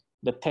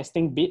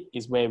testing bit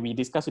is where we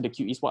discuss with the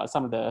QEs what are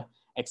some of the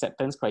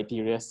acceptance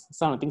criteria,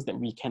 some of the things that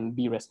we can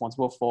be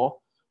responsible for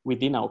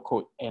within our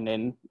code, and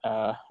then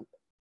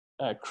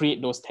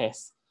create those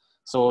tests.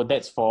 So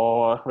that's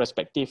for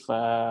respective,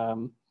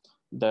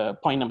 the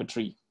point number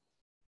 3.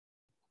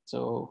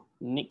 So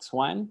next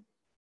one.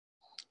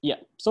 Yeah,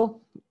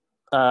 so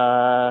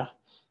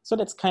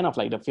that's kind of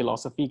like the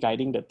philosophy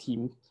guiding the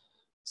team.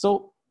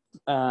 So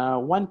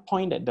one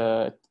point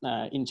that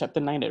in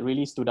chapter 9 that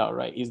really stood out,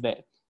 right, is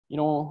that you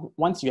know,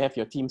 once you have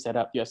your team set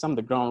up, you have some of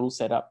the ground rules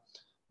set up,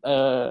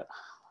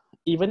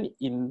 even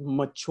in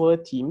mature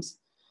teams,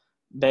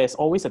 there's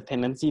always a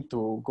tendency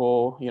to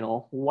go, you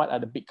know, what are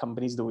the big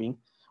companies doing?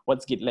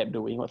 What's GitLab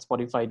doing? What's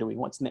Spotify doing?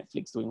 What's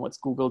Netflix doing? What's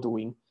Google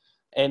doing?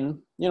 And,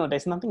 you know,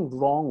 there's nothing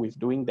wrong with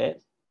doing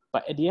that.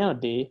 But at the end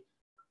of the day,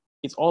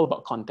 it's all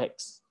about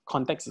context.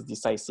 Context is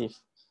decisive.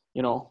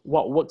 You know,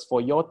 what works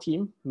for your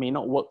team may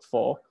not work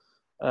for,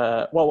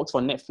 what works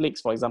for Netflix,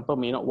 for example,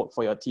 may not work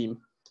for your team.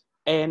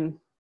 And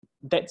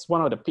that's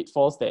one of the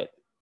pitfalls that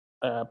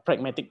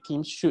pragmatic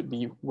teams should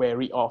be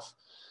wary of.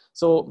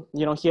 So,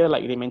 you know, here,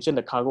 like they mentioned,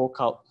 the cargo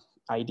cult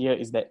idea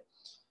is that,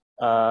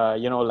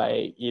 you know,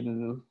 like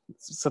in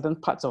certain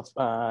parts of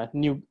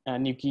New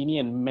Guinea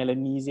and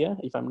Melanesia,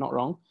 if I'm not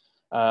wrong,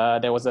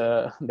 there was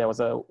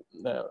a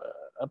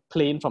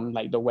plane from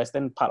like the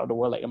western part of the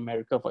world, like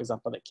America, for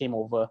example, that came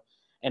over,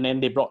 and then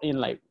they brought in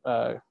like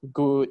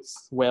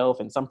goods, wealth,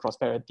 and some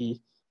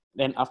prosperity.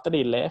 Then after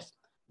they left,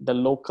 the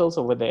locals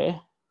over there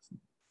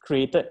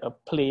created a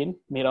plane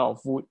made out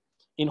of wood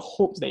in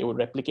hopes that it would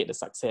replicate the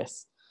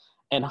success.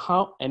 And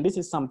this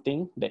is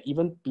something that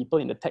even people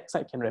in the tech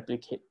side can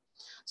replicate.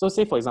 So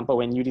say, for example,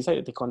 when you decide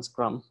to take on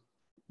Scrum,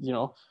 you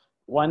know,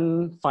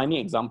 one funny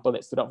example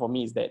that stood out for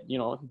me is that, you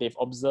know, they've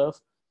observed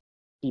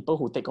people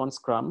who take on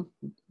Scrum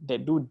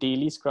that do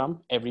daily Scrum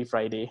every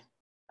Friday.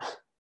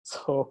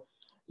 So,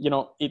 you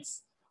know,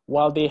 it's,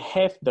 while they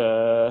have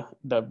the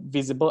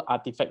visible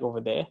artifact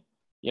over there,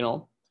 you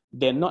know,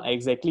 they're not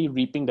exactly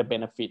reaping the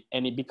benefit,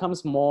 and it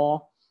becomes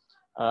more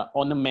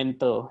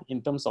ornamental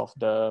in terms of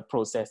the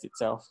process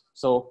itself.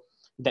 So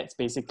that's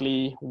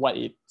basically what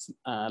it's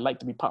like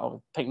to be part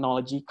of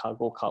technology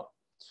cargo cult.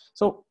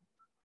 So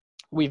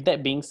with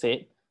that being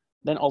said,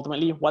 then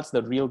ultimately, what's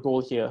the real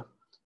goal here?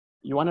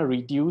 You want to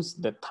reduce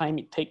the time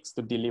it takes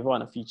to deliver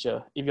on a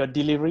feature. If you're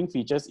delivering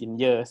features in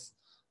years,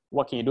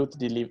 what can you do to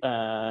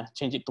deliver,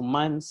 change it to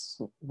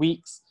months,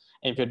 weeks?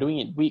 And if you're doing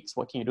it weeks,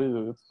 what can you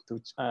do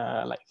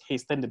to like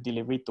hasten the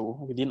delivery to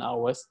within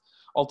hours?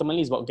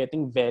 Ultimately, it's about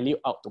getting value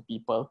out to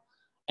people.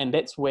 And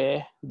that's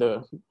where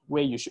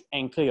you should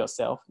anchor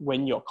yourself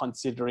when you're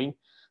considering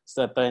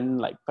certain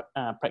like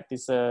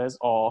practices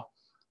or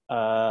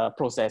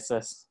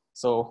processes.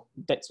 So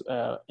that's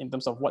in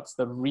terms of what's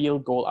the real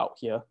goal out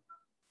here.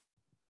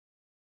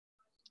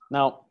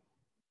 Now,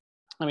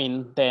 I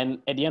mean,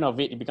 then at the end of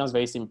it, it becomes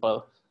very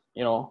simple.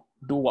 You know,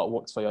 do what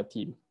works for your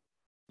team.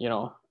 You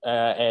know,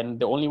 and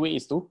the only way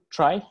is to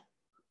try.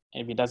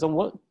 And if it doesn't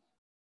work,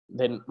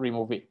 then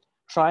remove it.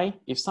 Try.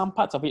 If some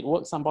parts of it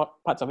work, some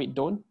parts of it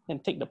don't, then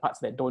take the parts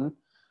that don't,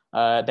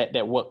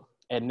 that work,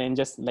 and then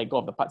just let go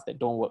of the parts that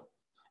don't work.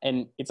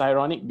 And it's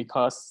ironic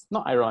because,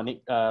 not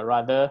ironic,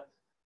 rather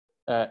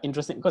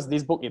interesting, because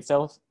this book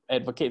itself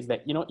advocates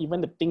that, you know,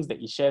 even the things that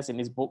he shares in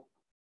this book,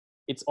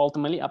 it's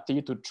ultimately up to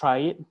you to try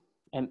it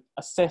and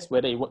assess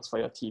whether it works for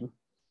your team.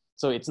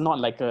 So it's not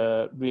like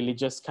a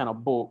religious kind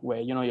of book where,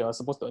 you know, you're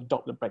supposed to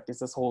adopt the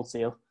practices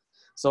wholesale.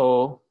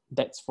 So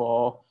that's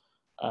for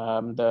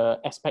the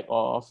aspect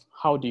of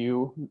how do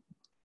you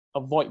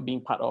avoid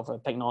being part of a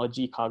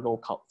technology cargo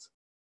cult.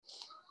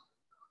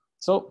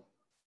 So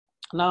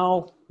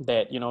now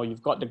that, you know,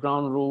 you've got the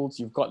ground rules,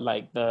 you've got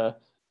like the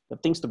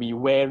things to be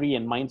wary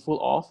and mindful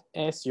of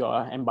as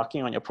you're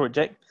embarking on your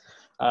project,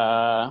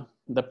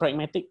 the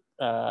Pragmatic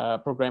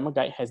Programmer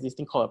Guide has this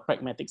thing called a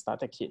Pragmatic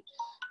Starter Kit.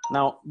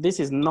 Now, this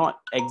is not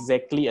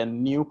exactly a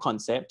new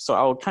concept, so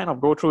I'll kind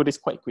of go through this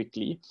quite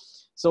quickly.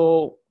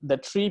 So the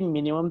 3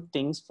 minimum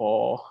things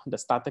for the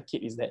starter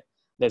kit is that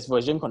there's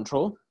version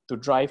control to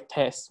drive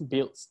tests,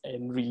 builds,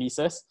 and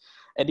releases.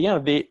 At the end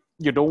of the day,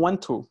 you don't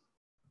want to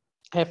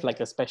have like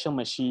a special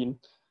machine,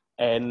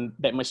 and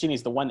that machine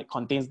is the one that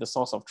contains the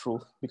source of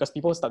truth, because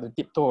people start to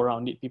tiptoe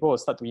around it. People will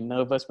start to be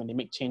nervous when they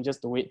make changes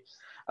to it.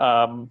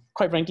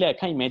 Quite frankly, I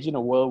can't imagine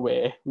a world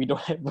where we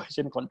don't have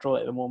version control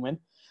at the moment.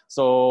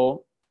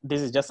 So this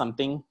is just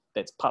something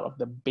that's part of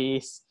the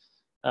base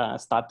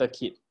starter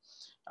kit.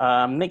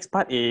 Next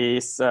part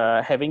is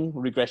having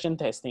regression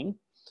testing.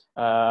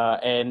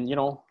 And you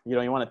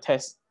want to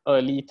test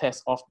early,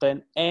 test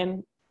often,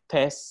 and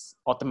test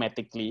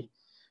automatically.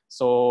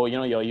 So, you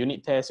know, your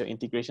unit tests, your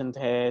integration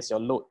tests, your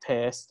load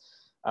tests.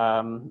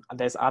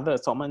 There's other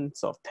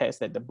assortments of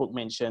tests that the book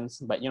mentions,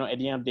 but, you know, at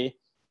the end of the day,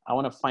 I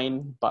want to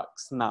find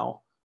bugs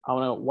now. I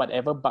want to,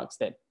 whatever bugs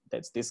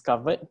that's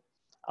discovered,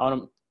 I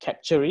want to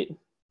capture it,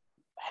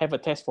 have a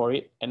test for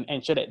it, and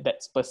ensure that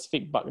that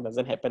specific bug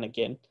doesn't happen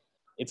again.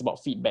 It's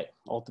about feedback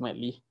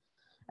ultimately.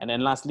 And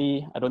then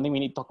lastly, I don't think we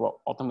need to talk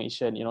about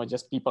automation. You know,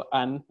 just people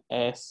aren't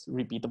as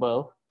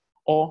repeatable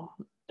or,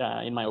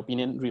 in my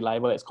opinion,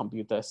 reliable as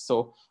computers.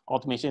 So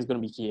automation is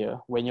going to be key here.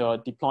 When you're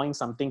deploying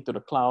something to the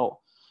cloud,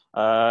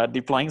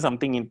 deploying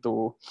something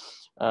into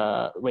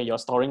where you're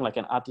storing like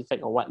an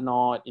artifact or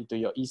whatnot into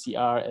your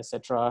ECR,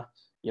 etc.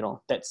 You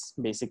know, that's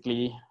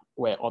basically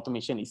where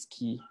automation is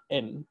key.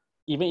 And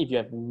even if you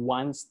have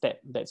one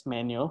step that's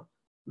manual,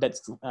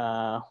 that's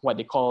what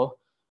they call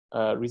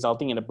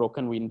resulting in a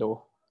broken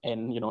window,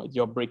 and, you know,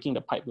 you're breaking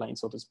the pipeline,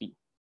 so to speak.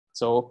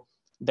 So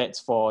that's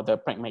for the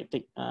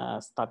Pragmatic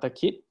starter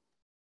kit.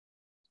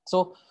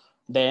 So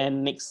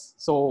then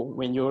next, so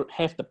when you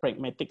have the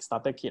Pragmatic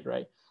starter kit,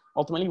 right?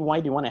 Ultimately, why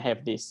do you want to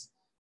have this?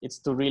 It's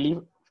to really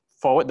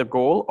forward the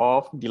goal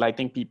of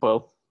delighting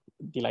people,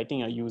 delighting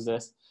your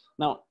users.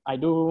 Now, I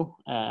do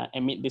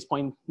admit this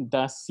point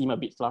does seem a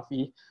bit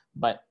fluffy,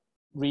 but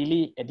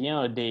really at the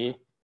end of the day,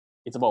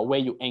 it's about where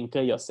you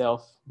anchor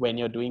yourself when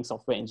you're doing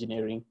software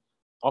engineering.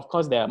 Of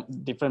course, there are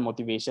different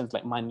motivations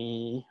like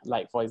money,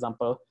 like for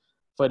example,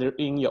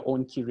 furthering your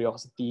own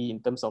curiosity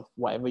in terms of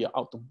whatever you're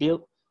out to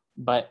build.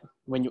 But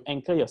when you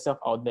anchor yourself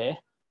out there,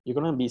 you're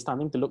going to be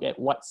starting to look at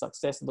what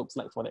success looks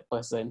like for that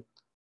person.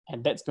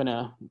 And that's going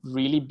to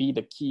really be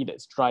the key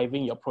that's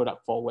driving your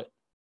product forward.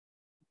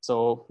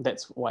 So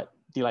that's what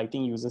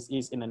delighting users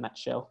is in a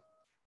nutshell.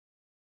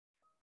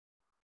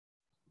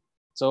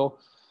 So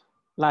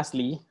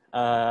lastly,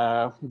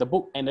 the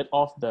book ended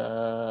off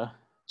the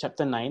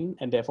chapter 9,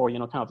 and therefore,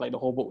 kind of like the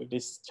whole book with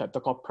this chapter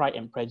called Pride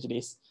and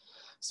Prejudice.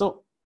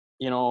 So,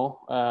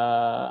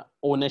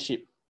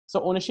 ownership.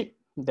 So ownership,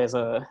 there's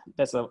a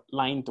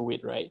line to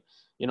it, right?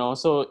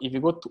 So if you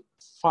go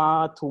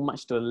far too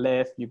much to the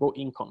left, you go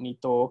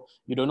incognito,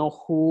 you don't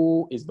know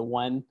who is the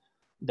one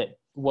that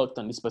worked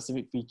on this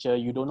specific feature,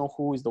 you don't know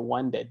who is the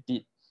one that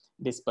did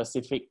this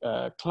specific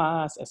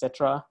class,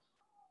 etc.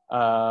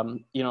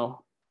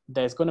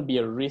 There's going to be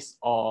a risk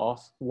of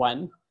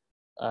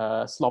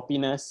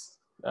sloppiness,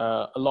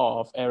 a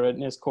lot of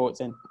erroneous codes,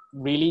 and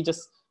really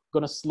just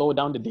going to slow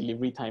down the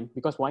delivery time.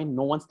 Because why?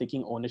 No one's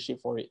taking ownership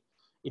for it.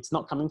 It's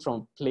not coming from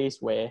a place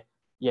where,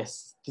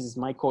 yes, this is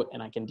my code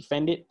and I can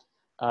defend it.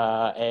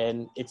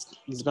 And it's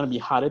going to be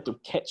harder to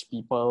catch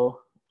people,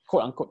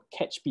 quote unquote,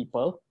 catch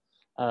people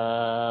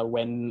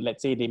when,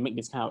 let's say, they make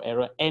this kind of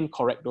error and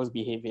correct those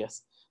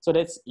behaviors. So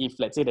that's if,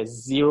 let's say,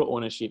 there's zero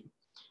ownership.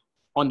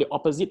 On the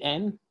opposite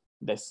end,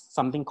 there's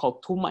something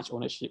called too much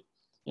ownership.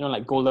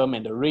 Like Golem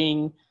and the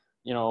Ring,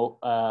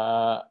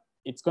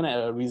 it's going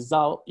to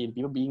result in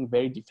people being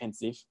very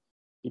defensive,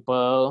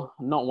 people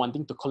not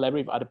wanting to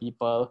collaborate with other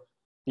people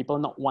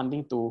not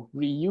wanting to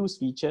reuse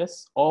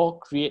features or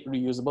create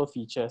reusable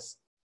features.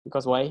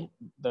 Because why?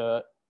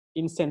 The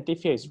incentive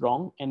here is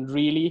wrong and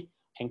really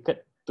anchored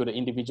to the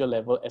individual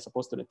level as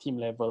opposed to the team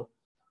level.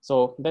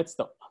 So that's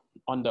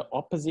on the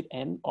opposite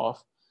end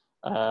of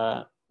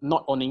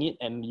not owning it,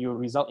 and you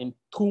result in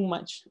too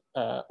much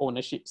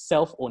ownership,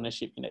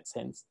 self-ownership in that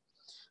sense.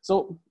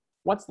 So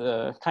what's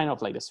the kind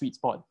of like the sweet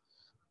spot?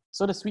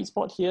 So the sweet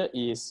spot here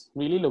is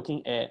really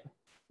looking at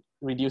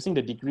reducing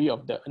the degree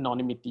of the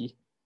anonymity.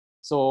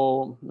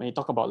 So when you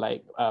talk about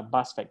like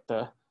bus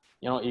factor,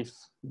 if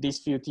these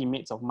few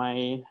teammates of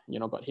mine,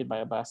 got hit by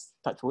a bus,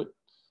 touch wood,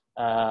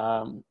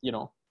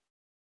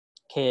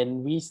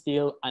 can we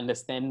still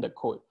understand the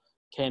code?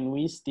 Can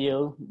we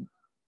still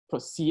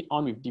proceed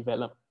on with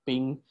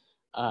developing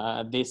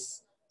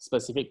this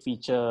specific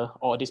feature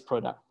or this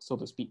product, so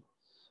to speak?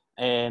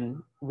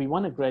 And we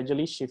want to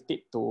gradually shift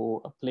it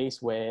to a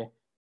place where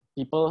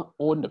people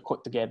own the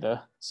code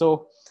together.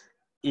 So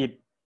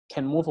it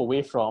can move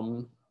away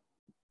from,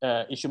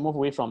 it should move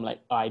away from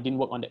like, I didn't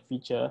work on that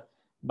feature,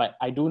 but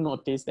I do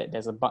notice that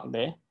there's a bug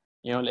there.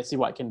 Let's see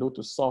what I can do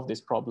to solve this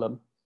problem.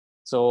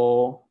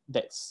 So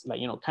that's like,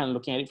 kind of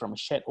looking at it from a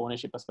shared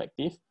ownership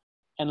perspective.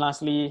 And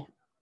lastly,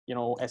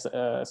 as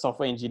a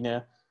software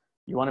engineer,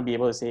 you want to be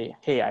able to say,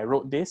 hey, I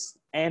wrote this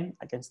and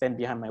I can stand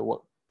behind my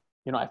work.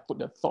 I've put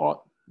the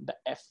thought, the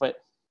effort,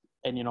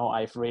 and,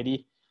 I've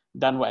already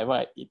done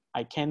whatever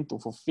I can to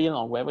fulfill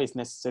on whatever is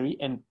necessary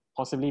and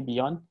possibly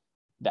beyond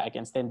that I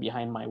can stand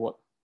behind my work.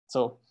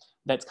 So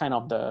that's kind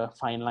of the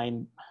fine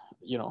line,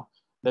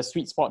 the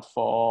sweet spot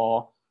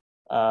for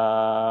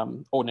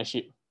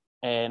ownership.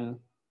 And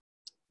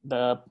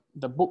the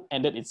book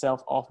ended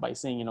itself off by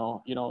saying,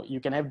 you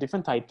can have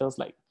different titles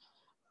like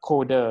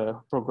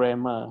coder,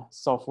 programmer,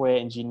 software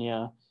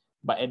engineer,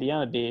 but at the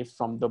end of the day,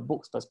 from the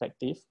book's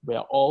perspective, we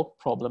are all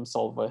problem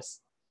solvers.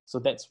 So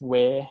that's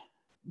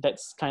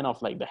kind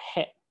of like the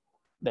hat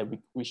that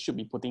we should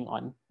be putting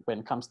on when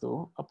it comes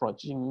to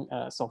approaching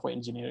software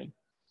engineering.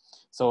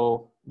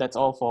 So that's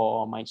all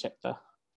for my chapter.